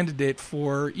good candidate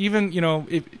for even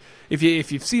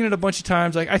if you've seen it a bunch of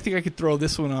times. Like, I think I could throw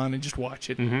this one on and just watch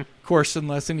it. Mm-hmm. Of course,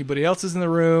 unless anybody else is in the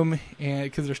room, and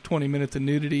because there's 20 minutes of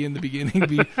nudity in the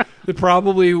beginning, they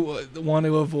probably want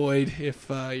to avoid if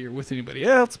you're with anybody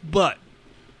else. But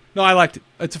no, I liked it.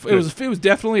 It was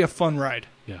definitely a fun ride.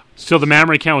 Yeah. Still, the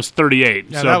memory count was 38,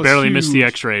 yeah, so I barely missed the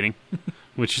X rating,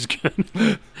 which is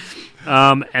good.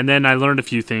 And then I learned a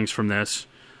few things from this.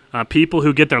 People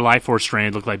who get their life force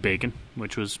strained look like bacon,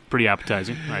 which was pretty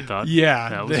appetizing, I thought. Yeah.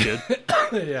 That was good.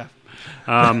 Yeah.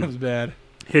 That was bad.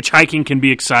 Hitchhiking can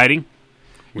be exciting.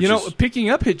 Picking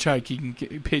up hitchhikers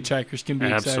can be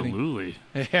exciting. Absolutely.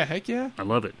 Yeah, heck yeah. I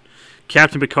love it.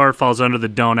 Captain Picard falls under the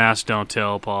don't ask, don't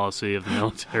tell policy of the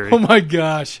military. Oh, my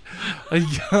gosh.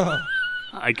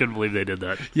 I couldn't believe they did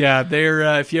that. Yeah,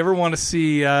 they're. If you ever want to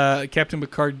see Captain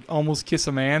Picard almost kiss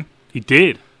a man. He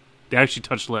did. They actually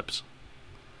touched lips.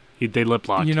 They lip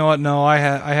locked. You know what? No, I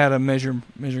had a measuring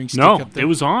stick No, up there. it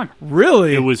was on.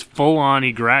 Really? It was full on.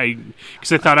 He grabbed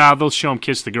because I thought, they'll show him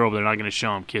kiss the girl, but they're not going to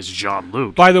show him kiss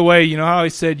Jean-Luc. By the way, you know how I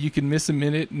said you can miss a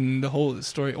minute and the whole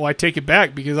story? Well, I take it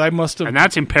back because I must have. And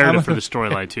that's imperative for the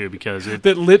storyline too, because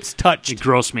that lips touched. It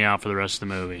grossed me out for the rest of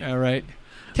the movie. All right.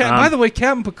 By the way,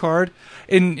 Captain Picard,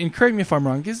 and correct me if I'm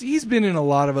wrong, because he's been in a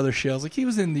lot of other shows. Like he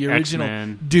was in the original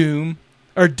X-Men.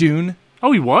 Dune.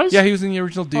 Oh, he was? Yeah, he was in the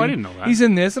original Dune. Oh, I didn't know that. He's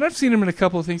in this, and I've seen him in a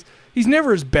couple of things. He's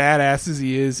never as badass as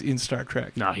he is in Star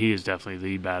Trek. No, he is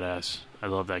definitely the badass. I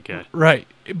love that guy. Right.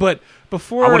 But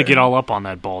before... I want to get all up on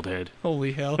that bald head.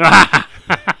 Holy hell.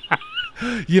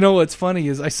 You know what's funny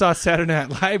is I saw Saturday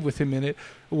Night Live with him in it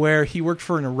where he worked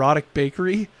for an erotic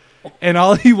bakery, and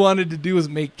all he wanted to do was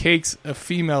make cakes of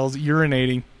females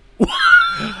urinating.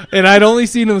 And I'd only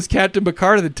seen him as Captain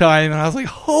Picard at the time, and I was like,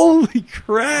 holy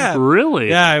crap. Really?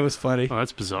 Yeah, it was funny. Oh,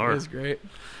 that's bizarre. It was great.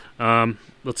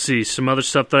 Let's see. Some other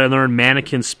stuff that I learned.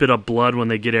 Mannequins spit up blood when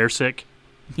they get airsick.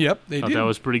 Yep, they do. That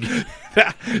was pretty good.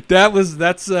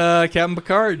 That's Captain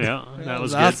Picard. Yeah, that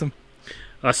was good. Awesome.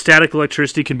 Static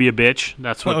electricity can be a bitch.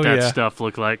 That's what stuff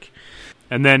looked like.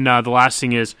 And then the last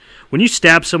thing is, when you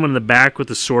stab someone in the back with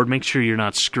a sword, make sure you're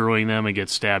not screwing them and get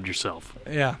stabbed yourself.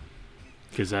 Yeah.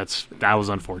 Because that was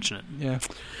unfortunate. Yeah.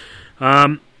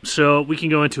 So we can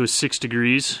go into a 6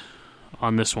 degrees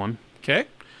on this one. Okay.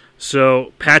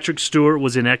 So Patrick Stewart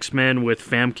was in X-Men with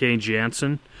Famke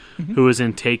Janssen, who was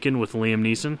in Taken with Liam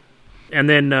Neeson. And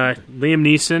then Liam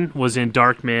Neeson was in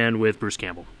Darkman with Bruce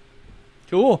Campbell.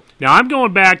 Cool. Now I'm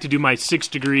going back to do my 6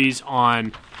 degrees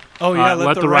on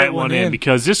Let the Right One In,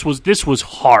 because this was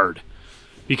hard.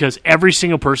 Because every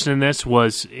single person in this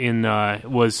was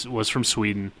from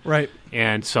Sweden. Right.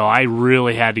 And so I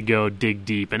really had to go dig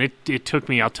deep. And it took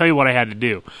me, I'll tell you what I had to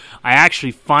do. I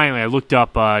actually finally looked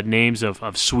up names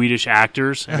of Swedish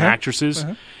actors and actresses,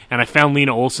 and I found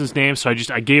Lena Olsen's name, so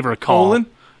I gave her a call. Olin?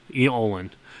 Yeah,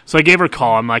 Olin. So I gave her a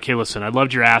call. I'm like, hey, listen, I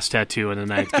loved your ass tattoo in the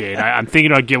ninth grade. I'm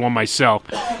thinking I'd get one myself.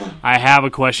 I have a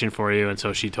question for you. And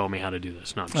so she told me how to do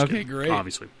this. No, I'm just kidding, great.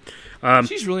 Obviously.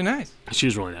 She's really nice.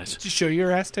 She's really nice. Did she show you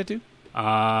her ass tattoo?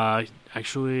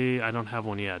 Actually, I don't have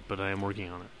one yet, but I am working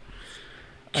on it.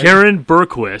 Karen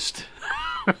Bergquist.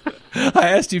 I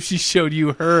asked you if she showed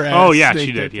you her ass. Oh, yeah,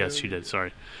 she did. Yes, she did.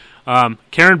 Sorry.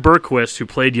 Karen Bergquist, who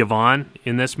played Yvonne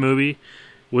in this movie,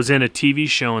 was in a TV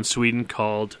show in Sweden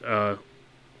called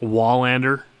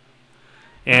Wallander.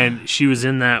 And she was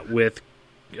in that with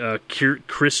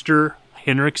Krister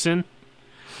Henriksson.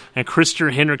 And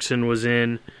Krister Henriksson was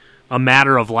in A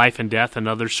Matter of Life and Death,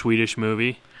 another Swedish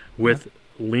movie, with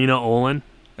Lena Olin.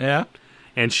 Yeah.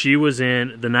 And she was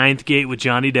in The Ninth Gate with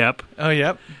Johnny Depp. Oh,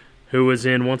 yep. Who was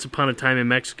in Once Upon a Time in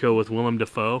Mexico with Willem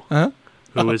Dafoe.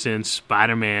 Who was in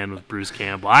Spider-Man with Bruce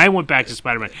Campbell. I went back to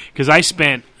Spider-Man because I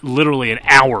spent literally an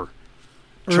hour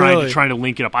trying to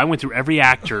link it up. I went through every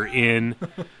actor in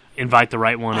Invite the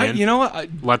Right One In. You know what?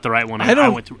 Let the Right One In. I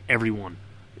went through everyone.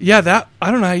 Yeah,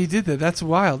 I don't know how you did that. That's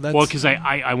wild. Well, because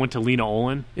I went to Lena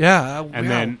Olin. Yeah. And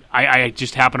then I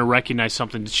just happened to recognize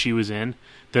something that she was in,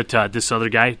 that this other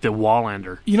guy, the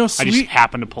Wallander. You know, I just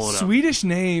happened to pull it up. Swedish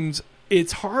names,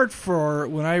 it's hard for,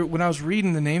 when I was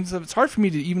reading the names of it, it's hard for me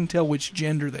to even tell which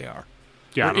gender they are.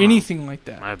 Yeah, or anything like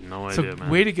that. I have no idea, man.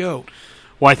 Way to go.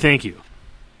 Why, thank you.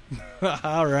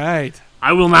 All right.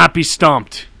 I will not be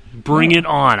stumped. Bring it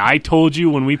on. I told you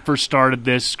when we first started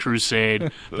this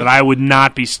crusade that I would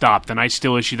not be stopped, and I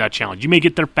still issue that challenge. You may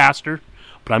get there faster,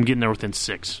 but I'm getting there within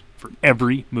 6 for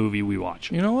every movie we watch.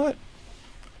 You know what?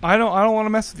 I don't want to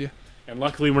mess with you. And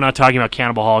luckily we're not talking about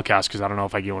Cannibal Holocaust, because I don't know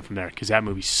if I get one from there, because that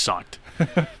movie sucked.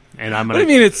 And I'm gonna, what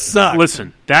do you mean it sucked?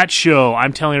 Listen, that show,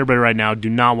 I'm telling everybody right now, do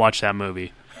not watch that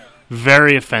movie.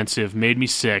 Very offensive, made me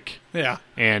sick. Yeah.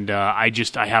 And I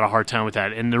had a hard time with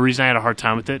that. And the reason I had a hard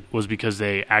time with it was because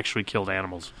they actually killed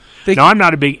animals. Now, I'm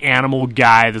not a big animal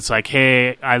guy that's like,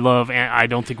 hey, I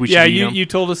don't think we should eat them. You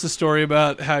told us a story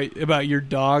about your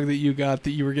dog that you got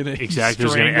that you were going to exactly,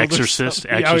 there's going to exorcist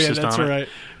that's on it. Right.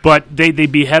 But they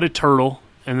behead a turtle,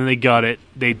 and then they gut it.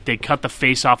 They cut the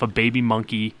face off a baby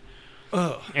monkey.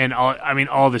 Ugh. And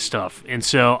all this stuff. And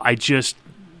so I just...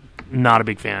 Not a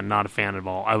big fan. Not a fan at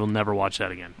all. I will never watch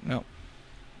that again. No,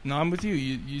 I'm with you.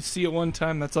 You see it one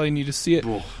time. That's all you need to see it.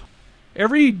 Ugh.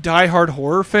 Every diehard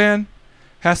horror fan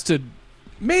has to.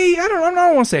 I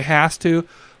don't want to say has to,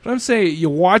 but I'm saying you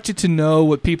watch it to know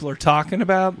what people are talking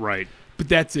about. Right. But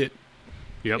that's it.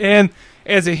 Yep. And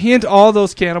as a hint, all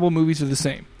those cannibal movies are the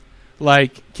same.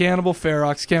 Like Cannibal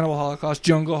Ferox, Cannibal Holocaust,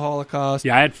 Jungle Holocaust.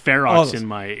 Yeah, I had Ferox in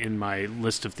my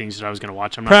list of things that I was going to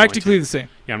watch. I'm not practically the same.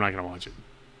 Yeah, I'm not going to watch it.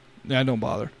 Yeah, don't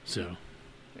bother. So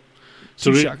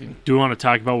So shocking. Do we want to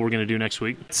talk about what we're going to do next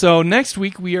week? So next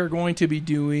week we are going to be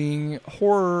doing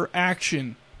horror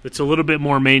action. It's a little bit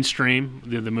more mainstream.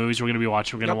 The movies we're going to be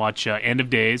watching. We're going to watch End of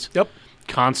Days,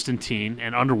 Constantine,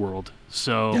 and Underworld.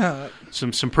 So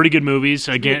some pretty good movies.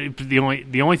 Again, the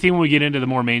only thing when we get into the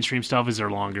more mainstream stuff is they're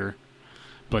longer,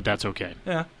 but that's okay.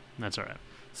 Yeah, that's all right.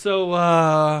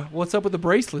 So what's up with the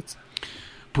bracelets?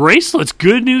 Bracelets.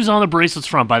 Good news on the bracelets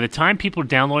front. By the time people are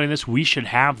downloading this, we should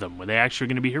have them. They actually are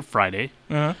going to be here Friday.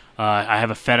 Uh-huh. I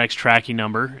have a FedEx tracking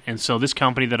number, and so this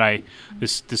company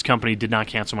this company did not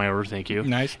cancel my order. Thank you.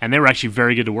 Nice. And they were actually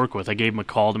very good to work with. I gave them a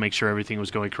call to make sure everything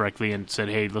was going correctly, and said,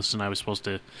 "Hey, listen, I was supposed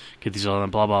to get these on,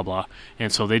 blah blah blah."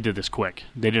 And so they did this quick.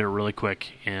 They did it really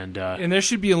quick, and there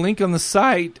should be a link on the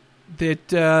site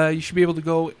that you should be able to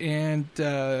go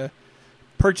and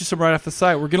purchase them right off the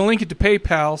site. We're going to link it to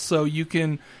PayPal, so you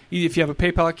can, if you have a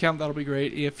PayPal account, that'll be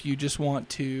great. If you just want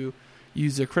to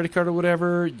use a credit card or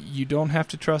whatever, you don't have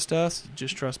to trust us.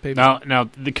 Just trust PayPal. Now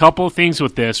the couple of things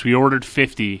with this, we ordered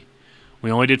 50.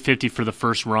 We only did 50 for the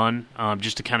first run,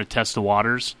 just to kind of test the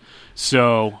waters.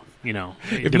 So,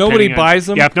 if nobody buys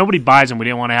them, if nobody buys them, we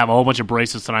didn't want to have a whole bunch of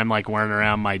bracelets that I'm like wearing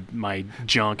around my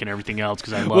junk and everything else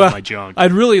because I love my junk.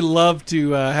 I'd really love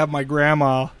to have my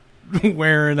grandma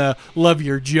wearing a "Love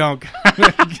Your Junk."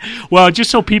 Well, just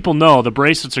so people know, the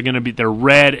bracelets are going to be, they're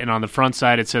red, and on the front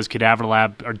side it says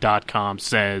cadaverlab.com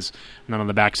says, and then on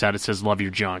the back side it says "Love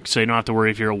Your Junk." So you don't have to worry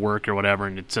if you're at work or whatever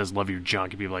and it says "Love Your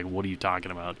Junk" and people are like, what are you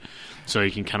talking about? So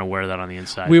you can kind of wear that on the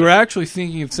inside. We were actually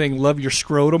thinking of saying "Love Your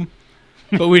Scrotum,"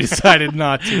 but we decided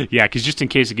not to. Yeah, because just in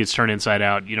case it gets turned inside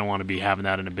out, you don't want to be having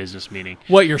that in a business meeting.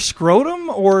 What, your scrotum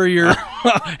or your...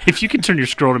 If you can turn your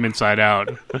scrotum inside out,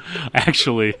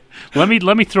 actually, let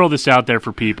me throw this out there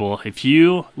for people. If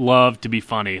you love to be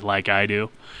funny like I do,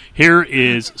 here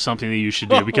is something that you should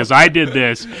do, because I did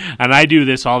this, and I do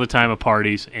this all the time at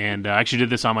parties, and I actually did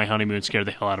this on my honeymoon, scared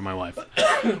the hell out of my wife.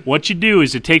 What you do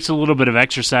is it takes a little bit of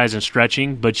exercise and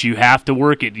stretching, but you have to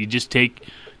work it. You just take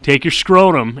your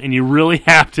scrotum, and you really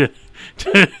have to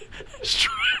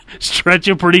stretch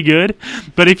it pretty good.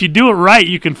 But if you do it right,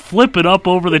 you can flip it up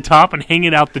over the top and hang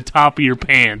it out the top of your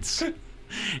pants.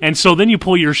 And so then you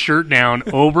pull your shirt down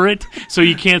over it so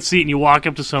you can't see it, and you walk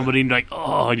up to somebody and you're like,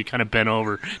 oh, and you kind of bend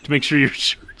over to make sure your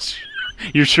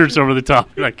shirt's over the top.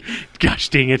 You're like, gosh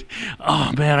dang it.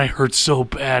 Oh, man, I hurt so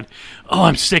bad. Oh,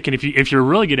 I'm sick. And if you're a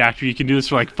really good actor, you can do this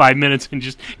for like 5 minutes and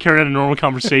just carry on a normal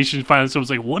conversation. Finally, someone's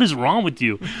like, what is wrong with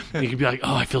you? And you can be like,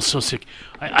 oh, I feel so sick.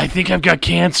 I think I've got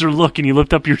cancer. Look, and you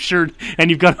lift up your shirt, and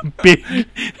you've got a big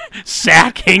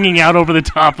sack hanging out over the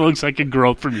top. It looks like a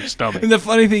growth from your stomach. And the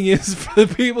funny thing is, for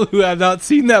the people who have not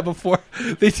seen that before,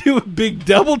 they do a big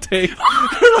double take.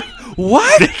 They're like,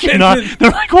 what?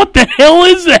 They're like, what the hell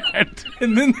is that?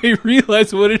 And then they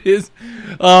realize what it is.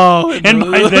 Oh, and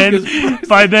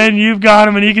by then you've got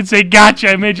him, and he can say, gotcha,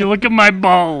 I made you look at my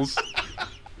balls.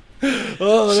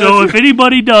 So if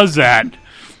anybody does that,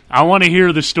 I want to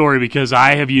hear the story, because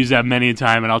I have used that many a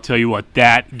time, and I'll tell you what,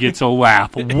 that gets a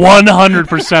laugh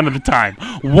 100% of the time.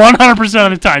 100%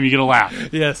 of the time you get a laugh.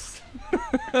 Yes.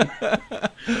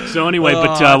 So anyway,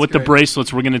 with the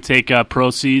bracelets, we're going to take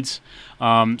proceeds.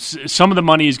 Some of the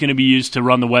money is going to be used to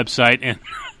run the website, and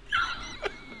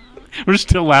we're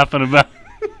still laughing about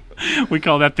we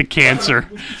call that the cancer.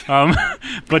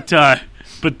 But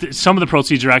some of the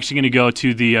proceeds are actually going to go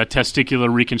to the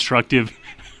testicular reconstructive.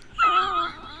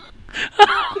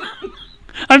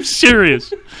 I'm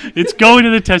serious. It's going to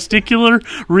the testicular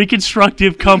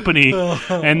reconstructive company,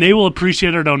 and they will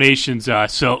appreciate our donations.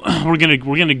 So we're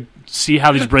gonna see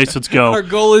how these bracelets go. Our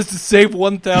goal is to save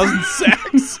 1,000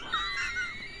 sacks.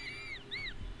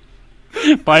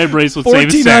 Buy a bracelet, save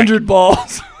a sack. 1,400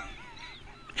 balls.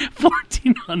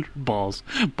 1,400 balls.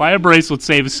 Buy a bracelet,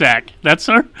 save a sack. That's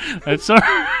what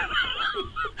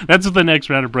the next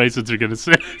round of bracelets are going to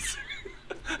say.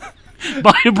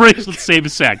 Buy a bracelet, save a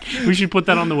sack. We should put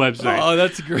that on the website. Oh,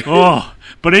 that's great. Oh,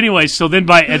 but anyway, so then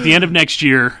at the end of next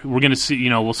year, we're going to see.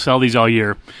 We'll sell these all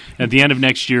year. At the end of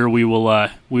next year, we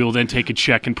will then take a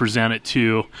check and present it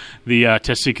to the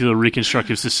Testicular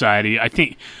Reconstructive Society. I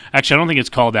don't think it's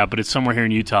called that, but it's somewhere here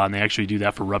in Utah, and they actually do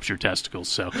that for ruptured testicles.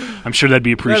 So I'm sure that'd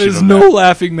be appreciated. That is no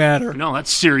laughing matter. No,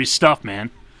 that's serious stuff, man.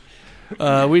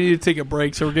 We need to take a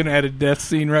break, so we're going to add a death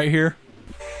scene right here.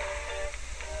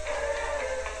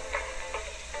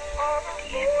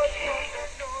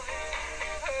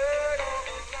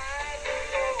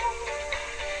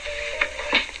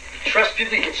 Trust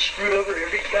people to get screwed over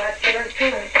every goddamn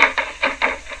time.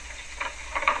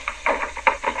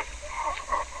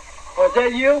 Oh, is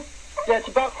that you? Yeah, it's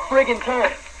about friggin'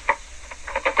 time.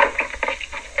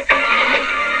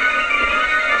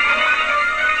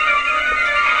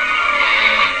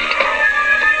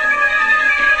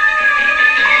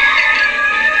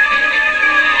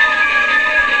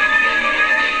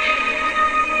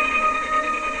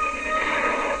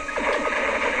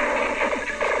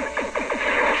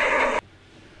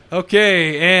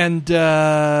 Okay, and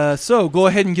so go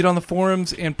ahead and get on the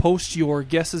forums and post your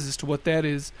guesses as to what that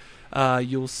is.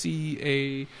 You'll see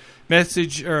a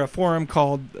message or a forum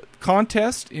called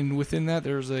Contest, and within that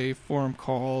there's a forum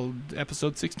called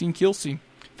Episode 16 Kill Scene.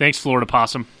 Thanks, Florida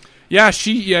Possum. Yeah,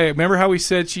 remember how we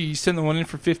said she sent the one in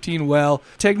for 15? Well,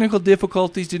 technical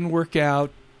difficulties didn't work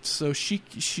out, so she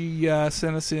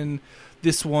sent us in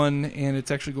this one, and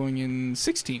it's actually going in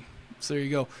 16. So there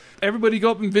you go. Everybody go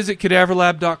up and visit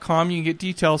cadaverlab.com. You can get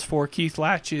details for Keith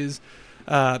Latch's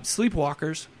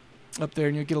Sleepwalkers up there,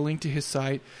 and you'll get a link to his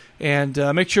site. And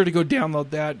make sure to go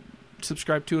download that,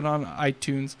 subscribe to it on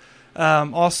iTunes.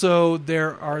 Also,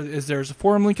 there's a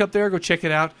forum link up there. Go check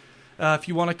it out. If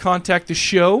you want to contact the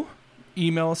show,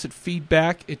 email us at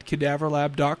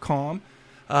feedback@cadaverlab.com.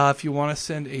 If you want to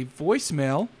send a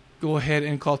voicemail, go ahead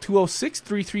and call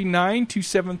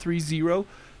 206-339-2730.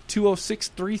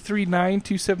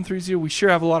 206-339-2730. We sure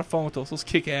have a lot of fun with those. Those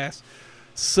kick ass.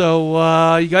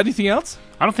 So, you got anything else?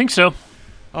 I don't think so.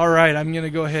 All right, I'm going to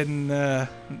go ahead and,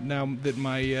 now that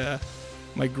my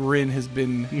grin has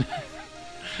been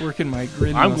working my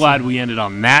grin. I'm glad we ended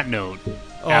on that note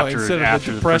after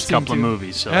the first couple of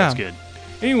movies, so that's good.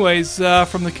 Anyways,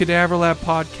 from the Cadaver Lab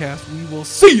podcast, we will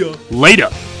see you later.